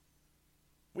over.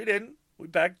 We didn't. We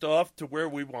backed off to where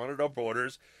we wanted our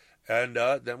borders, and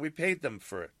then we paid them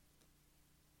for it.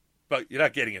 But you're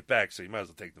not getting it back, so you might as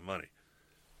well take the money.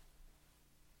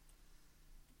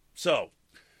 So,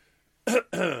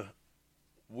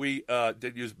 we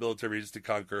did use military means to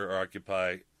conquer or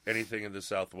occupy anything in the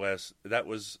Southwest, that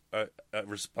was a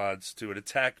response to an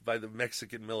attack by the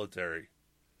Mexican military.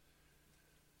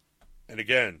 And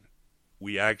again,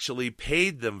 we actually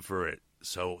paid them for it.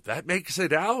 So that makes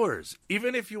it ours.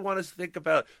 Even if you want to think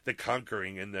about the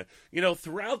conquering and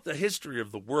throughout the history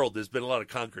of the world, there's been a lot of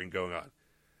conquering going on.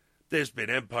 There's been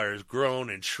empires grown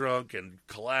and shrunk and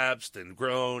collapsed and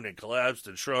grown and collapsed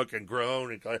and shrunk and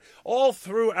grown and all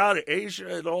throughout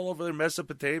Asia and all over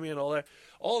Mesopotamia and all that.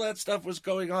 All that stuff was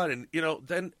going on. And,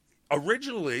 then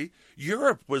originally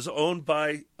Europe was owned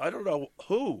by, I don't know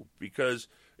who, because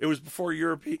it was before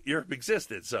Europe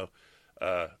existed. So,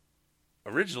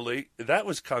 originally, that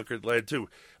was conquered land, too.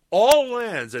 All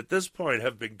lands at this point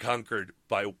have been conquered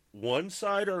by one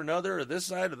side or another, or this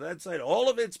side or that side. All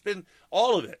of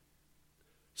it.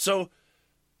 So,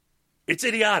 it's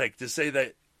idiotic to say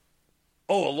that,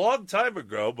 a long time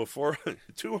ago, before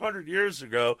 200 years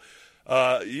ago,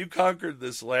 you conquered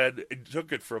this land and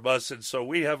took it from us, and so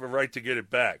we have a right to get it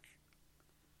back.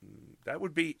 That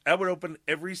would open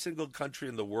every single country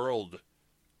in the world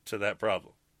to that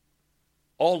problem.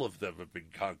 All of them have been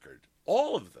conquered.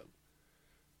 All of them.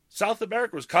 South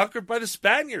America was conquered by the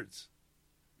Spaniards.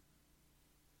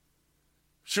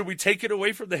 Should we take it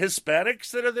away from the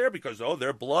Hispanics that are there? Because,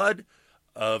 their blood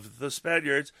of the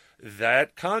Spaniards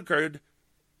that conquered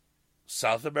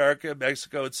South America,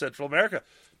 Mexico, and Central America.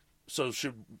 So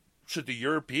should the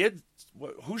Europeans,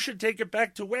 who should take it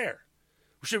back to where?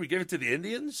 Should we give it to the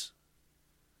Indians?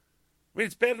 I mean,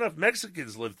 it's bad enough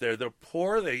Mexicans live there. They're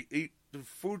poor. They eat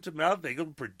food to mouth. They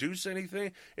don't produce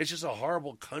anything. It's just a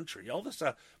horrible country.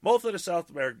 Most of the South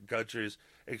American countries,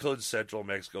 including Central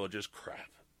Mexico, are just crap.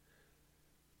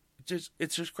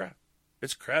 It's just crap.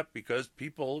 It's crap because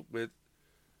people with,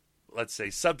 let's say,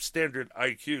 substandard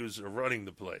IQs are running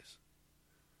the place.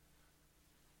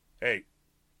 Hey,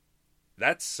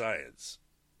 that's science.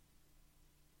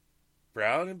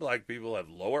 Brown and black people have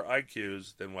lower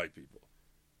IQs than white people.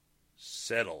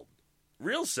 Settled.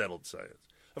 Real settled science.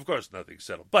 Of course, nothing's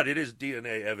settled, but it is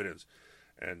DNA evidence.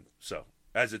 And so,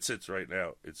 as it sits right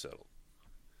now, it's settled.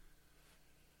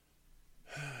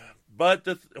 But,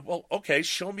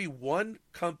 show me one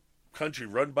country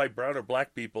run by brown or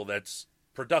black people that's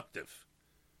productive.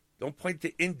 Don't point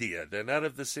to India. They're not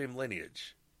of the same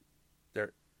lineage.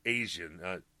 They're Asian,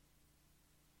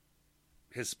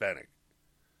 Hispanic.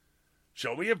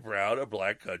 Show me a brown or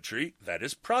black country that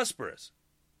is prosperous.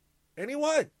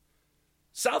 Anyone.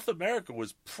 South America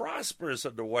was prosperous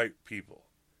under white people.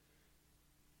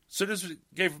 As soon as we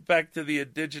gave it back to the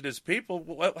indigenous people,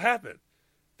 what happened?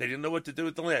 They didn't know what to do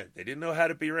with the land. They didn't know how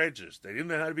to be ranchers. They didn't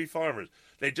know how to be farmers.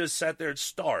 They just sat there and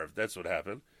starved. That's what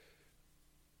happened.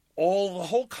 The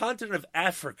whole continent of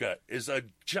Africa is a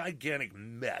gigantic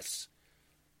mess.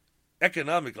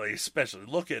 Economically, especially.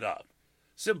 Look it up.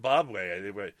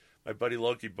 Zimbabwe, my buddy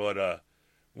Loki bought a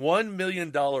 $1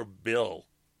 million bill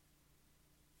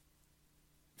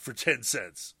for 10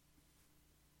 cents.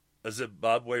 A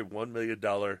Zimbabwe $1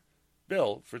 million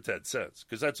bill for 10 cents,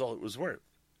 because that's all it was worth.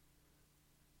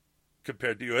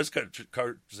 Compared to U.S.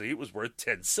 currency, it was worth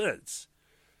 10 cents.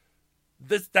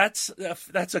 That's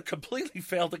a completely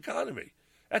failed economy.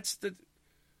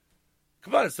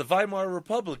 Come on, it's the Weimar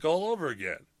Republic all over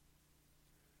again.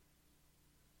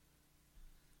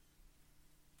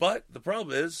 But the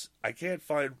problem is, I can't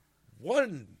find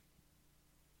one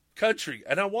country,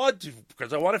 and I want to,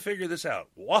 because I want to figure this out.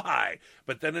 Why?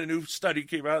 But then a new study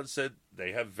came out and said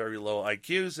they have very low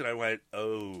IQs, and I went,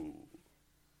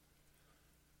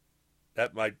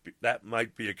 that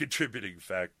might be a contributing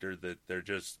factor, that they're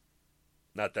just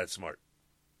not that smart.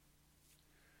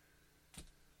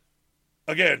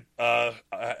 Again,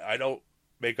 I don't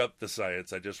make up the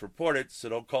science. I just report it, so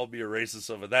don't call me a racist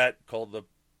over that. Call the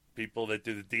people that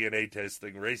do the DNA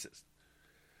testing racist.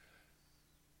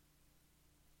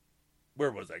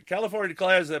 Where was I? California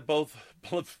declares that both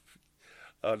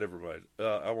never mind.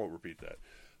 I won't repeat that.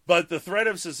 But the threat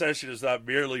of secession is not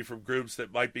merely from groups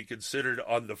that might be considered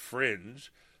on the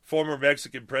fringe. Former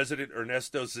Mexican President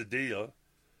Ernesto Zedillo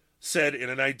said in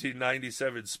a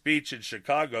 1997 speech in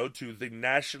Chicago to the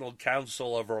National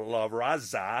Council of La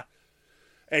Raza,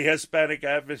 a Hispanic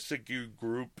advocacy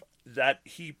group, that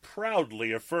he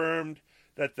proudly affirmed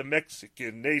that the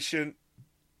Mexican nation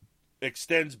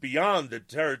extends beyond the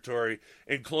territory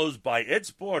enclosed by its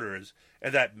borders,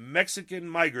 and that Mexican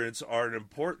migrants are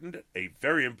a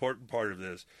very important part of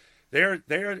this.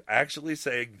 They're actually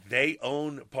saying they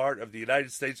own part of the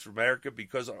United States of America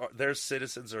because their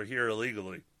citizens are here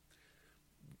illegally.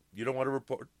 You don't want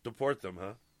to deport them,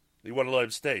 huh? You want to let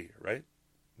them stay, right?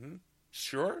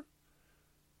 Sure.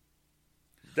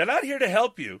 They're not here to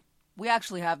help you. We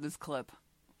actually have this clip.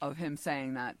 of him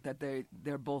saying that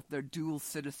they're dual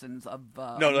citizens of No,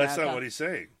 America. that's not what he's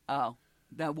saying. Oh,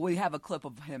 that we have a clip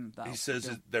of him though. He says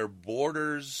that their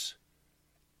borders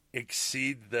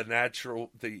exceed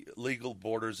the legal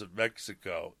borders of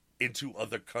Mexico into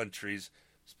other countries,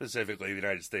 specifically the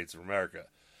United States of America.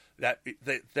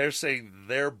 They're saying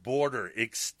their border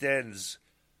extends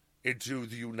into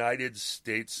the United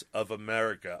States of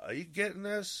America. Are you getting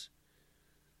this?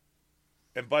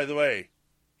 And by the way,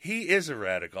 he is a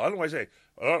radical. I don't know why I say,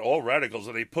 well, not all radicals,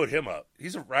 and they put him up.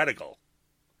 He's a radical.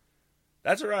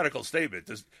 That's a radical statement.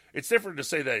 It's different to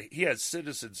say that he has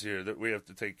citizens here that we have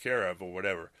to take care of or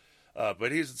whatever.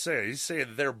 But he's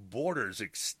saying their borders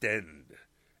extend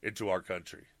into our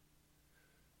country.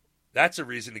 That's a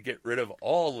reason to get rid of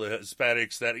all the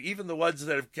Hispanics, that even the ones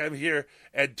that have come here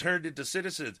and turned into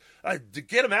citizens, to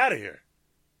get them out of here.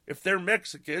 If they're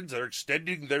Mexicans are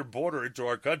extending their border into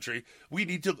our country, we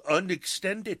need to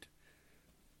unextend it.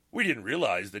 We didn't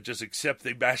realize that just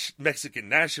accepting Mexican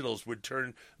nationals would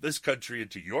turn this country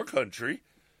into your country.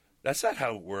 That's not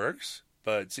how it works,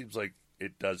 but it seems like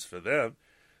it does for them.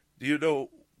 Do you know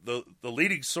the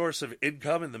leading source of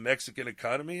income in the Mexican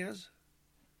economy is?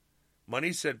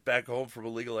 Money sent back home from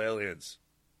illegal aliens.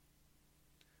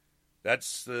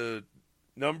 That's the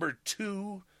number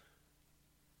 2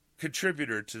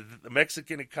 contributor to the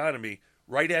Mexican economy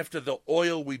right after the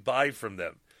oil we buy from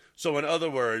them. So in other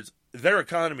words, their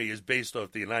economy is based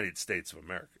off the United States of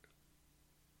America.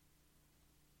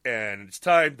 And it's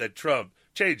time that Trump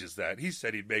changes that. He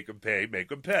said he'd make them pay, make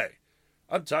them pay.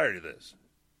 I'm tired of this.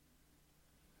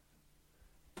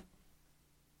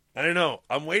 I don't know.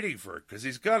 I'm waiting for it because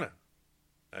he's gonna.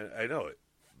 I know it.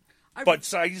 But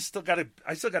so I still got to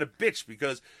bitch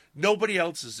because nobody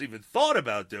else has even thought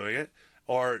about doing it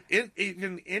or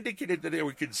even indicated that they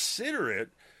would consider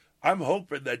it. I'm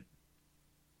hoping that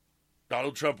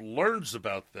Donald Trump learns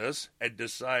about this and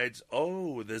decides,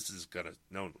 this is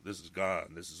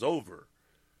gone. This is over.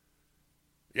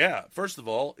 Yeah, first of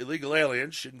all, illegal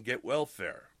aliens shouldn't get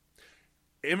welfare.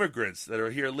 Immigrants that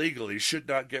are here legally should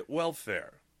not get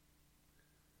welfare.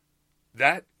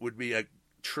 That would be a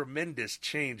tremendous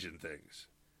change in things.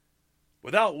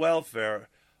 Without welfare,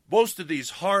 most of these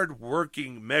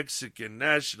hard-working Mexican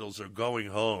nationals are going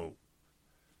home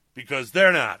because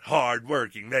they're not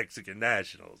hard-working Mexican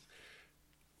nationals.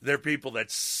 They're people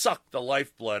that suck the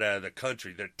lifeblood out of the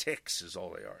country. They're ticks is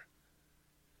all they are.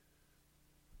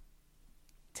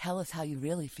 Tell us how you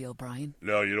really feel, Brian.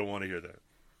 No, you don't want to hear that.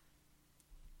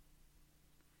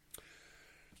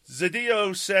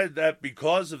 Zedillo said that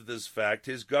because of this fact,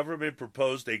 his government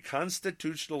proposed a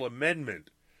constitutional amendment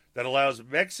that allows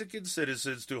Mexican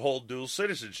citizens to hold dual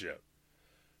citizenship.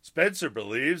 Spencer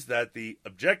believes that the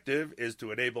objective is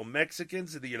to enable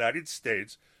Mexicans in the United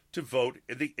States to vote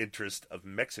in the interest of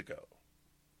Mexico.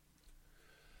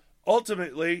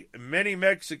 Ultimately, many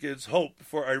Mexicans hope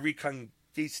for a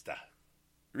reconquista.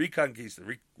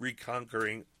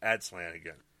 Reconquering Aztlan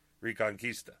again.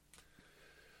 Reconquista.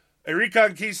 A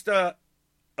reconquista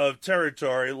of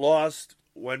territory lost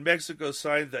when Mexico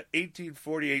signed the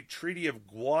 1848 Treaty of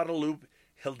Guadalupe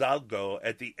Hidalgo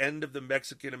at the end of the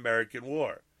Mexican-American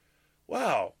War.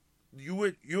 Wow,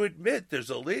 you admit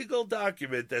there's a legal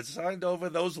document that signed over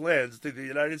those lands to the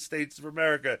United States of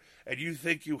America, and you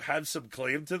think you have some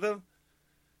claim to them?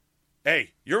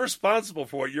 Hey, you're responsible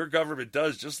for what your government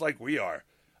does, just like we are.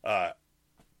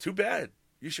 Too bad.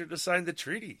 You should have signed the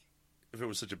treaty if it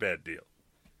was such a bad deal.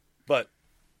 But,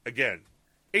 again,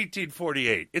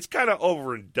 1848, it's kind of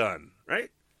over and done, right?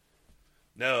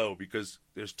 No, because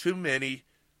there's too many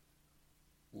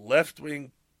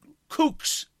left-wing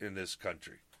kooks in this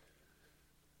country.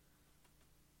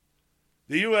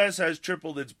 The U.S. has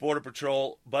tripled its Border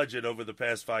Patrol budget over the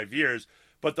past 5 years,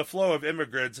 but the flow of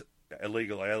immigrants,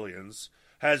 illegal aliens,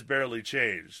 has barely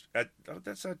changed.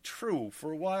 That's not true.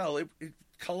 For a while, it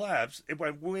collapsed. It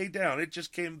went way down. It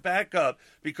just came back up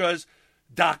because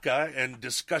DACA and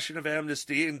discussion of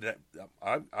amnesty, and that,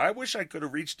 I wish I could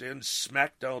have reached in and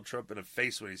smacked Donald Trump in the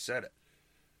face when he said it.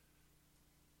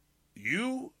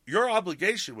 Your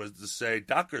obligation was to say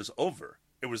DACA's over.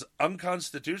 It was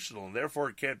unconstitutional, and therefore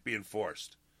it can't be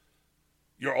enforced.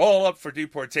 You're all up for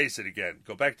deportation again.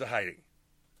 Go back to hiding.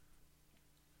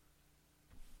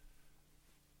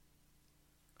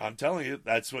 I'm telling you,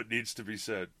 that's what needs to be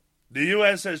said. The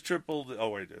U.S. has tripled...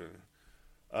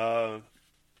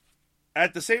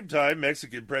 At the same time,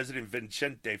 Mexican President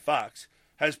Vicente Fox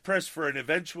has pressed for an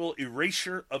eventual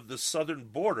erasure of the southern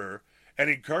border and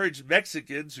encouraged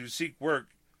Mexicans who seek work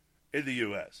in the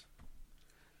U.S.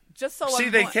 Just so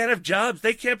they can't have jobs.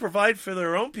 They can't provide for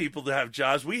their own people to have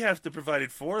jobs. We have to provide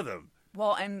it for them.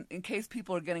 Well, and in case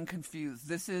people are getting confused,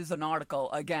 this is an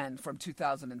article, again, from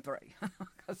 2003.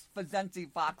 Because Fazenti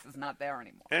Fox is not there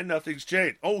anymore. And nothing's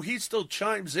changed. Oh, he still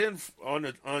chimes in on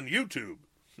YouTube.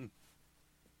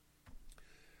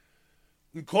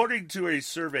 According to a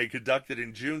survey conducted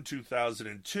in June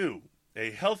 2002,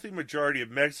 a healthy majority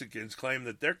of Mexicans claim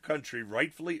that their country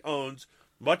rightfully owns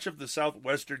much of the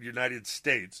southwestern United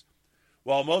States,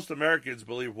 while most Americans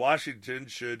believe Washington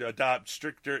should adopt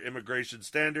stricter immigration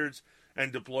standards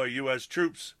and deploy U.S.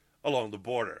 troops along the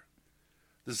border.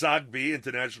 The Zogby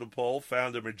International poll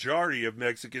found a majority of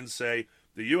Mexicans say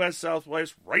the U.S.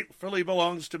 Southwest rightfully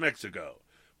belongs to Mexico.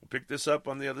 We'll pick this up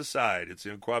on the other side. It's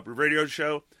the Uncooperative Radio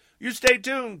Show. You stay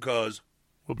tuned, because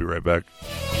we'll be right back.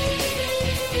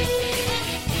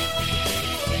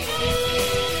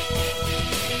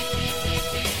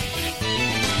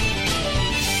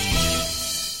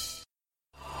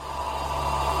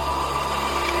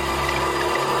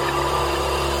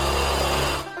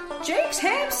 Jake's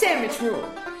Ham Sandwich Rule.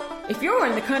 If you're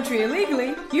in the country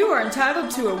illegally, you are entitled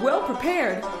to a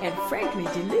well-prepared and frankly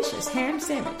delicious ham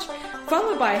sandwich,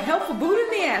 followed by a helpful boot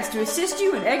in the ass to assist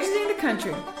you in exiting the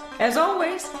country. As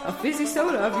always, a fizzy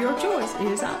soda of your choice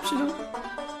is optional.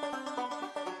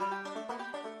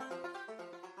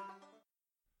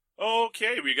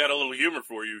 Okay, we got a little humor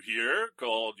for you here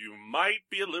called You Might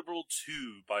Be a Liberal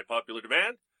Too by popular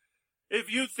demand.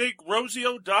 If you think Rosie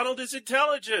O'Donnell is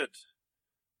intelligent,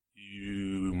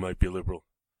 you might be a liberal.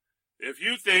 If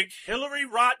you think Hillary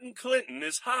Rotten Clinton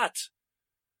is hot,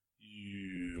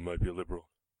 you might be a liberal.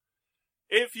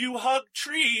 If you hug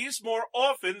trees more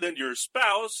often than your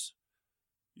spouse,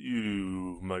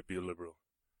 you might be a liberal.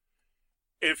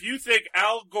 If you think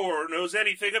Al Gore knows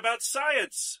anything about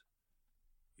science,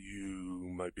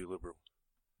 you might be a liberal.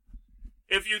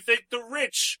 If you think the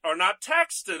rich are not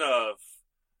taxed enough,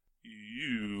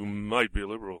 you might be a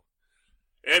liberal.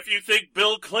 If you think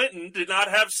Bill Clinton did not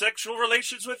have sexual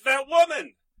relations with that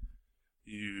woman,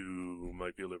 you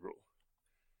might be a liberal.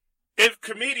 If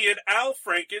comedian Al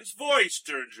Franken's voice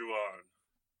turns you on,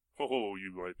 oh,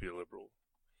 you might be a liberal.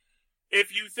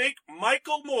 If you think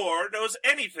Michael Moore knows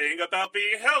anything about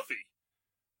being healthy,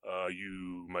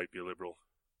 you might be a liberal.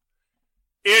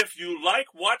 If you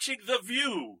like watching The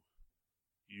View,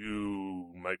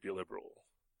 you might be a liberal.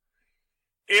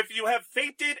 If you have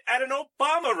fainted at an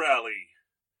Obama rally,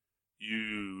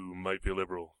 you might be a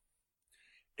liberal.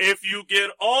 If you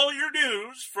get all your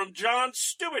news from Jon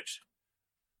Stewart,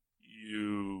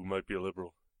 you might be a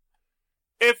liberal.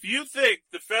 If you think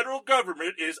the federal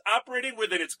government is operating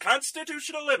within its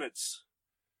constitutional limits,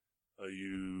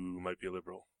 you might be a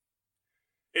liberal.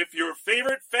 If your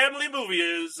favorite family movie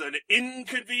is An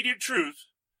Inconvenient Truth,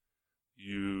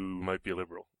 you might be a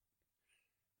liberal.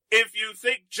 If you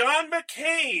think John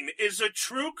McCain is a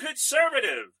true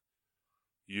conservative,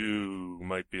 you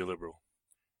might be a liberal.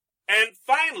 And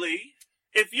finally,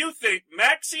 if you think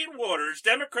Maxine Waters,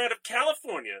 Democrat of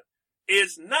California,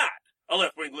 is not a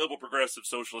left-wing liberal progressive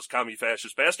socialist commie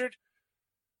fascist bastard,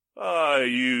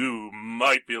 you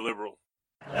might be a liberal.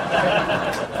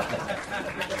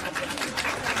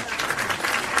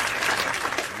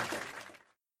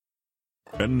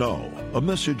 And now, a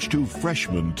message to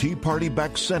freshman Tea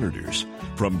Party-backed senators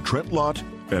from Trent Lott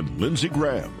and Lindsey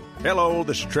Graham. Hello,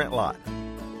 this is Trent Lott.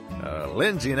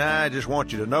 Lindsey and I just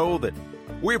want you to know that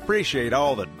we appreciate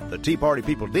all that the Tea Party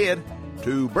people did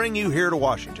to bring you here to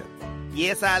Washington.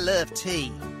 Yes, I love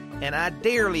tea, and I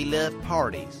dearly love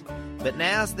parties. But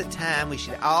now's the time we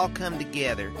should all come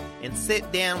together and sit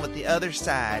down with the other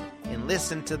side and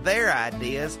listen to their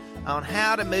ideas on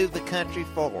how to move the country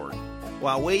forward,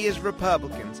 while we as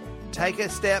Republicans take a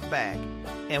step back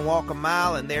and walk a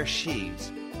mile in their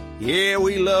shoes. Yeah,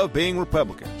 we love being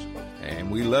Republicans, and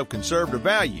we love conservative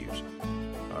values.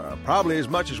 Probably as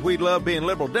much as we'd love being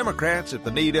liberal Democrats if the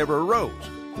need ever arose.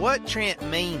 What Trent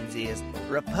means is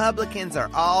Republicans are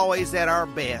always at our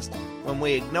best when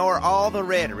we ignore all the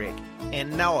rhetoric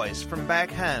and noise from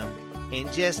back home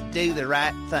and just do the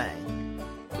right thing.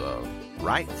 The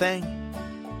right thing?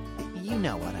 You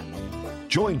know what I mean.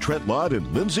 Join Trent Lott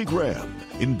and Lindsey Graham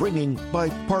in bringing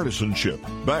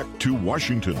bipartisanship back to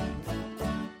Washington.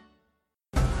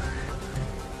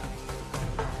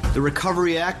 The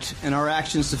Recovery Act and our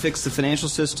actions to fix the financial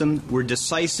system were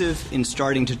decisive in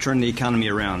starting to turn the economy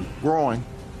around. Growing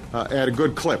at a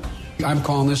good clip. I'm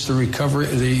calling this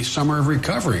the summer of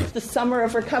recovery. The summer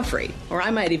of recovery, or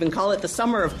I might even call it the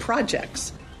summer of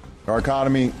projects. Our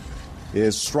economy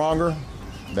is stronger.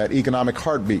 That economic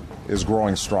heartbeat is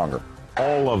growing stronger.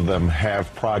 All of them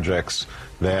have projects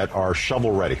that are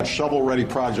shovel-ready. Shovel-ready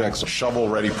projects.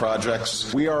 Shovel-ready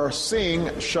projects. We are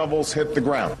seeing shovels hit the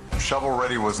ground.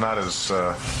 Shovel-ready was not as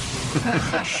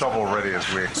shovel-ready as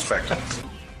we expected.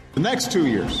 The next 2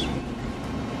 years,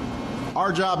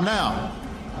 our job now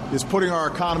is putting our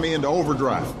economy into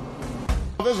overdrive.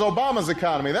 This is Obama's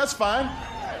economy. That's fine.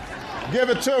 Give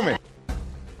it to me.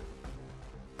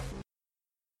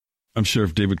 I'm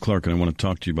Sheriff David Clark, and I want to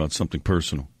talk to you about something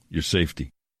personal. Your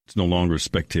safety. It's no longer a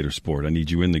spectator sport. I need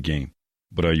you in the game.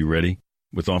 But are you ready?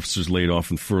 With officers laid off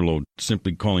and furloughed,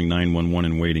 simply calling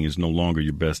 911 and waiting is no longer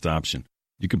your best option.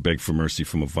 You can beg for mercy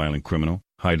from a violent criminal,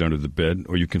 hide under the bed,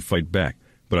 or you can fight back.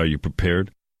 But are you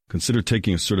prepared? Consider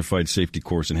taking a certified safety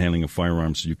course and handling a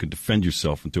firearm so you can defend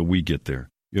yourself until we get there.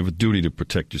 You have a duty to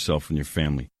protect yourself and your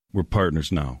family. We're partners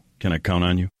now. Can I count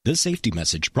on you? This safety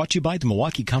message brought to you by the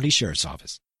Milwaukee County Sheriff's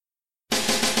Office.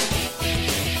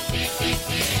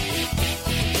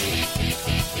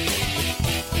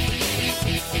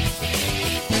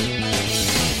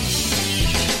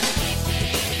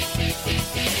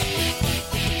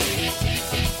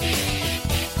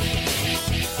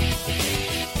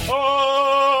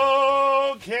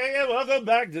 Okay, welcome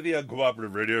back to the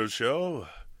Uncooperative Radio Show.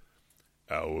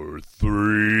 Hour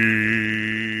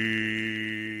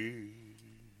 3.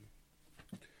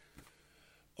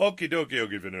 Okie dokie,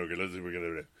 okie vinokie. Let's see what we're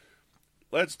going to do.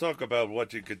 Let's talk about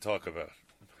what you could talk about.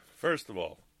 First of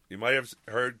all, you might have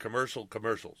heard commercials.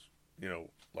 You know,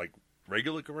 like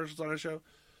regular commercials on our show.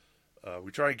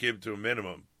 We try and keep them to a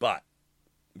minimum, but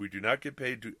we do not get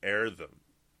paid to air them.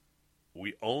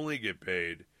 We only get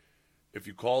paid if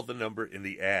you call the number in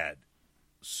the ad.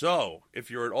 So,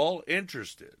 if you're at all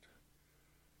interested,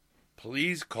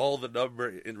 please call the number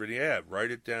in the ad. Write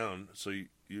it down so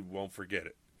you won't forget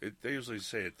it. They usually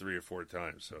say it 3 or 4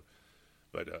 times.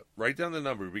 But write down the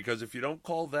number, because if you don't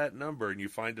call that number and you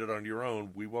find it on your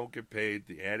own, we won't get paid.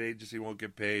 The ad agency won't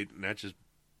get paid, and that's just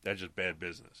bad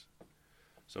business.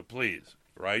 So please,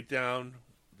 write down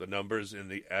the numbers in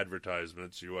the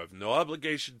advertisements. You have no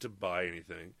obligation to buy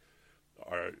anything.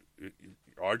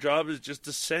 Our job is just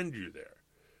to send you there.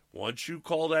 Once you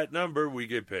call that number, we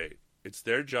get paid. It's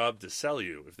their job to sell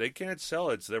you. If they can't sell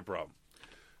it, it's their problem.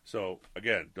 So,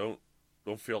 again, don't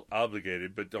feel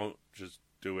obligated, but don't just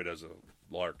do it as a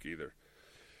lark either.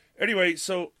 Anyway,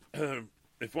 so if you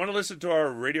want to listen to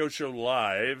our radio show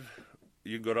live,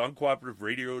 you can go to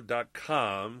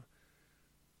uncooperativerradio.com.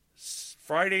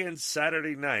 Friday and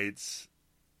Saturday nights,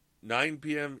 9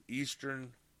 p.m.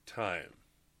 Eastern Time.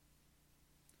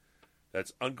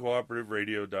 That's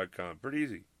uncooperativerradio.com. Pretty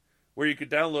easy. Where you can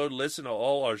download, listen to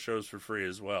all our shows for free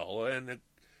as well. And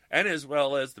as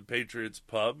well as the Patriots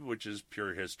Pub, which is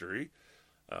pure history,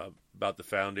 about the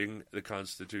founding, the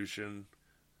Constitution,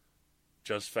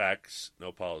 just facts,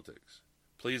 no politics.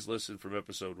 Please listen from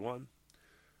episode 1.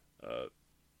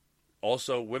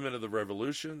 Also, Women of the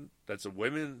Revolution. That's a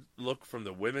women look from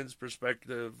the women's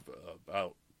perspective,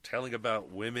 about telling about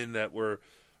women that were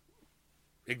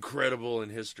incredible in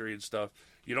history and stuff.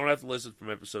 You don't have to listen from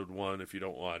episode 1 if you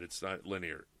don't want. It's not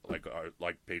linear like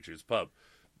Patriots Pub.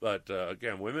 But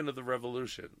again, Women of the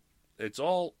Revolution. It's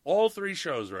all 3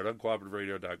 shows are at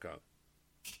uncooperativerradio.com.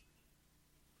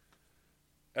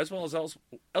 As well as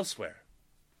elsewhere.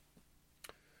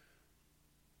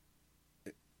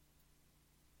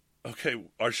 Okay,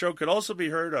 our show can also be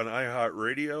heard on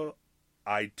iHeartRadio,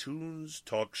 iTunes,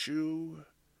 TalkShoe,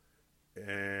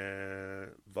 and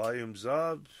Volumes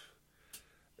Up.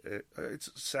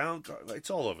 It's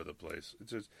all over the place.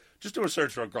 It's just do a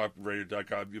search for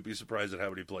uncooperativerradio.com. You'll be surprised at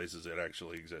how many places it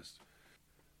actually exists.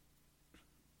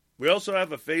 We also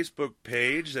have a Facebook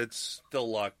page that's still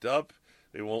locked up.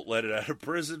 They won't let it out of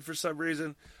prison for some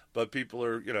reason, but people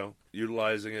are,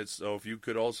 utilizing it. So if you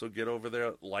could also get over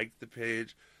there, like the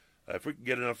page. If we can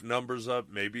get enough numbers up,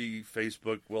 maybe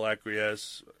Facebook will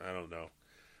acquiesce. I don't know.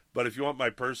 But if you want my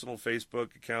personal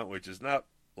Facebook account, which is not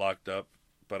locked up,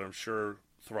 but I'm sure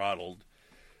throttled,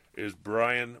 is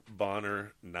Brian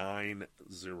Bonner 90.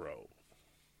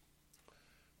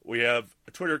 We have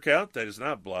a Twitter account that is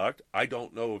not blocked. I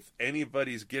don't know if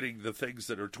anybody's getting the things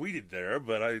that are tweeted there,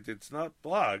 but it's not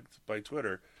blocked by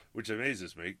Twitter, which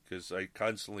amazes me because I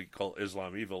constantly call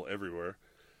Islam evil everywhere.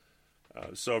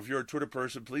 So if you're a Twitter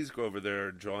person, please go over there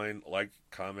and join, like,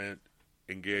 comment,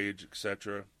 engage,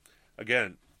 etc.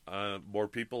 Again, more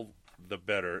people, the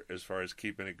better as far as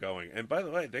keeping it going. And by the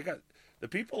way, the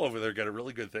people over there got a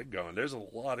really good thing going. There's a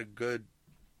lot of good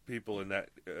people in that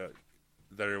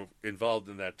that are involved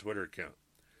in that Twitter account.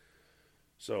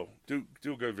 So do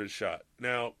give it a shot.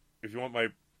 Now, if you want my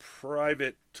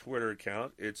private Twitter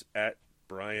account, it's at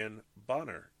Brian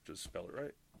Bonner. Just spell it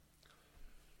right.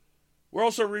 We're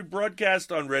also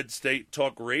rebroadcast on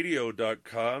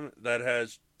RedStateTalkRadio.com that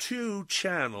has 2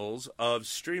 channels of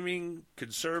streaming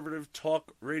conservative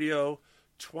talk radio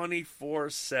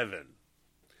 24/7.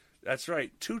 That's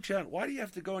right, 2 channels. Why do you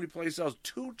have to go anyplace else?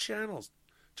 2 channels,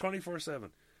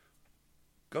 24/7.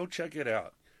 Go check it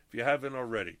out if you haven't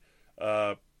already.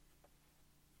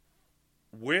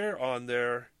 We're on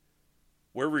there.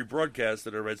 We're rebroadcast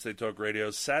at our Red State Talk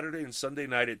Radio Saturday and Sunday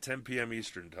night at 10 p.m.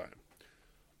 Eastern Time.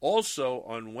 Also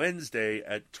on Wednesday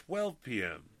at 12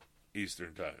 p.m.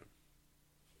 Eastern Time.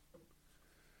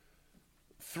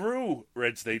 Through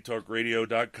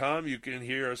RedStateTalkRadio.com, you can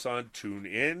hear us on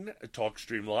TuneIn,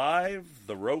 TalkStream Live,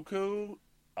 the Roku,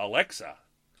 Alexa.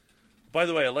 By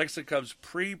the way, Alexa comes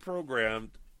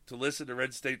pre-programmed to listen to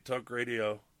Red State Talk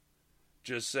Radio.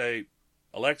 Just say,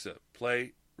 Alexa,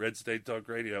 play Red State Talk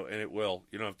Radio, and it will.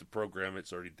 You don't have to program it.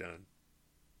 It's already done.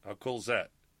 How cool is that?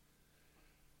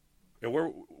 And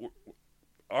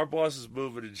our boss is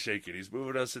moving and shaking. He's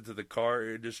moving us into the car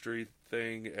industry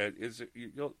thing. And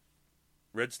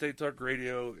Red State Talk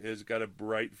Radio has got a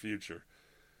bright future.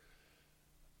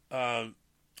 While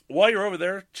you're over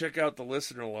there, check out the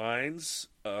listener lines.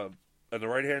 On the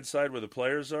right-hand side where the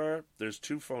players are, there's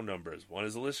 2 phone numbers. One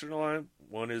is the listener line,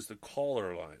 one is the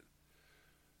caller line.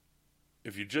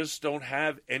 If you just don't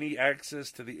have any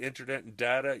access to the internet and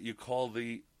data, you call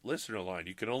the listener line.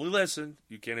 You can only listen,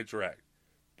 you can't interact.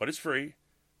 But it's free.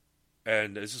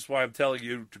 And this is why I'm telling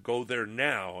you to go there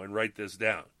now and write this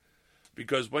down.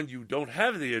 Because when you don't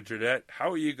have the internet,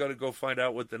 how are you going to go find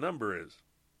out what the number is?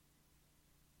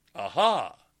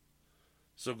 Aha!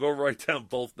 So go write down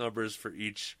both numbers for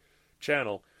each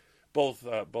channel. Both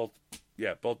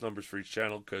numbers for each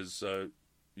channel, because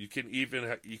you can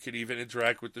even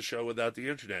interact with the show without the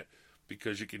internet,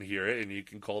 because you can hear it and you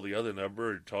can call the other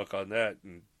number and talk on that,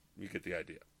 and you get the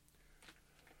idea.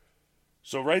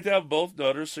 So write down both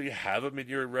numbers so you have them in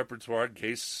your repertoire in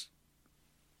case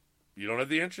you don't have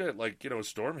the internet, like, a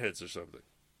storm hits or something.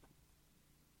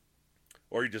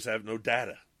 Or you just have no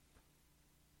data.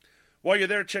 While you're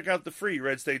there, check out the free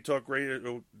Red State Talk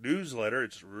Radio newsletter.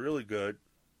 It's really good.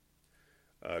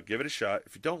 Give it a shot.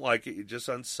 If you don't like it, you just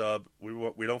unsub.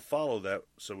 We don't follow that,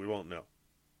 so we won't know.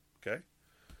 Okay?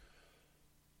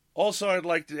 Also, I would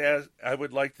like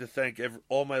to thank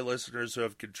all my listeners who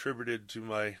have contributed to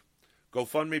my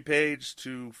GoFundMe page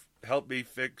to help me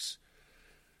fix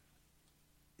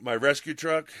my rescue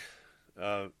truck.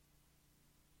 Very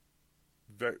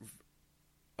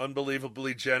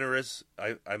unbelievably generous.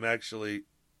 I'm actually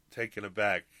taken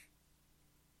aback.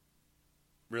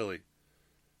 Really.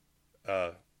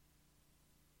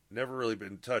 Never really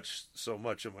been touched so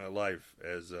much in my life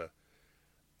as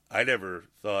I never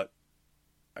thought.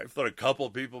 I thought a couple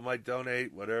people might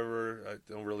donate, whatever. I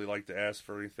don't really like to ask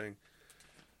for anything.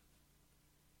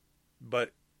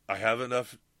 But I have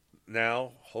enough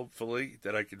now, hopefully,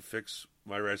 that I can fix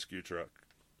my rescue truck.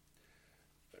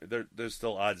 There's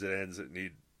still odds and ends that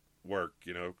need work,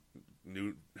 a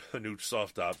new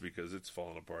soft top because it's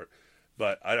falling apart.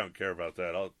 But I don't care about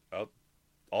that.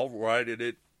 I'll ride in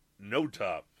it, no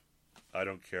top. I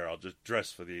don't care. I'll just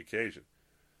dress for the occasion.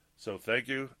 So thank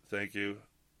you,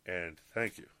 and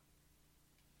thank you.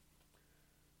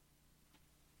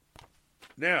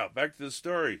 Now, back to the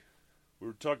story. We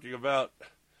were talking about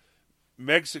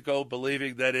Mexico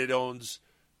believing that it owns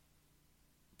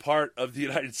part of the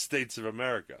United States of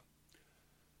America.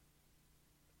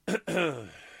 The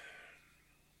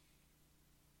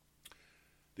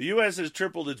U.S. has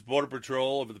tripled its border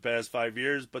patrol over the past 5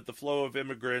 years, but the flow of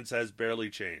immigrants has barely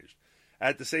changed.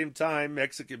 At the same time,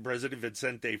 Mexican President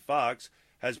Vicente Fox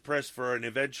has pressed for an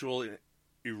eventual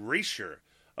erasure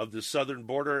of the southern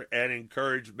border and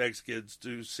encouraged Mexicans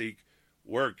to seek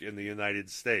work in the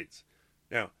United States.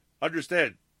 Now,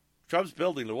 understand, Trump's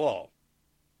building the wall.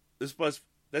 This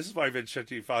is why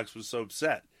Vicente Fox was so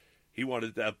upset. He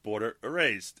wanted that border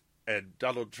erased, and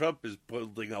Donald Trump is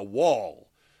building a wall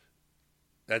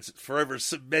that's forever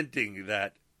cementing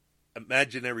that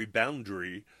imaginary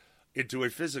boundary into a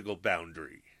physical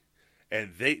boundary.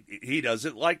 And he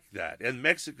doesn't like that. And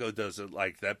Mexico doesn't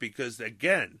like that because,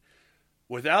 again,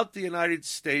 without the United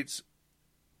States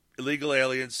illegal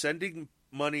aliens sending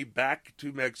money back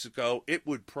to Mexico, it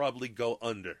would probably go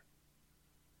under.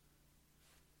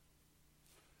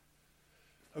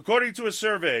 According to a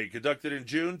survey conducted in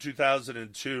June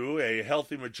 2002, a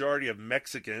healthy majority of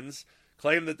Mexicans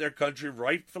claim that their country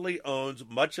rightfully owns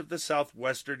much of the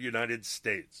southwestern United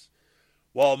States,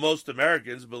 while most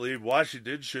Americans believe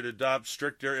Washington should adopt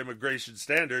stricter immigration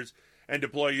standards and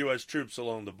deploy U.S. troops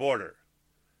along the border.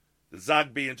 The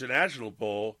Zogby International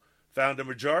poll found a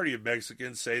majority of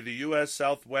Mexicans say the U.S.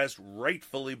 Southwest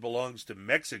rightfully belongs to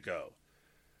Mexico,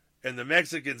 and the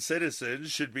Mexican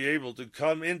citizens should be able to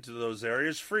come into those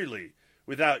areas freely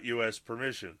without U.S.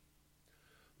 permission.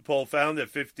 The poll found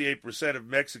that 58% of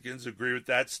Mexicans agree with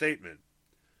that statement.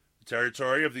 The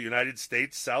territory of the United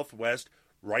States Southwest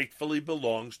rightfully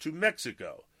belongs to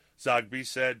Mexico. Zogby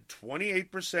said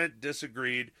 28%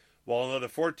 disagreed, while another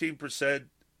 14%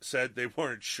 said they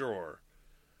weren't sure.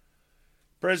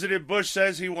 President Bush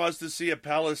says he wants to see a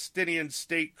Palestinian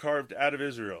state carved out of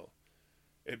Israel.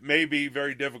 It may be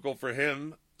very difficult for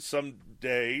him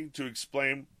someday to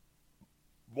explain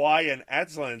why an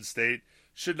Aztlan state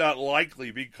should not likely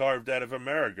be carved out of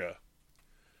America.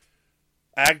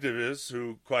 Activists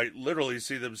who quite literally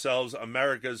see themselves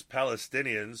America's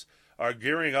Palestinians are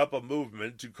gearing up a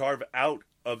movement to carve out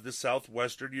of the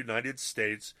southwestern United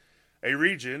States a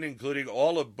region including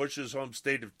all of Bush's home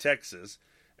state of Texas,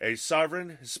 a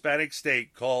sovereign Hispanic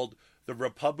state called the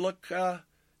República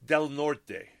del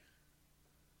Norte.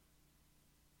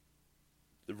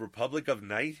 The Republic of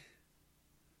Night?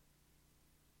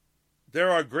 There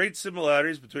are great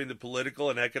similarities between the political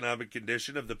and economic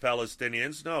condition of the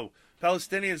Palestinians. No,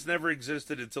 Palestinians never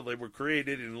existed until they were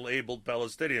created and labeled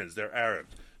Palestinians. They're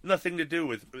Arabs. Nothing to do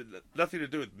with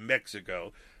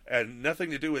Mexico, and nothing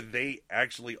to do with they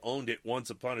actually owned it once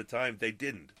upon a time. They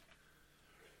didn't.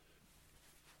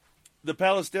 The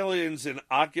Palestinians in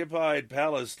occupied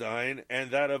Palestine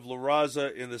and that of La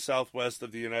Raza in the southwest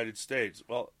of the United States.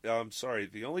 Well, I'm sorry.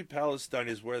 The only Palestine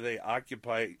is where they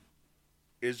occupy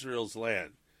Israel's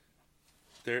land.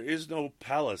 There is no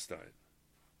Palestine.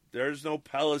 There's no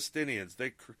Palestinians.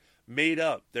 They made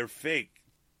up. They're fake.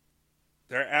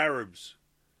 They're Arabs.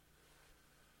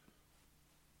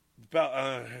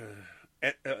 And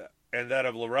that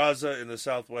of La Raza in the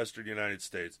southwestern United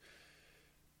States.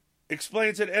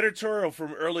 Explains an editorial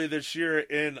from early this year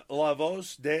in La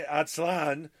Voz de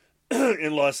Aztlán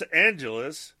in Los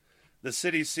Angeles, the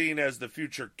city seen as the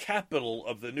future capital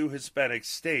of the new Hispanic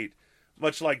state,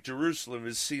 much like Jerusalem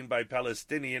is seen by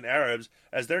Palestinian Arabs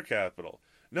as their capital.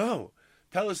 No,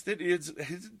 Palestinians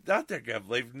is not their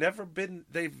capital. They've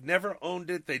never owned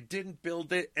it. They didn't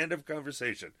build it. End of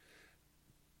conversation.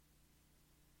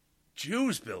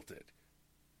 Jews built it.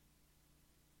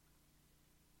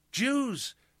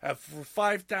 Jews have for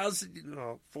 5,000,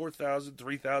 4,000,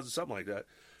 3,000, something like that,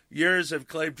 years have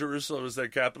claimed Jerusalem as their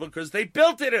capital because they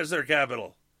built it as their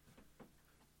capital.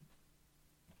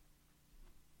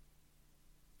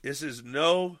 There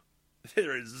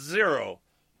is zero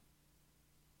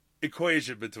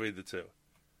equation between the two.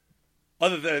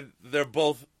 Other than they're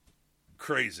both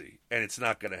crazy and it's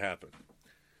not going to happen.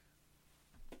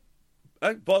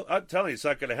 I'm telling you, it's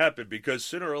not going to happen because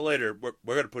sooner or later, we're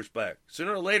going to push back.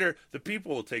 Sooner or later, the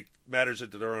people will take matters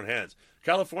into their own hands.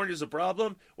 California's a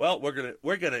problem. Well, we're going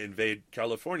to invade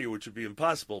California, which would be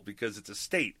impossible because it's a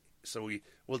state. So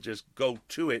we'll just go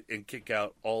to it and kick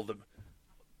out all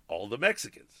the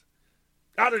Mexicans.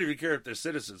 I don't even care if they're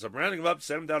citizens. I'm rounding them up,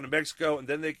 send them down to Mexico, and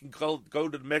then they can go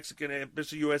to the Mexican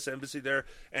embassy, U.S. embassy there,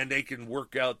 and they can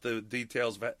work out the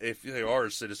details of if they are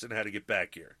a citizen, how to get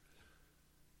back here.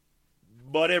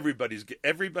 But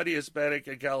everybody Hispanic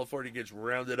in California gets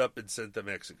rounded up and sent to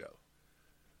Mexico.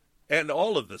 And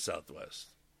all of the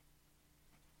Southwest.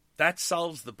 That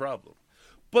solves the problem.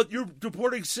 But you're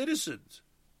deporting citizens.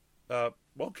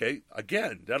 Okay,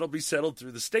 again, that'll be settled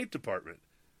through the State Department.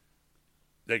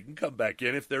 They can come back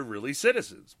in if they're really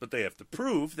citizens, but they have to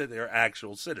prove that they're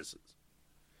actual citizens.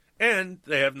 And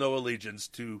they have no allegiance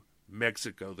to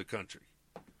Mexico, the country.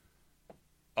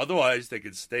 Otherwise, they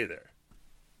can stay there.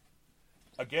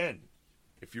 Again,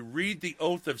 if you read the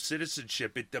oath of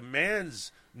citizenship, it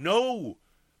demands no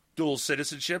dual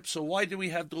citizenship. So why do we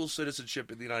have dual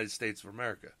citizenship in the United States of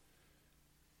America?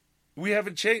 We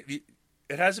haven't changed.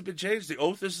 It hasn't been changed. The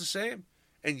oath is the same.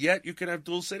 And yet you can have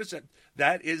dual citizenship.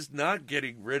 That is not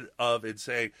getting rid of and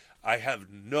saying, I have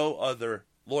no other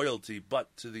loyalty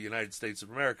but to the United States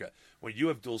of America. When you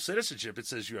have dual citizenship, it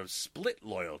says you have split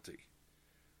loyalty.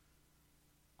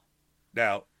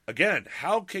 Now, again,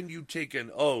 how can you take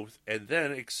an oath and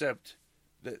then accept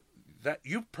that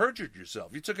you perjured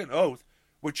yourself? You took an oath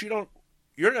which you're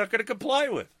not going to comply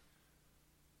with.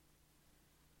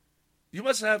 You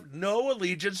must have no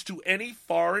allegiance to any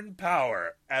foreign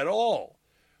power at all.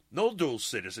 No dual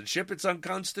citizenship. It's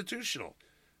unconstitutional.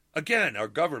 Again, our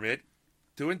government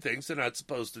doing things they're not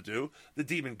supposed to do. The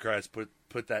Democrats put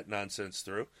that nonsense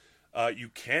through. You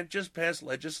can't just pass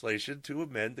legislation to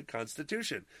amend the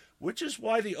Constitution, which is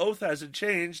why the oath hasn't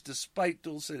changed despite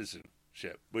dual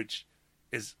citizenship, which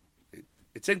is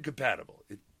it's incompatible.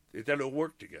 It doesn't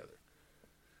work together.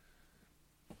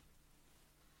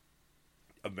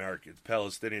 Americans,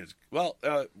 Palestinians. Well,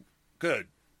 good.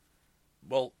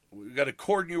 Well, we got to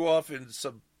cordon you off in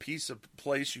some piece of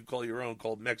place you call your own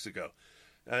called Mexico.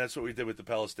 And that's what we did with the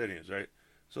Palestinians, right?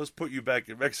 So let's put you back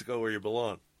in Mexico where you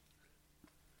belong.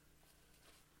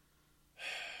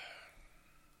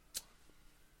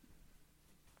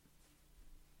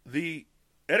 The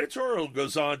editorial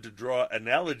goes on to draw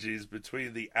analogies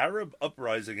between the Arab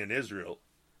uprising in Israel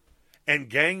and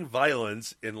gang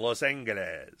violence in Los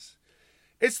Angeles.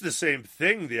 It's the same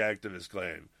thing, the activists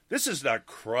claim. This is not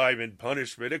crime and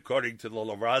punishment, according to the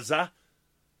La Raza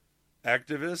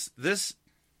activists. This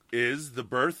is the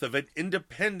birth of an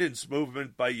independence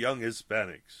movement by young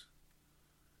Hispanics.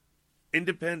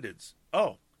 Independence.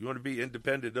 Oh, you want to be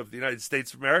independent of the United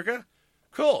States of America?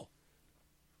 Cool.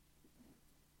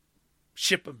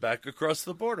 Ship them back across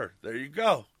the border. There you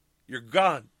go. You're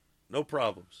gone. No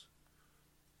problems.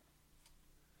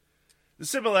 The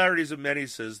similarities of many,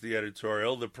 says the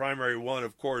editorial. The primary one,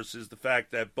 of course, is the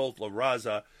fact that both La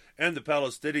Raza and the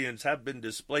Palestinians have been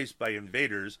displaced by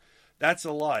invaders. That's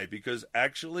a lie, because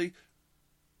actually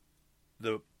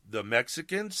the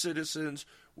Mexican citizens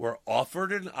were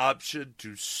offered an option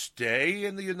to stay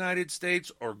in the United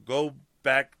States or go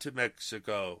back to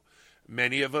Mexico.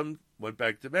 Many of them went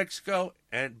back to Mexico,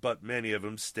 but many of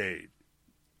them stayed.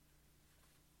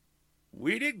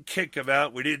 We didn't kick them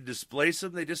out. We didn't displace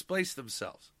them. They displaced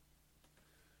themselves.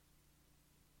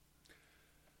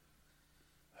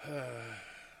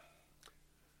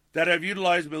 That have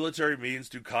utilized military means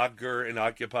to conquer and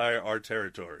occupy our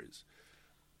territories.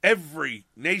 Every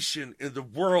nation in the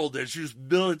world has used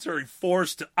military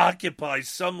force to occupy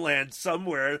some land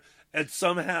somewhere and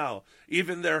somehow.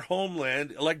 Even their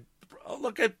homeland, like,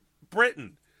 look at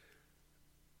Britain.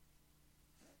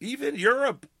 Even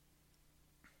Europe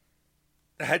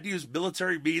had to use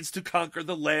military means to conquer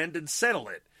the land and settle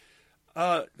it.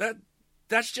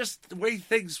 That's just the way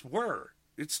things were.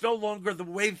 It's no longer the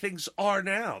way things are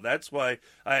now. That's why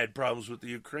I had problems with the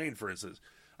Ukraine, for instance.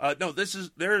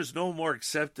 There is no more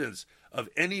acceptance of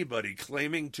anybody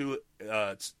claiming to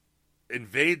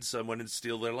invade someone and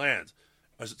steal their lands,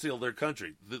 or steal their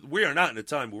country. We are not in a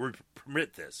time where we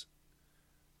permit this.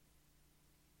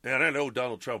 And I know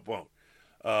Donald Trump won't.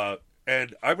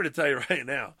 And I'm going to tell you right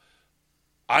now,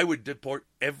 I would deport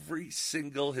every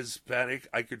single Hispanic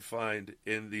I could find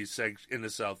in the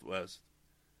Southwest.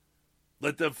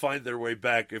 Let them find their way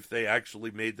back if they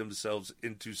actually made themselves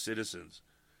into citizens,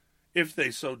 if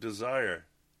they so desire.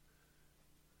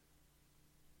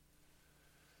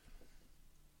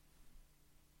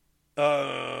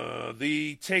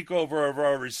 The takeover of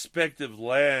our respective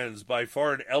lands by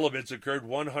foreign elements occurred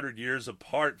 100 years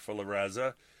apart for La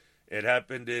Raza. It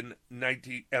happened in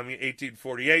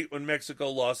 1848 when Mexico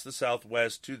lost the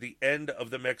Southwest to the end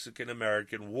of the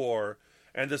Mexican-American War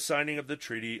and the signing of the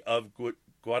Treaty of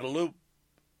Guadalupe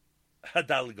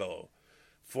Hidalgo.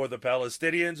 For the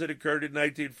Palestinians, it occurred in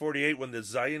 1948 when the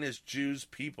Zionist Jews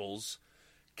People's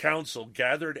Council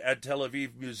gathered at Tel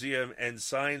Aviv Museum and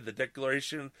signed the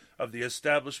Declaration of the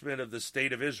Establishment of the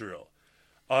State of Israel,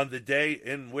 on the day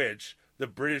in which the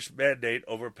British mandate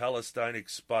over Palestine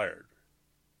expired.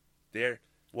 There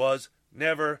was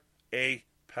never a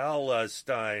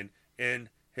Palestine in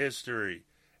history.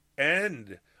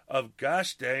 End of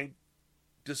gosh dang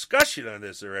discussion on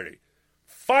this already.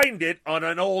 Find it on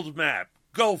an old map.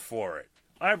 Go for it.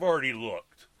 I've already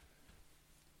looked.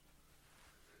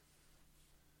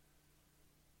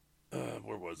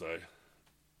 Where was I?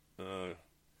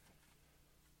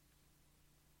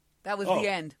 That was the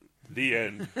end. The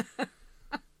end.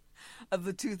 Of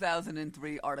the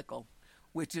 2003 article,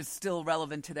 which is still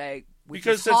relevant today, which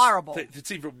because is horrible.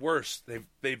 It's even worse.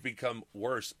 They've become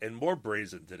worse and more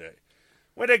brazen today.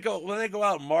 When they go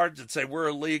out and march and say, we're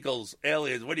illegals,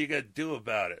 aliens, what are you going to do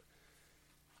about it?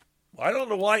 Well, I don't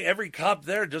know why every cop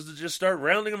there doesn't just start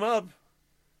rounding them up.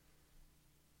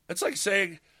 It's like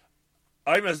saying,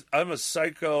 I'm a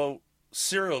psycho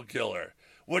serial killer.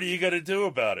 What are you going to do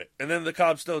about it? And then the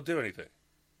cops don't do anything.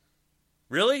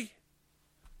 Really?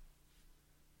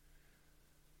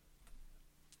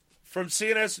 From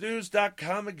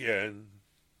CNSnews.com again.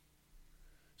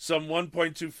 Some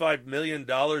 $1.25 million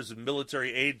in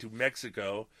military aid to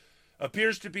Mexico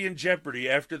appears to be in jeopardy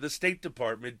after the State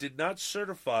Department did not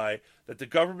certify that the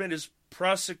government is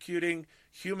prosecuting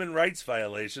human rights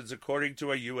violations, according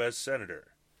to a U.S. senator.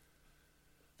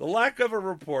 The lack of a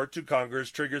report to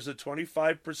Congress triggers a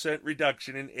 25%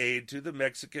 reduction in aid to the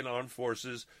Mexican armed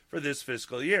forces for this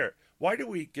fiscal year. Why do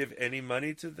we give any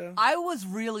money to them? I was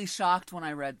really shocked when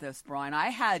I read this, Brian.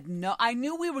 I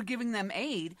knew we were giving them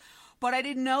aid, But I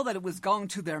didn't know that it was going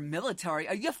to their military.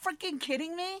 Are you freaking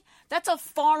kidding me? That's a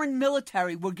foreign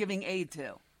military we're giving aid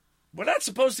to. We're not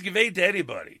supposed to give aid to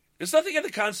anybody. There's nothing in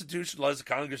the Constitution that allows the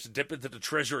Congress to dip into the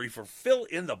Treasury for fill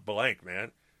in the blank,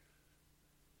 man.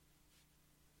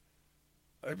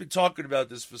 I've been talking about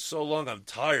this for so long, I'm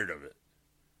tired of it.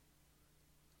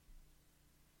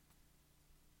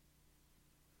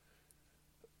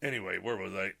 Anyway, where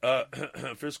was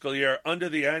I? Fiscal year. Under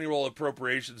the annual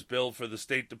appropriations bill for the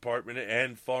State Department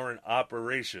and Foreign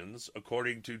Operations,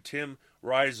 according to Tim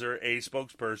Reiser, a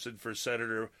spokesperson for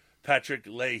Senator Patrick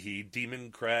Leahy,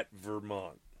 Democrat,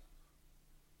 Vermont.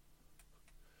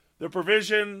 The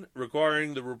provision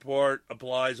requiring the report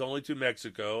applies only to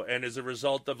Mexico and is a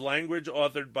result of language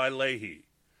authored by Leahy,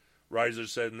 Reiser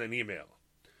said in an email.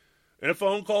 In a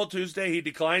phone call Tuesday, he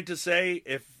declined to say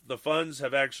if the funds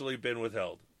have actually been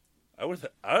withheld. I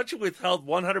thought you withheld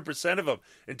 100% of them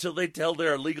until they tell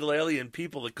their illegal alien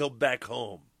people to go back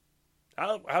home.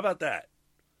 How about that?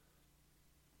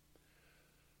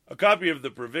 A copy of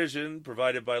the provision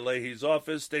provided by Leahy's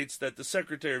office states that the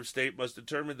Secretary of State must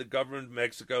determine the government of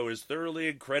Mexico is thoroughly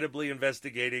and credibly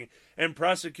investigating and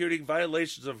prosecuting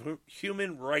violations of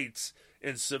human rights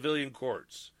in civilian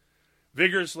courts,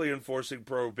 vigorously enforcing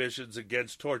prohibitions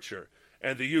against torture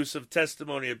and the use of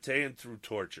testimony obtained through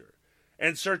torture,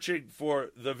 and searching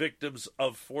for the victims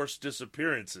of forced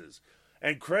disappearances,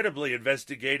 and credibly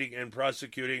investigating and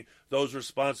prosecuting those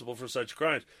responsible for such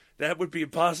crimes. That would be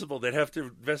impossible. They'd have to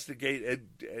investigate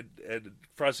and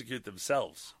prosecute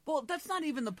themselves. Well, that's not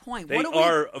even the point.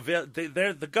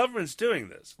 The government's doing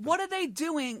this. What are they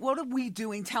doing? What are we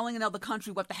doing telling another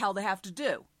country what the hell they have to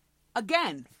do?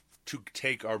 Again. To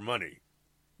take our money.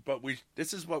 But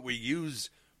this is what we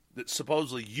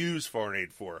supposedly use foreign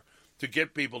aid for, to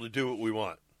get people to do what we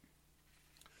want.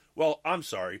 Well, I'm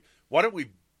sorry. Why don't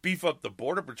we beef up the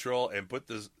Border Patrol and put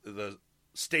the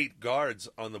state guards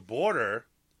on the border,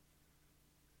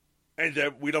 and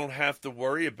that we don't have to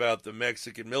worry about the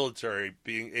Mexican military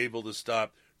being able to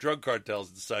stop drug cartels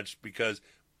and such, because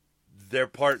they're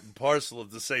part and parcel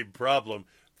of the same problem.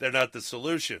 They're not the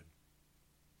solution.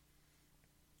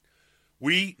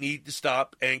 We need to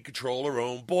stop and control our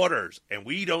own borders, and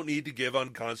we don't need to give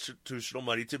unconstitutional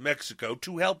money to Mexico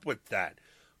to help with that.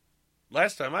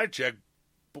 Last time I checked,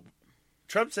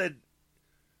 Trump said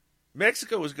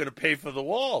Mexico was going to pay for the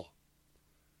wall.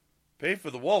 Pay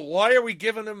for the wall. Why are we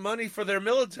giving them money for their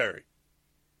military?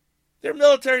 Their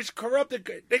military's corrupt.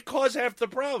 They cause half the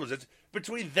problems. It's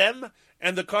between them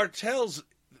and the cartels.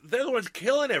 They're the ones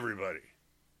killing everybody.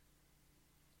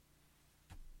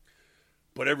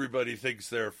 But everybody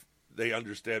thinks they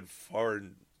understand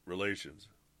foreign relations.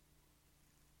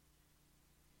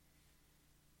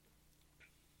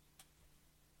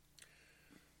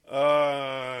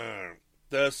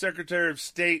 The Secretary of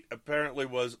State apparently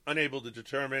was unable to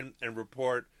determine and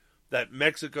report that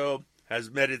Mexico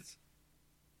has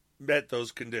met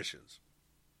those conditions.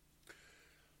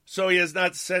 So he has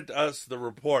not sent us the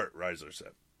report, Reiser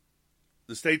said.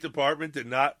 The State Department did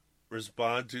not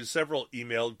respond to several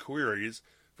emailed queries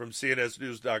from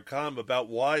CNSnews.com about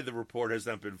why the report has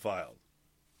not been filed.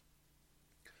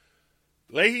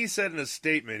 Leahy said in a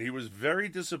statement he was very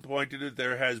disappointed that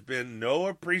there has been no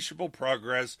appreciable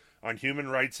progress on human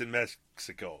rights in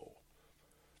Mexico.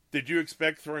 Did you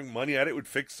expect throwing money at it would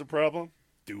fix the problem?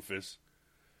 Doofus.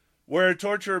 Where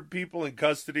torture of people in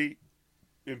custody,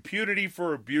 impunity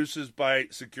for abuses by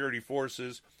security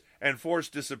forces, and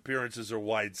forced disappearances are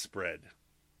widespread.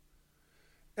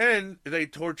 And they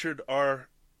tortured our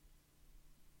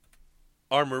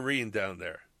Marine down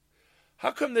there.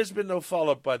 How come there's been no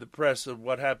follow-up by the press of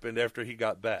what happened after he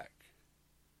got back?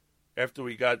 After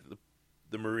we got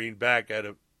the Marine back out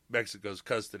of Mexico's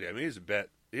custody. I mean,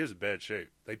 he was in bad shape.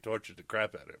 They tortured the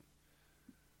crap out of him.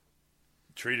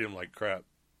 Treated him like crap.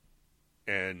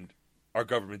 And our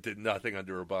government did nothing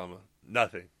under Obama.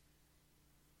 Nothing.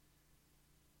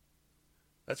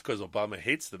 That's because Obama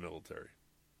hates the military.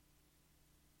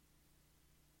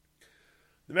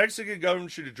 The Mexican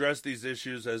government should address these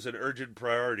issues as an urgent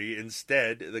priority.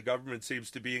 Instead, the government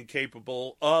seems to be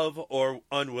incapable of or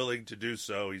unwilling to do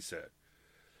so, he said.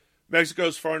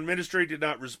 Mexico's foreign ministry did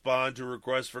not respond to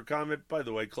requests for comment. By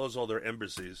the way, close all their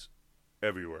embassies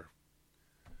everywhere.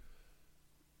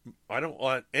 I don't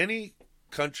want any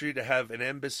country to have an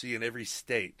embassy in every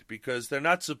state because they're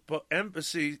not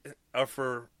embassies are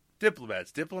for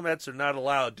diplomats. Diplomats are not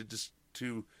allowed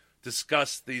to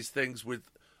discuss these things with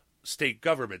state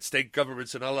governments. State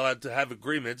governments are not allowed to have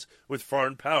agreements with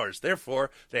foreign powers. Therefore,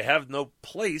 they have no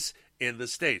place in the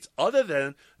states other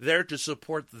than there to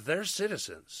support their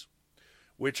citizens,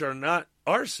 which are not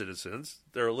our citizens.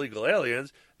 They're illegal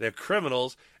aliens. They're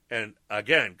criminals. And,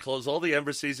 again, close all the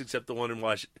embassies except the one in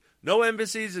Washington. No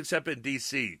embassies except in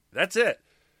D.C. That's it.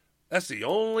 That's the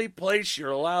only place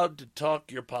you're allowed to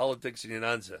talk your politics and your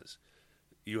nonsense.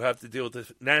 You have to deal with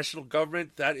the national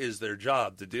government. That is their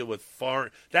job, to deal with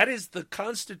foreign. That is the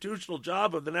constitutional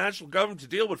job of the national government, to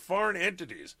deal with foreign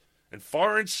entities and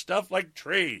foreign stuff like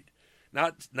trade,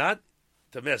 not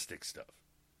domestic stuff.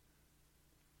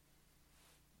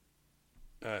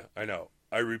 I know.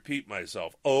 I repeat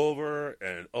myself over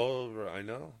and over. I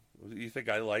know. You think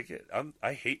I like it?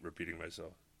 I hate repeating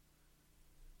myself.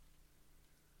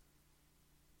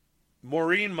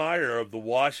 Maureen Meyer of the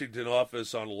Washington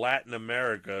office on Latin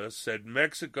America said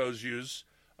Mexico's use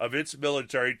of its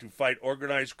military to fight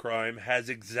organized crime has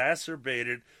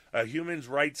exacerbated a human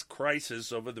rights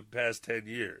crisis over the past 10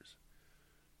 years.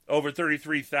 Over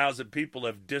 33,000 people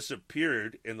have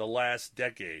disappeared in the last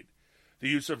decade. The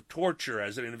use of torture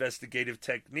as an investigative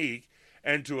technique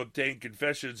and to obtain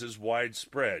confessions is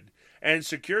widespread, and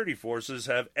security forces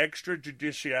have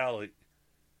extrajudicially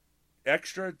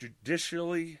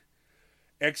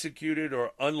executed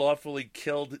or unlawfully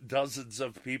killed dozens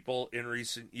of people in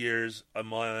recent years,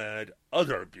 among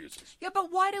other abuses. Yeah,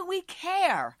 but why do we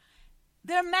care?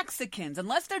 They're Mexicans.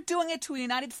 Unless they're doing it to a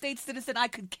United States citizen, I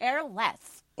could care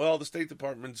less. Well, the State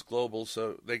Department's global,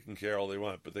 so they can care all they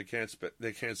want, but they can't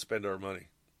spend our money.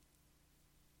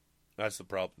 That's the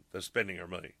problem. They're spending our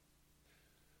money.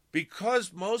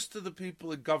 Because most of the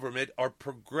people in government are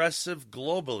progressive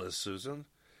globalists, Susan.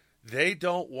 They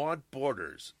don't want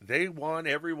borders. They want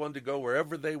everyone to go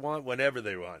wherever they want, whenever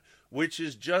they want, which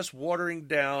is just watering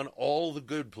down all the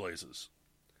good places.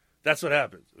 That's what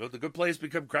happens. The good places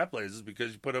become crap places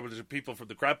because you put over the people from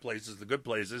the crap places, the good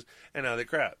places, and now they're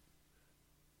crap.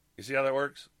 You see how that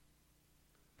works?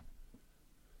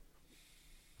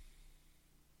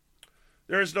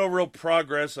 There is no real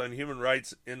progress on human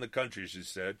rights in the country, she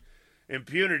said.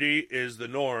 Impunity is the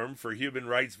norm for human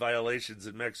rights violations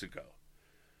in Mexico.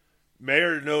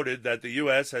 Mayer noted that the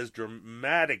U.S. has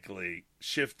dramatically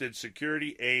shifted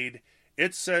security aid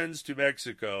it sends to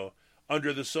Mexico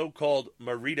under the so-called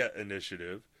Merida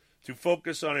Initiative to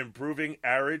focus on improving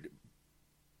I'm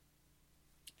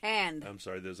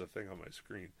sorry, there's a thing on my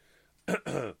screen.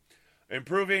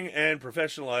 Improving and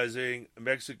professionalizing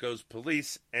Mexico's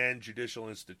police and judicial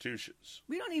institutions.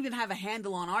 We don't even have a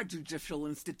handle on our judicial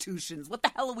institutions. What the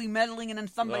hell are we meddling in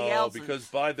somebody else's? Because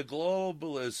by the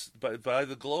globalist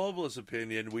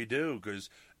opinion, we do, because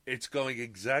it's going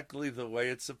exactly the way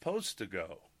it's supposed to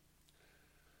go.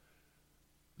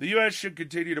 The U.S. should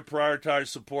continue to prioritize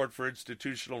support for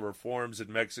institutional reforms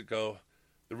in Mexico,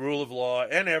 the rule of law,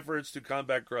 and efforts to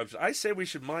combat corruption. I say we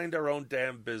should mind our own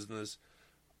damn business,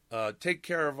 take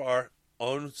care of our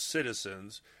own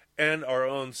citizens and our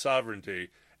own sovereignty,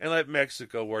 and let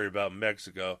Mexico worry about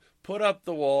Mexico. Put up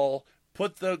the wall,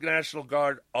 put the National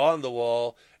Guard on the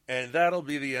wall, and that'll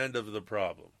be the end of the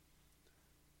problem.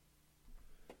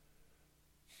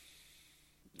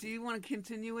 Do you want to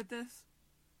continue with this?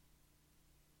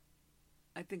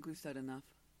 I think we've said enough.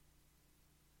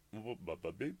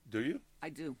 Do you? I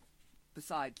do.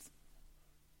 Besides.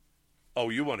 Oh,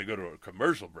 you want to go to a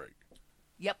commercial break?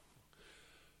 Yep.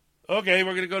 Okay,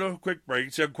 we're going to go to a quick break.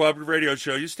 It's a Uncooperative Radio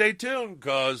Show. You stay tuned,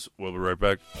 because we'll be right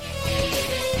back.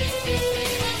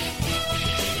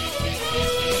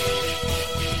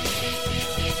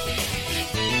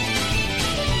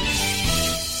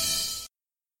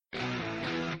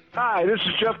 Hi, this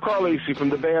is Jeff Carlisi from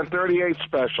the band 38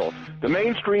 Special. The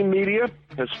mainstream media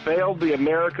has failed the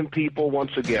American people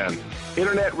once again.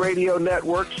 Internet radio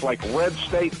networks like Red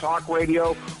State Talk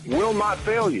Radio will not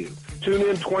fail you. Tune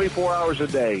in 24 hours a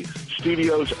day.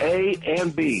 Studios A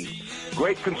and B.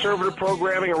 Great conservative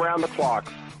programming around the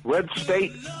clock. Red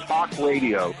State Talk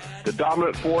Radio, the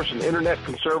dominant force in Internet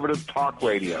conservative talk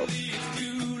radio.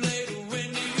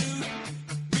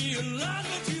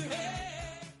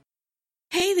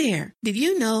 Hey there! Did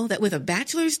you know that with a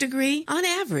bachelor's degree, on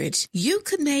average, you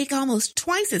could make almost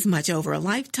twice as much over a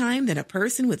lifetime than a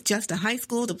person with just a high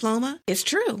school diploma? It's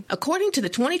true. According to the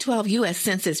 2012 U.S.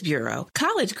 Census Bureau,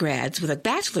 college grads with a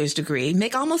bachelor's degree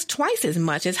make almost twice as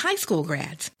much as high school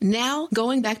grads. Now,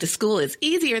 going back to school is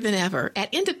easier than ever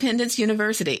at Independence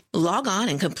University. Log on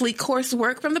and complete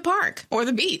coursework from the park, or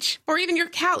the beach, or even your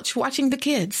couch watching the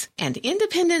kids. And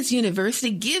Independence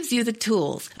University gives you the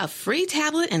tools, a free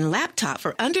tablet and laptop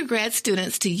for undergrad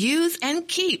students to use and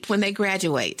keep when they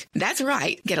graduate. That's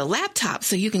right. Get a laptop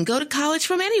so you can go to college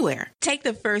from anywhere. Take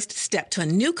the first step to a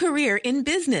new career in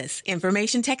business,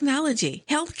 information technology,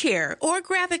 healthcare, or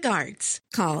graphic arts.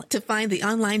 Call to find the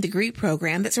online degree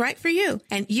program that's right for you,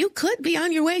 and you could be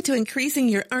on your way to increasing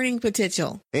your earning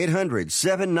potential.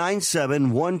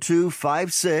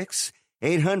 800-797-1256.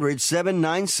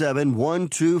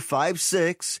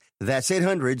 800-797-1256. That's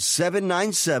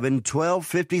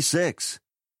 800-797-1256.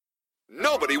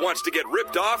 Nobody wants to get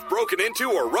ripped off, broken into,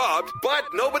 or robbed, but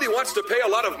nobody wants to pay a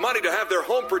lot of money to have their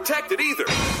home protected either.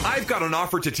 I've got an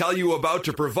offer to tell you about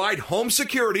to provide home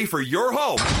security for your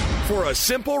home for a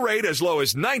simple rate as low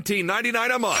as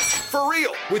 $19.99 a month. For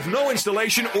real, with no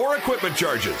installation or equipment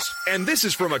charges. And this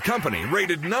is from a company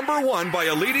rated #1 by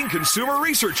a leading consumer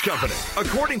research company.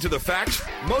 According to the facts,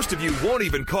 most of you won't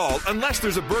even call unless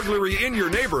there's a burglary in your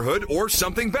neighborhood or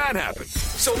something bad happens.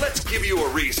 So let's give you a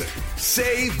reason.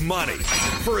 Save money.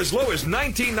 For as low as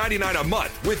 $19.99 a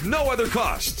month with no other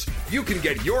costs, you can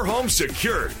get your home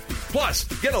secured. Plus,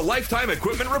 get a lifetime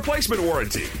equipment replacement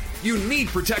warranty. You need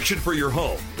protection for your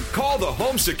home. Call the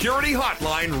Home Security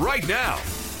Hotline right now.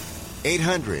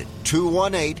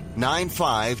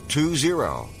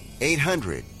 800-218-9520.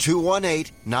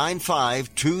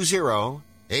 800-218-9520.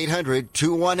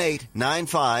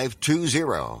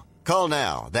 800-218-9520. Call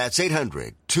now. That's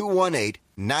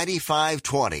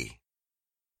 800-218-9520.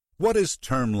 What is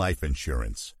term life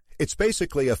insurance? It's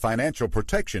basically a financial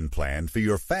protection plan for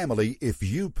your family if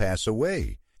you pass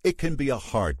away. It can be a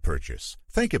hard purchase.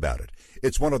 Think about it.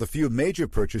 It's one of the few major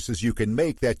purchases you can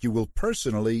make that you will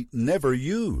personally never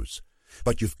use.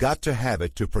 But you've got to have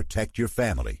it to protect your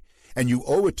family. And you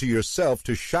owe it to yourself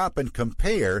to shop and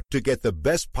compare to get the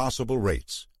best possible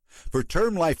rates. For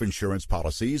term life insurance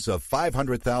policies of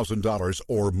 $500,000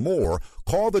 or more,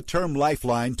 call the Term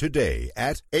Lifeline today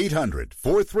at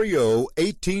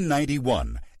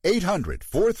 800-430-1891.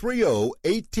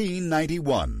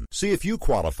 800-430-1891. See if you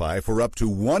qualify for up to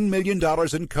 $1 million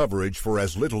in coverage for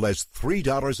as little as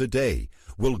 $3 a day.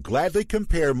 We'll gladly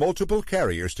compare multiple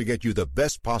carriers to get you the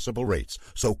best possible rates.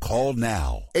 So call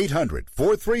now.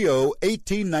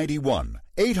 800-430-1891.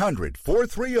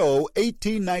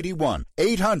 800-430-1891.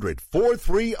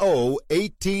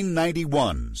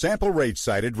 800-430-1891. Sample rate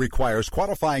cited requires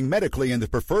qualifying medically in the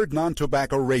preferred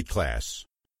non-tobacco rate class.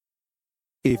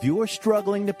 If you're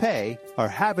struggling to pay or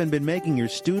haven't been making your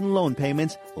student loan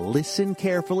payments, listen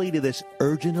carefully to this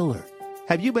urgent alert.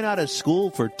 Have you been out of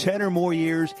school for 10 or more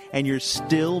years and you're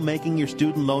still making your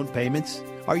student loan payments?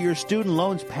 Are your student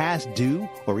loans past due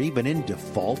or even in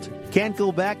default? Can't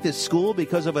go back to school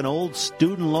because of an old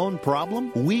student loan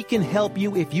problem? We can help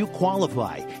you if you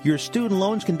qualify. Your student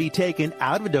loans can be taken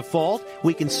out of default.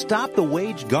 We can stop the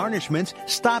wage garnishments,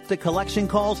 stop the collection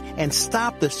calls, and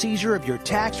stop the seizure of your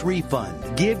tax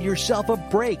refund. Give yourself a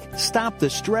break. Stop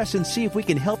the stress and see if we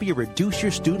can help you reduce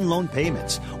your student loan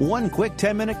payments. One quick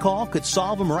 10-minute call could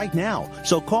solve them right now.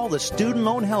 So call the Student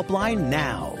Loan Helpline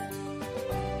now.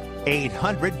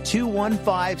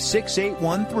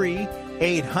 800-215-6813.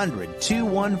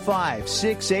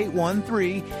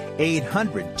 800-215-6813.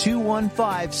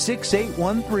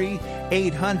 800-215-6813.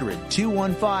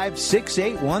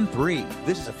 800-215-6813.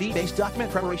 This is a fee-based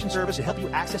document preparation service to help you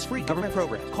access free government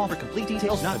programs. Call for complete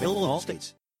details. Not available in all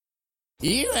states.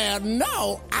 You have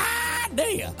no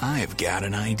idea. I've got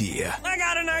an idea. I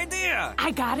got an idea.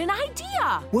 I got an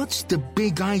idea. What's the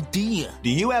big idea? Do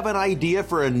you have an idea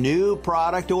for a new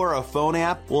product or a phone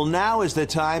app? Well, now is the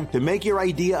time to make your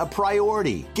idea a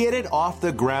priority. Get it off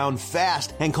the ground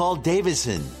fast and call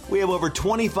Davidson. We have over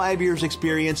 25 years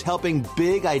experience helping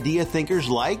big idea thinkers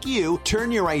like you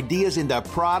turn your ideas into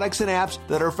products and apps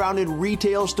that are found in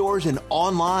retail stores and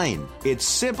online. It's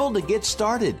simple to get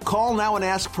started. Call now and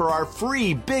ask for our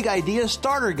free Big Idea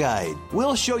Starter Guide.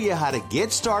 We'll show you how to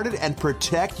get started and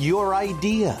protect your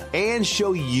idea and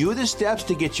show you the steps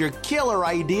to get your killer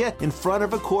idea in front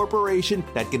of a corporation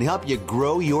that can help you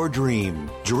grow your dream.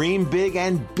 Dream big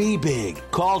and be big.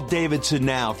 Call Davidson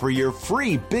now for your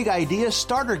free Big Idea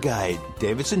Starter Guide.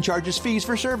 Davidson charges fees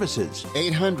for services.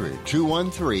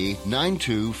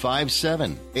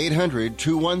 800-213-9257.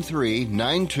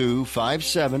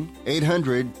 800-213-9257.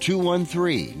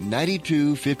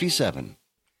 800-213-9257.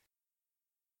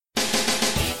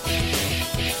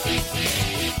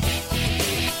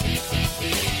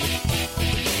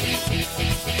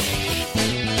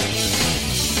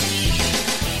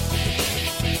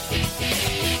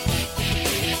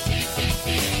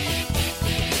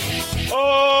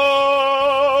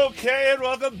 Okay, and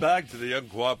welcome back to the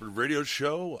Uncooperative Radio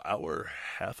Show, hour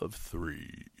half of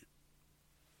 3.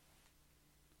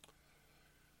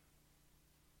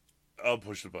 I'll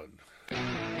push the button.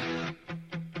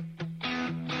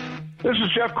 This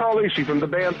is Jeff Carlisi from the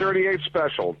Band 38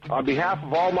 Special. On behalf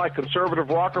of all my conservative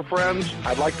rocker friends,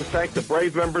 I'd like to thank the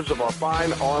brave members of our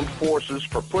fine armed forces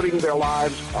for putting their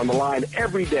lives on the line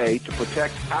every day to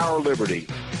protect our liberty.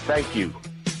 Thank you.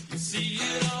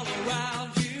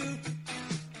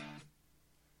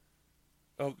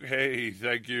 Okay,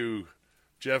 thank you,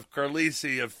 Jeff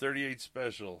Carlisi of 38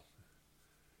 Special.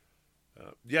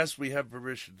 Yes, we have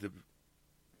permission to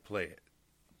play it.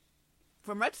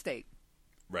 From Red State.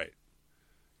 Right.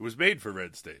 It was made for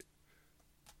Red State.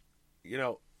 You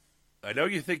know, I know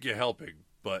you think you're helping,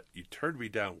 but you turned me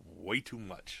down way too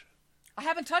much. I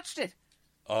haven't touched it.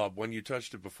 When you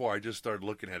touched it before, I just started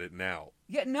looking at it now.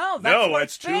 Yeah, no, that's what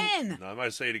it's too. been. No, I'm going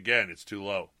to say it again. It's too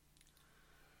low.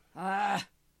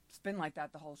 It's been like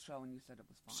that the whole show, and you said it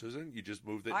was fine. Susan, you just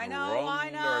moved it I in the know, wrong I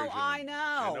know, direction. I know.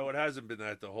 I know it hasn't been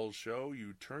that the whole show.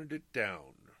 You turned it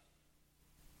down.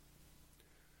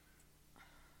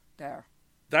 There.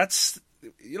 That's,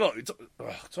 you know,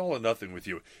 it's all or nothing with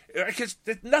you. Because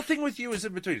nothing with you is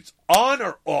in between. It's on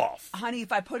or off. Honey,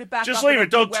 if I put it back just up, leave it.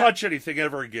 Don't touch anything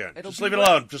ever again. Just leave it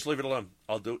alone. Just leave it alone.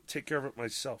 I'll take care of it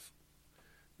myself.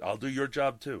 I'll do your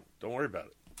job too. Don't worry about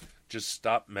it. Just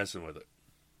stop messing with it.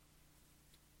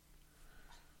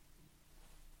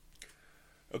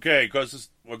 Okay, because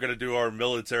we're going to do our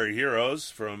military heroes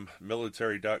from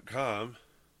military.com.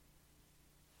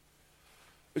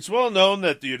 It's well known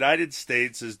that the United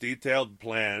States has detailed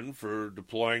plan for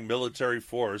deploying military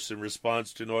force in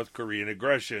response to North Korean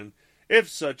aggression if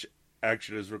such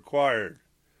action is required,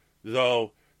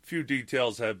 though few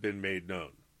details have been made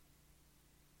known.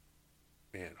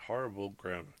 Man, horrible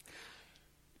grammar.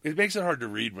 It makes it hard to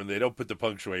read when they don't put the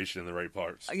punctuation in the right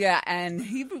parts. Yeah, and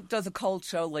he does a cold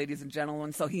show, ladies and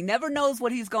gentlemen, so he never knows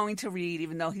what he's going to read,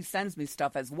 even though he sends me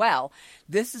stuff as well.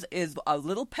 This is a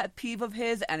little pet peeve of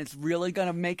his, and it's really going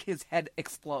to make his head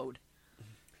explode.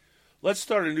 Let's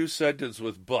start a new sentence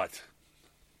with but,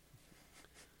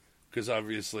 because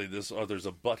obviously this author's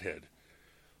a butthead.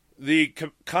 The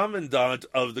commandant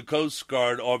of the Coast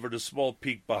Guard offered a small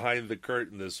peek behind the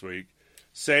curtain this week,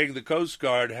 saying the Coast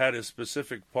Guard had a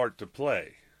specific part to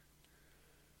play.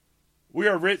 We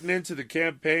are written into the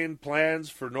campaign plans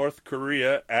for North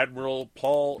Korea, Admiral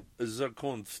Paul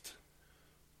Zakunft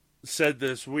said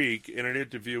this week in an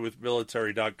interview with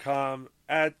military.com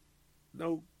at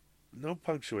no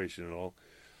punctuation at all,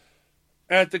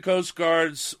 at the Coast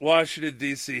Guard's Washington,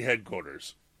 D.C.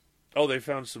 headquarters. Oh, they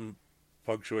found some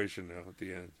punctuation now at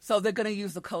the end. So they're going to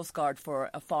use the Coast Guard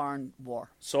for a foreign war.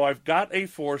 So I've got a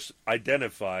force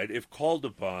identified. If called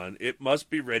upon, it must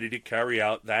be ready to carry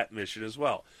out that mission as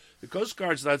well. The Coast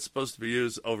Guard's not supposed to be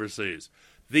used overseas.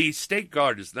 The State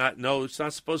Guard is not, no, it's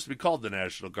not supposed to be called the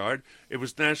National Guard. It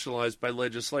was nationalized by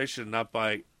legislation, not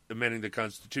by amending the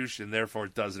Constitution, therefore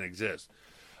it doesn't exist.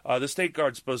 The State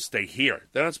Guard's supposed to stay here.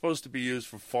 They're not supposed to be used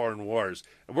for foreign wars.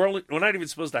 And we're not even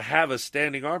supposed to have a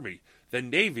standing army. The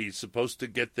Navy's supposed to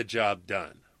get the job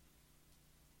done.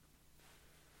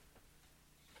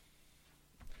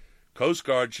 Coast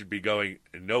Guard should be going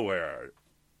nowhere.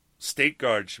 State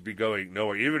Guard should be going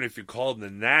nowhere. Even if you call them the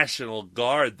National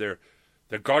Guard, they're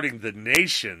guarding the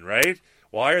nation, right?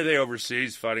 Why are they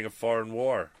overseas fighting a foreign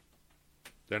war?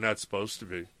 They're not supposed to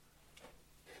be.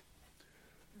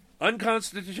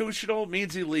 Unconstitutional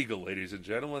means illegal, ladies and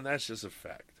gentlemen. That's just a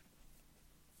fact.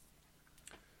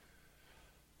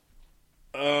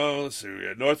 Let's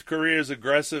see. North Korea's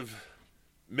aggressive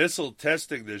missile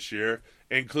testing this year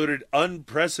included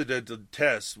unprecedented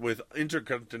tests with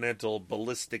intercontinental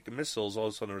ballistic missiles,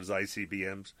 also known as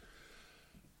ICBMs,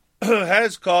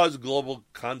 has caused global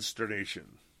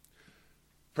consternation.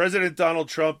 President Donald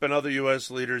Trump and other U.S.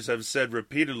 leaders have said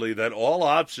repeatedly that all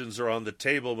options are on the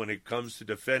table when it comes to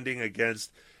defending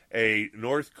against a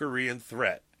North Korean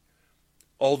threat.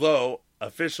 Although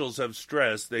officials have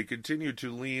stressed they continue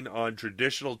to lean on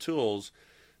traditional tools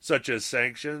such as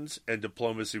sanctions and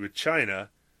diplomacy with China,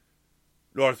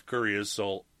 North Korea's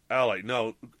sole ally.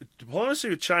 No, diplomacy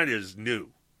with China is new.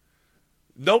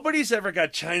 Nobody's ever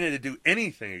got China to do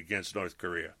anything against North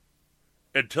Korea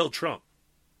until Trump.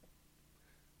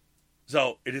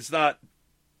 So it is not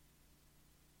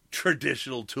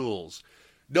traditional tools.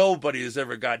 Nobody has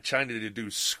ever got China to do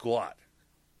squat.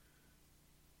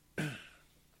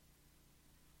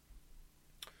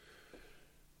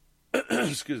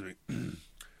 Excuse me.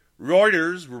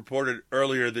 Reuters reported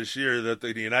earlier this year that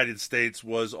the United States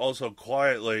was also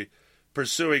quietly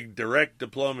pursuing direct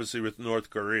diplomacy with North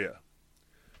Korea.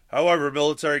 However,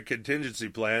 military contingency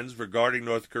plans regarding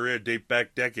North Korea date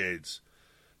back decades.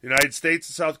 The United States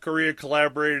and South Korea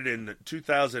collaborated in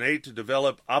 2008 to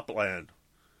develop Opland,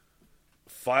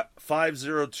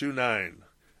 5029,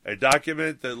 a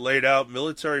document that laid out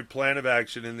military plan of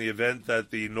action in the event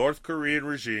that the North Korean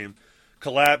regime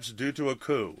collapsed due to a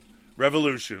coup,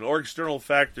 revolution, or external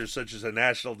factors such as a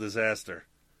national disaster.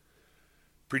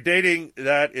 Predating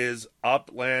that is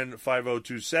Oplan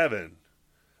 5027,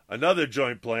 another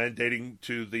joint plan dating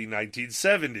to the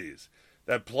 1970s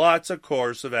that plots a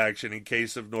course of action in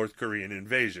case of North Korean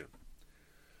invasion.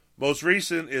 Most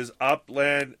recent is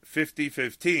Oplan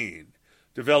 5015,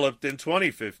 developed in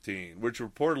 2015, which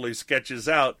reportedly sketches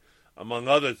out, among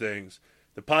other things,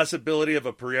 the possibility of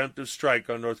a preemptive strike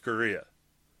on North Korea.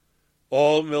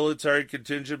 All military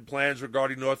contingent plans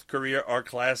regarding North Korea are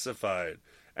classified,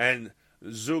 and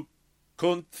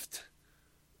Zukunft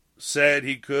said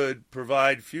he could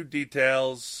provide few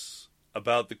details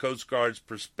about the Coast Guard's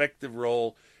prospective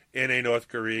role in a North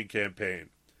Korean campaign.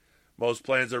 Most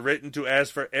plans are written to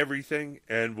ask for everything,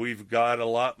 and we've got a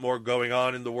lot more going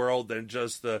on in the world than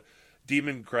just the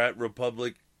Democrat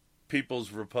Republic,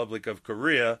 People's Republic of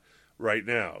Korea right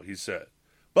now, he said.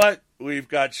 But we've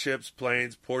got ships,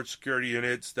 planes, port security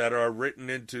units that are written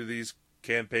into these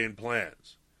campaign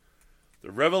plans.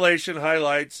 The revelation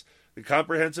highlights the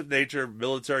comprehensive nature of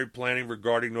military planning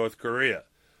regarding North Korea.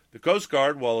 The Coast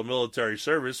Guard, while a military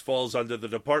service, falls under the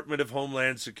Department of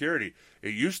Homeland Security.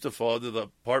 It used to fall under the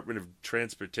Department of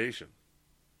Transportation.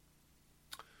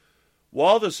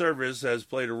 While the service has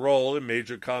played a role in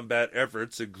major combat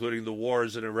efforts, including the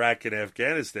wars in Iraq and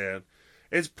Afghanistan,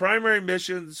 its primary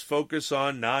missions focus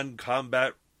on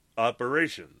non-combat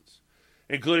operations,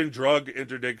 including drug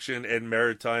interdiction and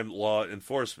maritime law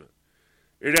enforcement.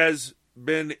 It has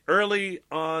been early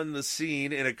on the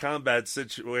scene in a combat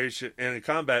situation, in a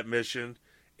combat mission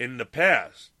in the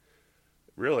past.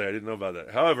 Really, I didn't know about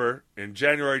that. However, in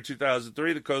January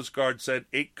 2003, the Coast Guard sent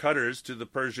 8 cutters to the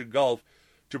Persian Gulf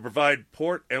to provide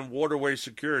port and waterway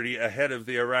security ahead of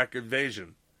the Iraq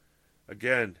invasion.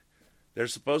 Again, they're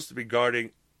supposed to be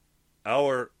guarding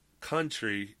our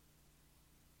country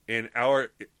in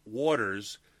our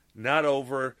waters, not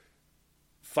over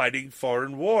fighting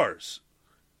foreign wars.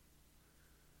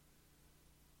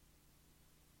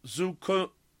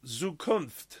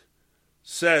 Zukunft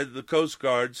said the Coast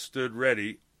Guard stood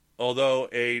ready, although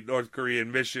a North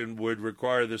Korean mission would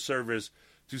require the service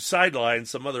to sideline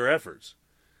some other efforts.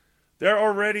 They're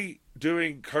already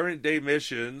doing current-day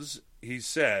missions, he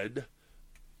said,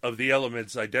 of the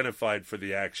elements identified for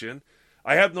the action.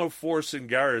 I have no force in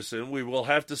garrison. We will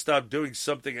have to stop doing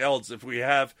something else if we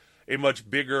have a much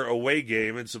bigger away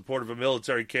game in support of a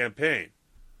military campaign.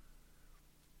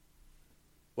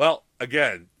 Well,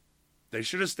 again, they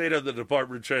should have stayed under the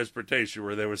Department of Transportation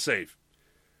where they were safe.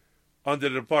 Under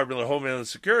the Department of Homeland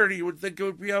Security, you would think it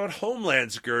would be about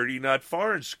Homeland Security, not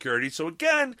foreign security. So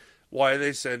again, why are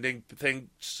they sending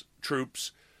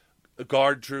troops,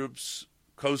 guard troops,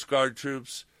 Coast Guard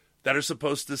troops that are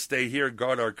supposed to stay here and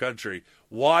guard our country?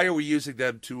 Why are we using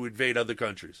them to invade other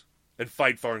countries and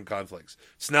fight foreign conflicts?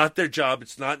 It's not their job,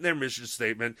 it's not in their mission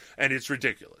statement, and it's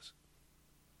ridiculous.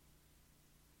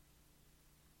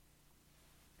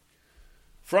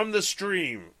 From the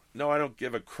stream. No, I don't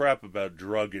give a crap about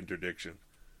drug interdiction.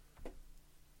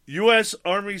 U.S.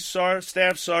 Army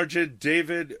Staff Sergeant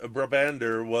David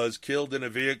Brabander was killed in a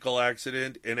vehicle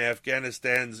accident in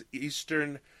Afghanistan's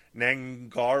eastern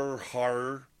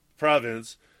Nangarhar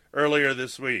province earlier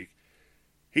this week.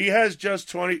 He was just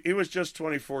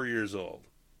 24 years old.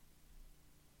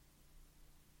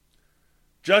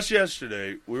 Just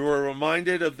yesterday, we were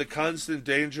reminded of the constant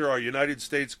danger our United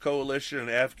States coalition and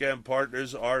Afghan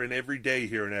partners are in every day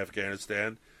here in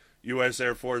Afghanistan, U.S.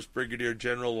 Air Force Brigadier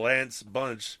General Lance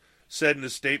Bunch said in a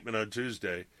statement on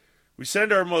Tuesday. We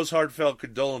send our most heartfelt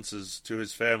condolences to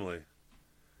his family.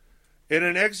 In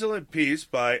an excellent piece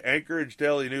by Anchorage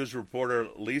Daily News reporter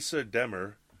Lisa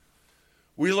Demmer,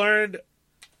 we learned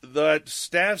that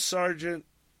Staff Sergeant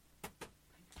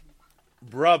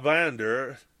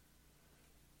Brabander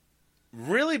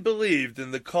really believed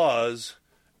in the cause,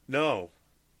 that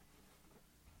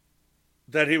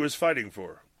he was fighting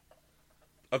for,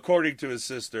 according to his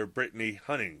sister, Brittany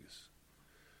Hunnings.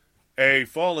 A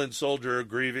fallen soldier,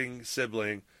 grieving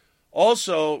sibling,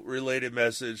 also relayed a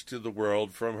message to the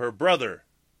world from her brother.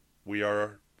 We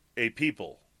are a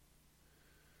people.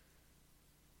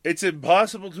 It's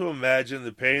impossible to imagine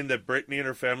the pain that Brittany and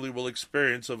her family will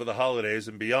experience over the holidays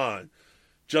and beyond.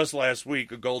 Just last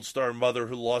week, a Gold Star mother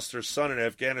who lost her son in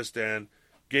Afghanistan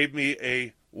gave me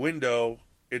a window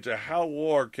into how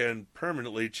war can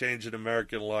permanently change an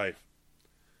American life.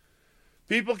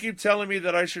 People keep telling me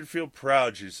that I should feel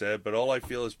proud, she said, but all I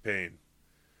feel is pain.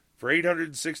 For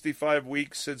 865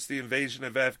 weeks since the invasion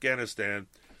of Afghanistan,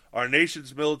 Our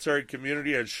nation's military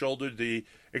community has shouldered the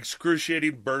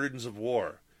excruciating burdens of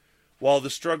war. While the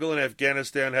struggle in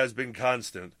Afghanistan has been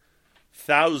constant,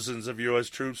 thousands of U.S.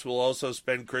 troops will also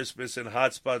spend Christmas in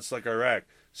hotspots like Iraq,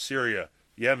 Syria,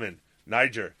 Yemen,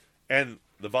 Niger, and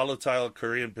the volatile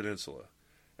Korean Peninsula.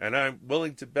 And I'm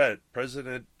willing to bet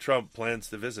President Trump plans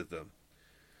to visit them.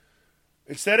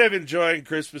 Instead of enjoying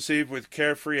Christmas Eve with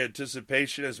carefree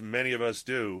anticipation, as many of us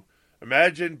do,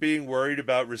 imagine being worried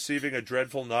about receiving a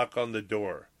dreadful knock on the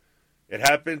door. It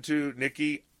happened to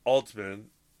Nikki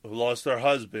Altman, who lost her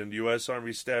husband, U.S.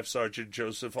 Army Staff Sergeant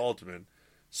Joseph Altman,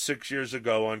 6 years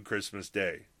ago on Christmas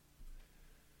Day.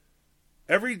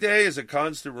 Every day is a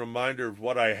constant reminder of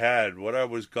what I had, what I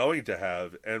was going to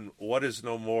have, and what is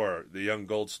no more, the young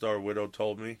Gold Star widow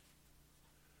told me.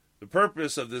 The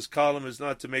purpose of this column is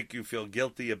not to make you feel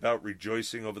guilty about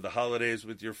rejoicing over the holidays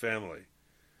with your family.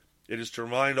 It is to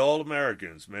remind all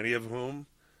Americans, many of whom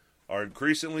are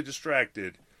increasingly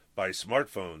distracted by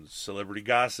smartphones, celebrity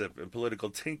gossip, and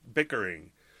political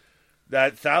bickering,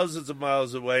 that thousands of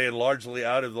miles away and largely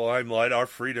out of the limelight, our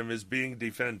freedom is being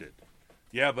defended.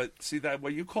 Yeah, but see, that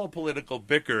what you call political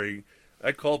bickering,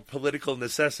 I call political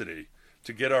necessity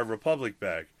to get our republic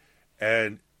back.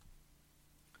 And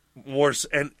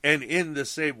in the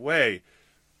same way,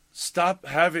 stop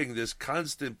having this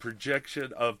constant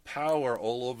projection of power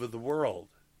all over the world.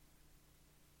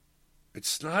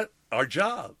 It's not our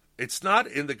job. It's not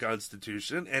in the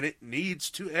Constitution, and it needs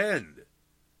to end.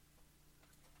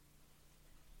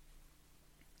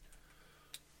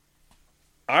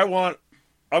 I want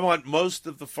most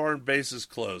of the foreign bases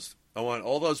closed. I want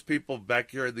all those people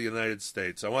back here in the United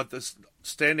States. I want the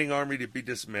standing army to be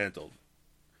dismantled.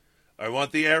 I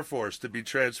want the Air Force to be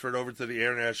transferred over to the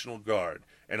Air National Guard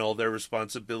and all their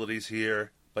responsibilities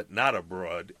here, but not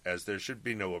abroad, as there should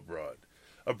be no abroad.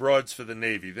 Abroad's for the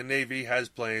Navy. The Navy has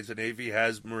planes. The Navy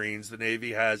has Marines. The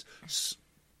Navy has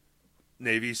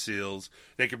Navy SEALs.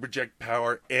 They can project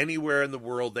power anywhere in the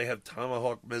world. They have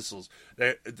Tomahawk missiles.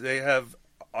 They have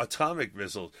atomic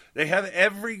missiles. They have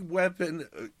every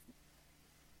weapon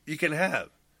you can have.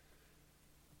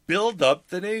 Build up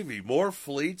the Navy. More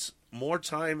fleets, more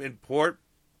time in port,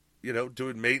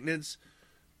 doing maintenance.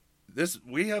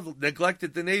 We have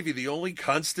neglected the Navy, the only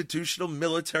constitutional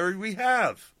military we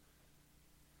have.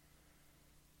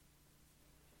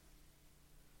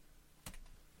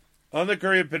 On the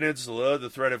Korean Peninsula, the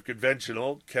threat of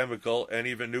conventional, chemical, and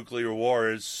even nuclear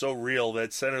war is so real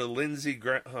that Senator Lindsey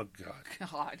Graham... Oh,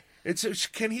 God.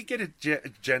 Can he get a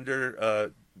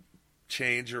gender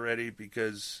change already?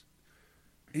 Because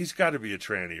he's got to be a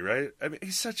tranny, right? I mean,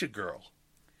 he's such a girl.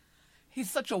 He's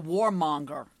such a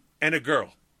warmonger. And a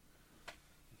girl.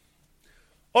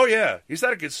 Oh, yeah. He's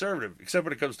not a conservative, except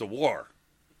when it comes to war.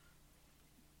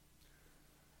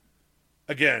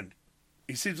 Again...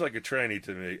 He seems like a tranny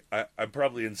to me. I'm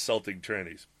probably insulting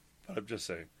trannies, but I'm just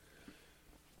saying.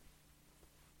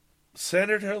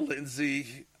 Senator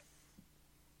Lindsey,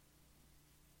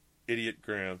 idiot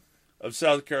Graham, of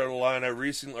South Carolina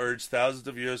recently urged thousands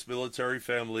of U.S. military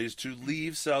families to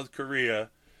leave South Korea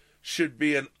should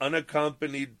be an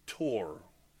unaccompanied tour.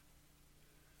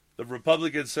 The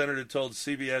Republican senator told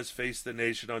CBS Face the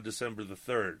Nation on December the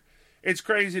 3rd. It's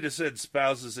crazy to send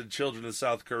spouses and children to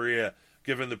South Korea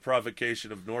given the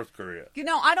provocation of North Korea.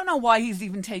 I don't know why he's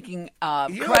even taking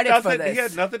credit for this. He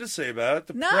had nothing to say about it.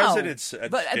 The no, president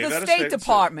said... But the State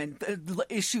Department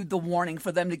issued the warning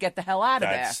for them to get the hell out of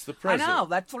there. That's the president. I know,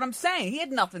 that's what I'm saying. He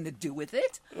had nothing to do with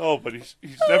it. Oh, but he's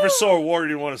never saw a war he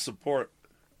didn't want to support.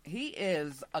 He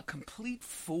is a complete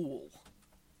fool.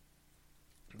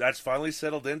 That's finally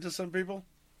settled into some people?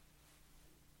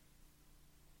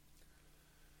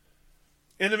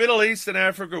 In the Middle East and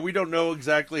Africa, we don't know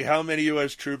exactly how many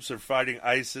U.S. troops are fighting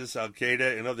ISIS,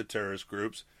 Al-Qaeda, and other terrorist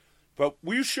groups. But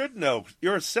we should know.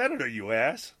 You're a senator, you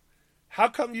ass. How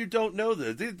come you don't know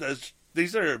this?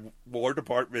 These are War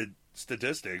Department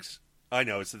statistics. I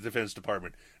know, it's the Defense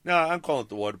Department. No, I'm calling it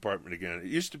the War Department again. It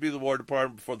used to be the War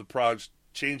Department before the Progs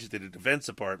changed it to the Defense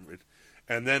Department.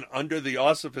 And then under the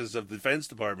auspices of the Defense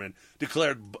Department,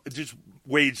 just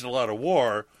waged a lot of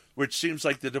war, which seems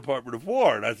like the Department of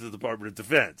War, not the Department of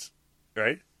Defense,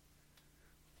 right?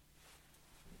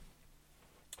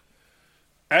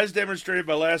 As demonstrated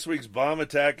by last week's bomb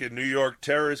attack in New York,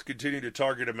 terrorists continue to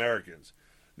target Americans.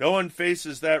 No one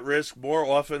faces that risk more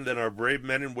often than our brave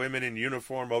men and women in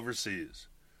uniform overseas.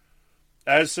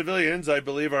 As civilians, I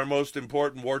believe our most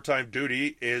important wartime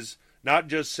duty is not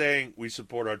just saying we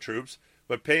support our troops,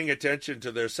 but paying attention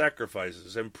to their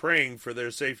sacrifices and praying for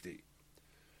their safety.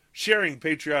 Sharing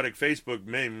patriotic Facebook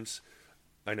memes.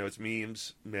 I know it's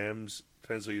memes,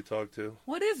 depends who you talk to.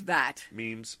 What is that?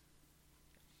 Memes.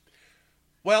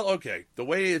 Well, okay, the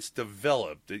way it's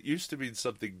developed, it used to mean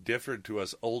something different to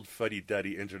us old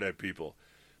fuddy-duddy internet people.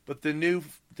 But the new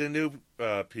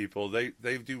people,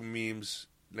 they do memes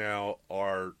now,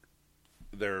 are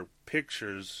their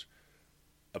pictures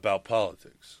about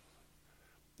politics.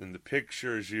 And the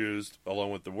picture is used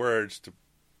along with the words to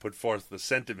put forth the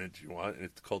sentiment you want, and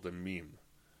it's called a meme.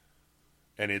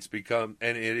 And it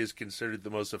is considered the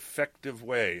most effective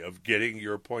way of getting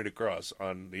your point across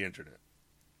on the internet.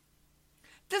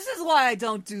 This is why I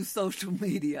don't do social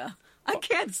media. I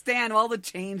can't stand all the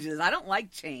changes. I don't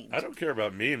like change. I don't care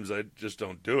about memes. I just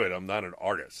don't do it. I'm not an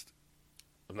artist.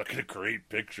 I'm not going to create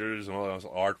pictures and all those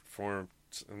art forms.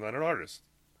 I'm not an artist.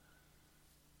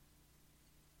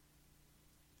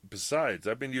 Besides,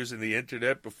 I've been using the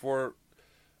internet before.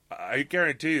 I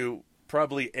guarantee you,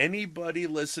 probably anybody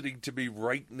listening to me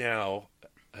right now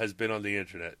has been on the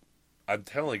internet. I'm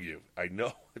telling you. I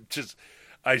know.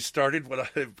 I started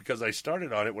because I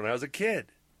started on it when I was a kid.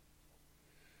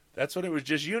 That's when it was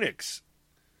just Unix.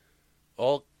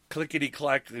 All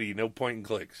clickety-clackety, no point and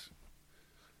clicks.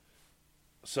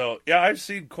 So, yeah, I've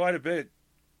seen quite a bit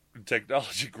of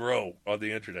technology grow on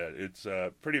the internet. It's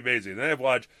pretty amazing. And then I've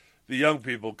watched the young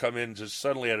people come in just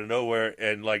suddenly out of nowhere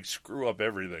and, like, screw up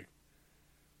everything.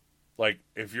 Like,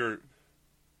 if your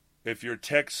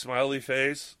text smiley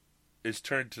face is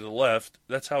turned to the left,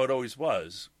 that's how it always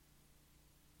was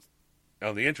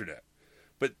on the internet.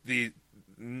 But the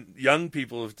young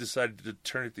people have decided to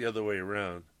turn it the other way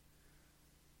around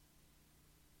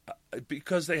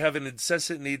because they have an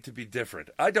incessant need to be different.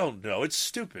 I don't know. It's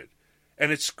stupid.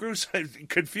 And it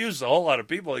confuses a whole lot of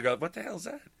people. They go, what the hell is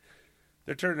that?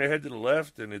 They're turning their head to the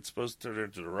left, and it's supposed to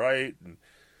turn to the right. And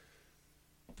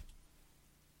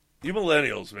you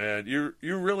millennials, man, you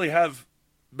really have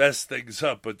messed things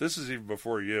up, but this is even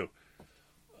before you.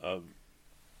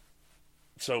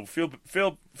 So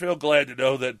feel glad to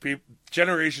know that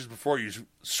generations before you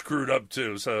screwed up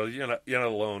too. So you're not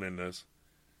alone in this.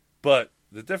 But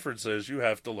the difference is you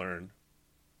have to learn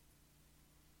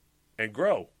and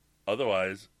grow.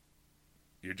 Otherwise,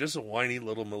 you're just a whiny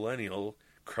little millennial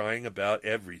crying about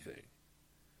everything.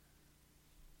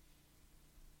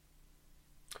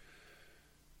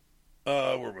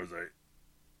 Where was I?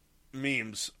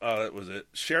 Memes. That was it.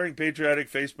 Sharing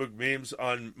patriotic Facebook memes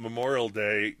on Memorial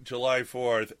Day, July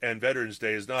 4th, and Veterans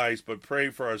Day is nice, but pray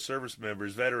for our service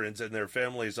members, veterans, and their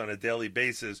families on a daily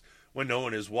basis when no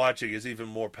one is watching is even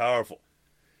more powerful.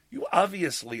 You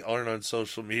obviously aren't on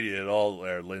social media at all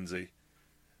there, Lindsay.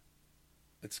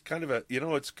 It's kind of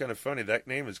it's kind of funny. That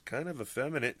name is kind of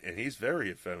effeminate, and he's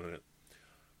very effeminate.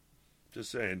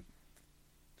 Just saying.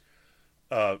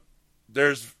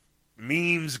 There's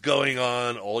memes going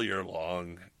on all year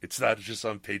long. It's not just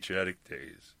on patriotic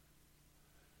days.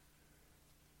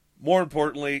 More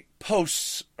importantly,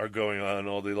 posts are going on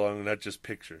all day long, not just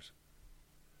pictures.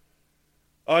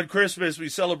 On Christmas, we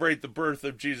celebrate the birth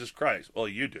of Jesus Christ. Well,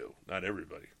 you do, not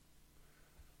everybody.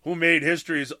 Who made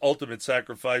history's ultimate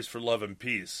sacrifice for love and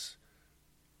peace?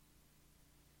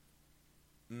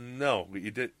 No,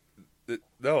 you did.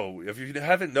 No, if you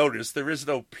haven't noticed, there is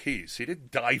no peace. He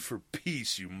didn't die for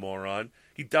peace, you moron.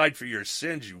 He died for your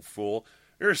sins, you fool.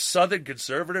 You're a Southern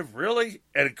conservative, really?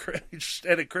 And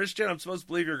a Christian? I'm supposed to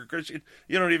believe you're a Christian?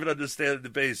 You don't even understand the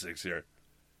basics here.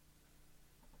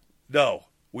 No,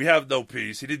 we have no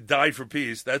peace. He didn't die for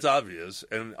peace. That's obvious.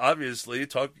 And obviously,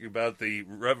 talking about the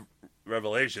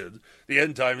Revelation, the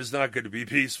end time is not going to be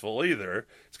peaceful either.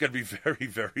 It's going to be very,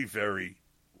 very, very,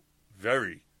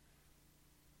 very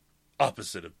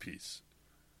opposite of peace.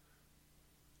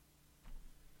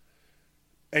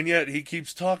 And yet he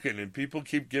keeps talking and people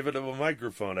keep giving him a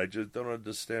microphone. I just don't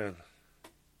understand.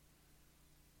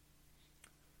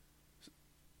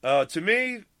 To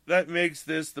me, that makes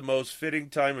this the most fitting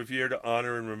time of year to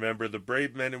honor and remember the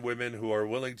brave men and women who are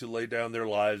willing to lay down their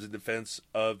lives in defense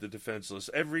of the defenseless.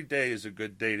 Every day is a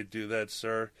good day to do that,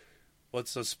 sir.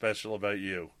 What's so special about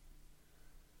you?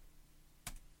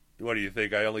 What do you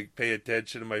think? I only pay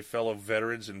attention to my fellow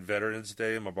veterans and Veterans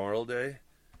Day and Memorial Day?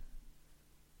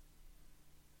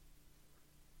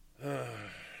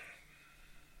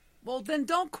 Well, then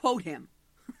don't quote him.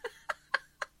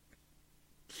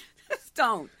 Just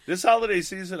don't. This holiday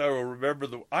season, I will remember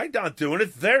I'm not doing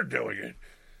it. They're doing it.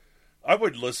 I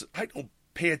wouldn't listen. I don't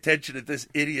pay attention to this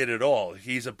idiot at all.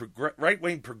 He's a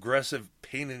right-wing progressive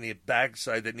pain in the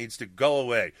backside that needs to go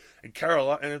away. And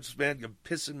Carolinas, man, you're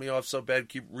pissing me off so bad.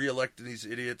 Keep re-electing these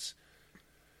idiots.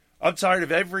 I'm tired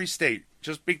of every state.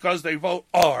 Just because they vote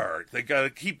R, they got to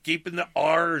keep keeping the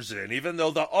R's in, even though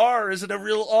the R isn't a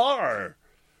real R.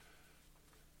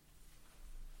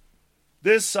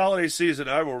 This holiday season,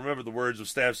 I will remember the words of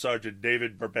Staff Sergeant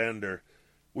David Barbander.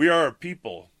 We are a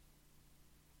people.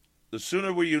 The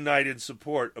sooner we unite in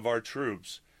support of our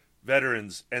troops,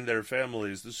 veterans, and their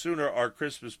families, the sooner our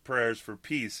Christmas prayers for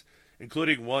peace,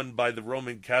 including one by the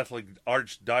Roman Catholic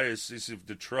Archdiocese of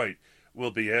Detroit,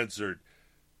 will be answered.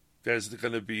 There's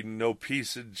going to be no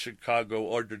peace in Chicago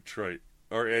or Detroit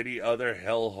or any other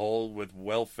hellhole with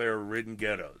welfare-ridden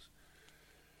ghettos.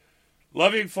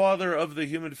 Loving Father of the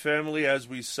human family, as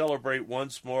we celebrate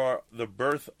once more the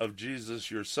birth of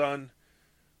Jesus, your Son,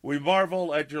 we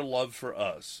marvel at your love for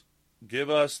us.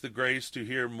 Give us the grace to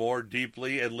hear more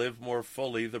deeply and live more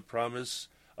fully the promise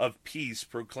of peace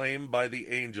proclaimed by the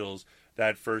angels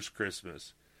that first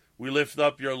Christmas. We lift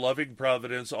up your loving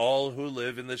providence, all who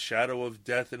live in the shadow of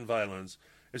death and violence,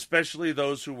 especially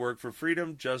those who work for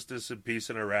freedom, justice, and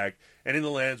peace in Iraq and in the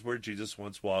lands where Jesus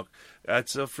once walked.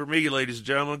 That's for me, ladies and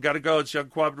gentlemen. Got to go. It's the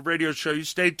Uncooperative Radio Show. You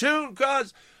stay tuned,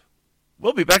 because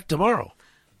we'll be back tomorrow.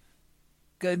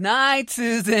 Good night,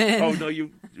 Susan. Oh, no, you're...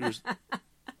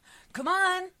 Come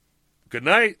on. Good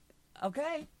night.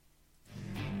 Okay.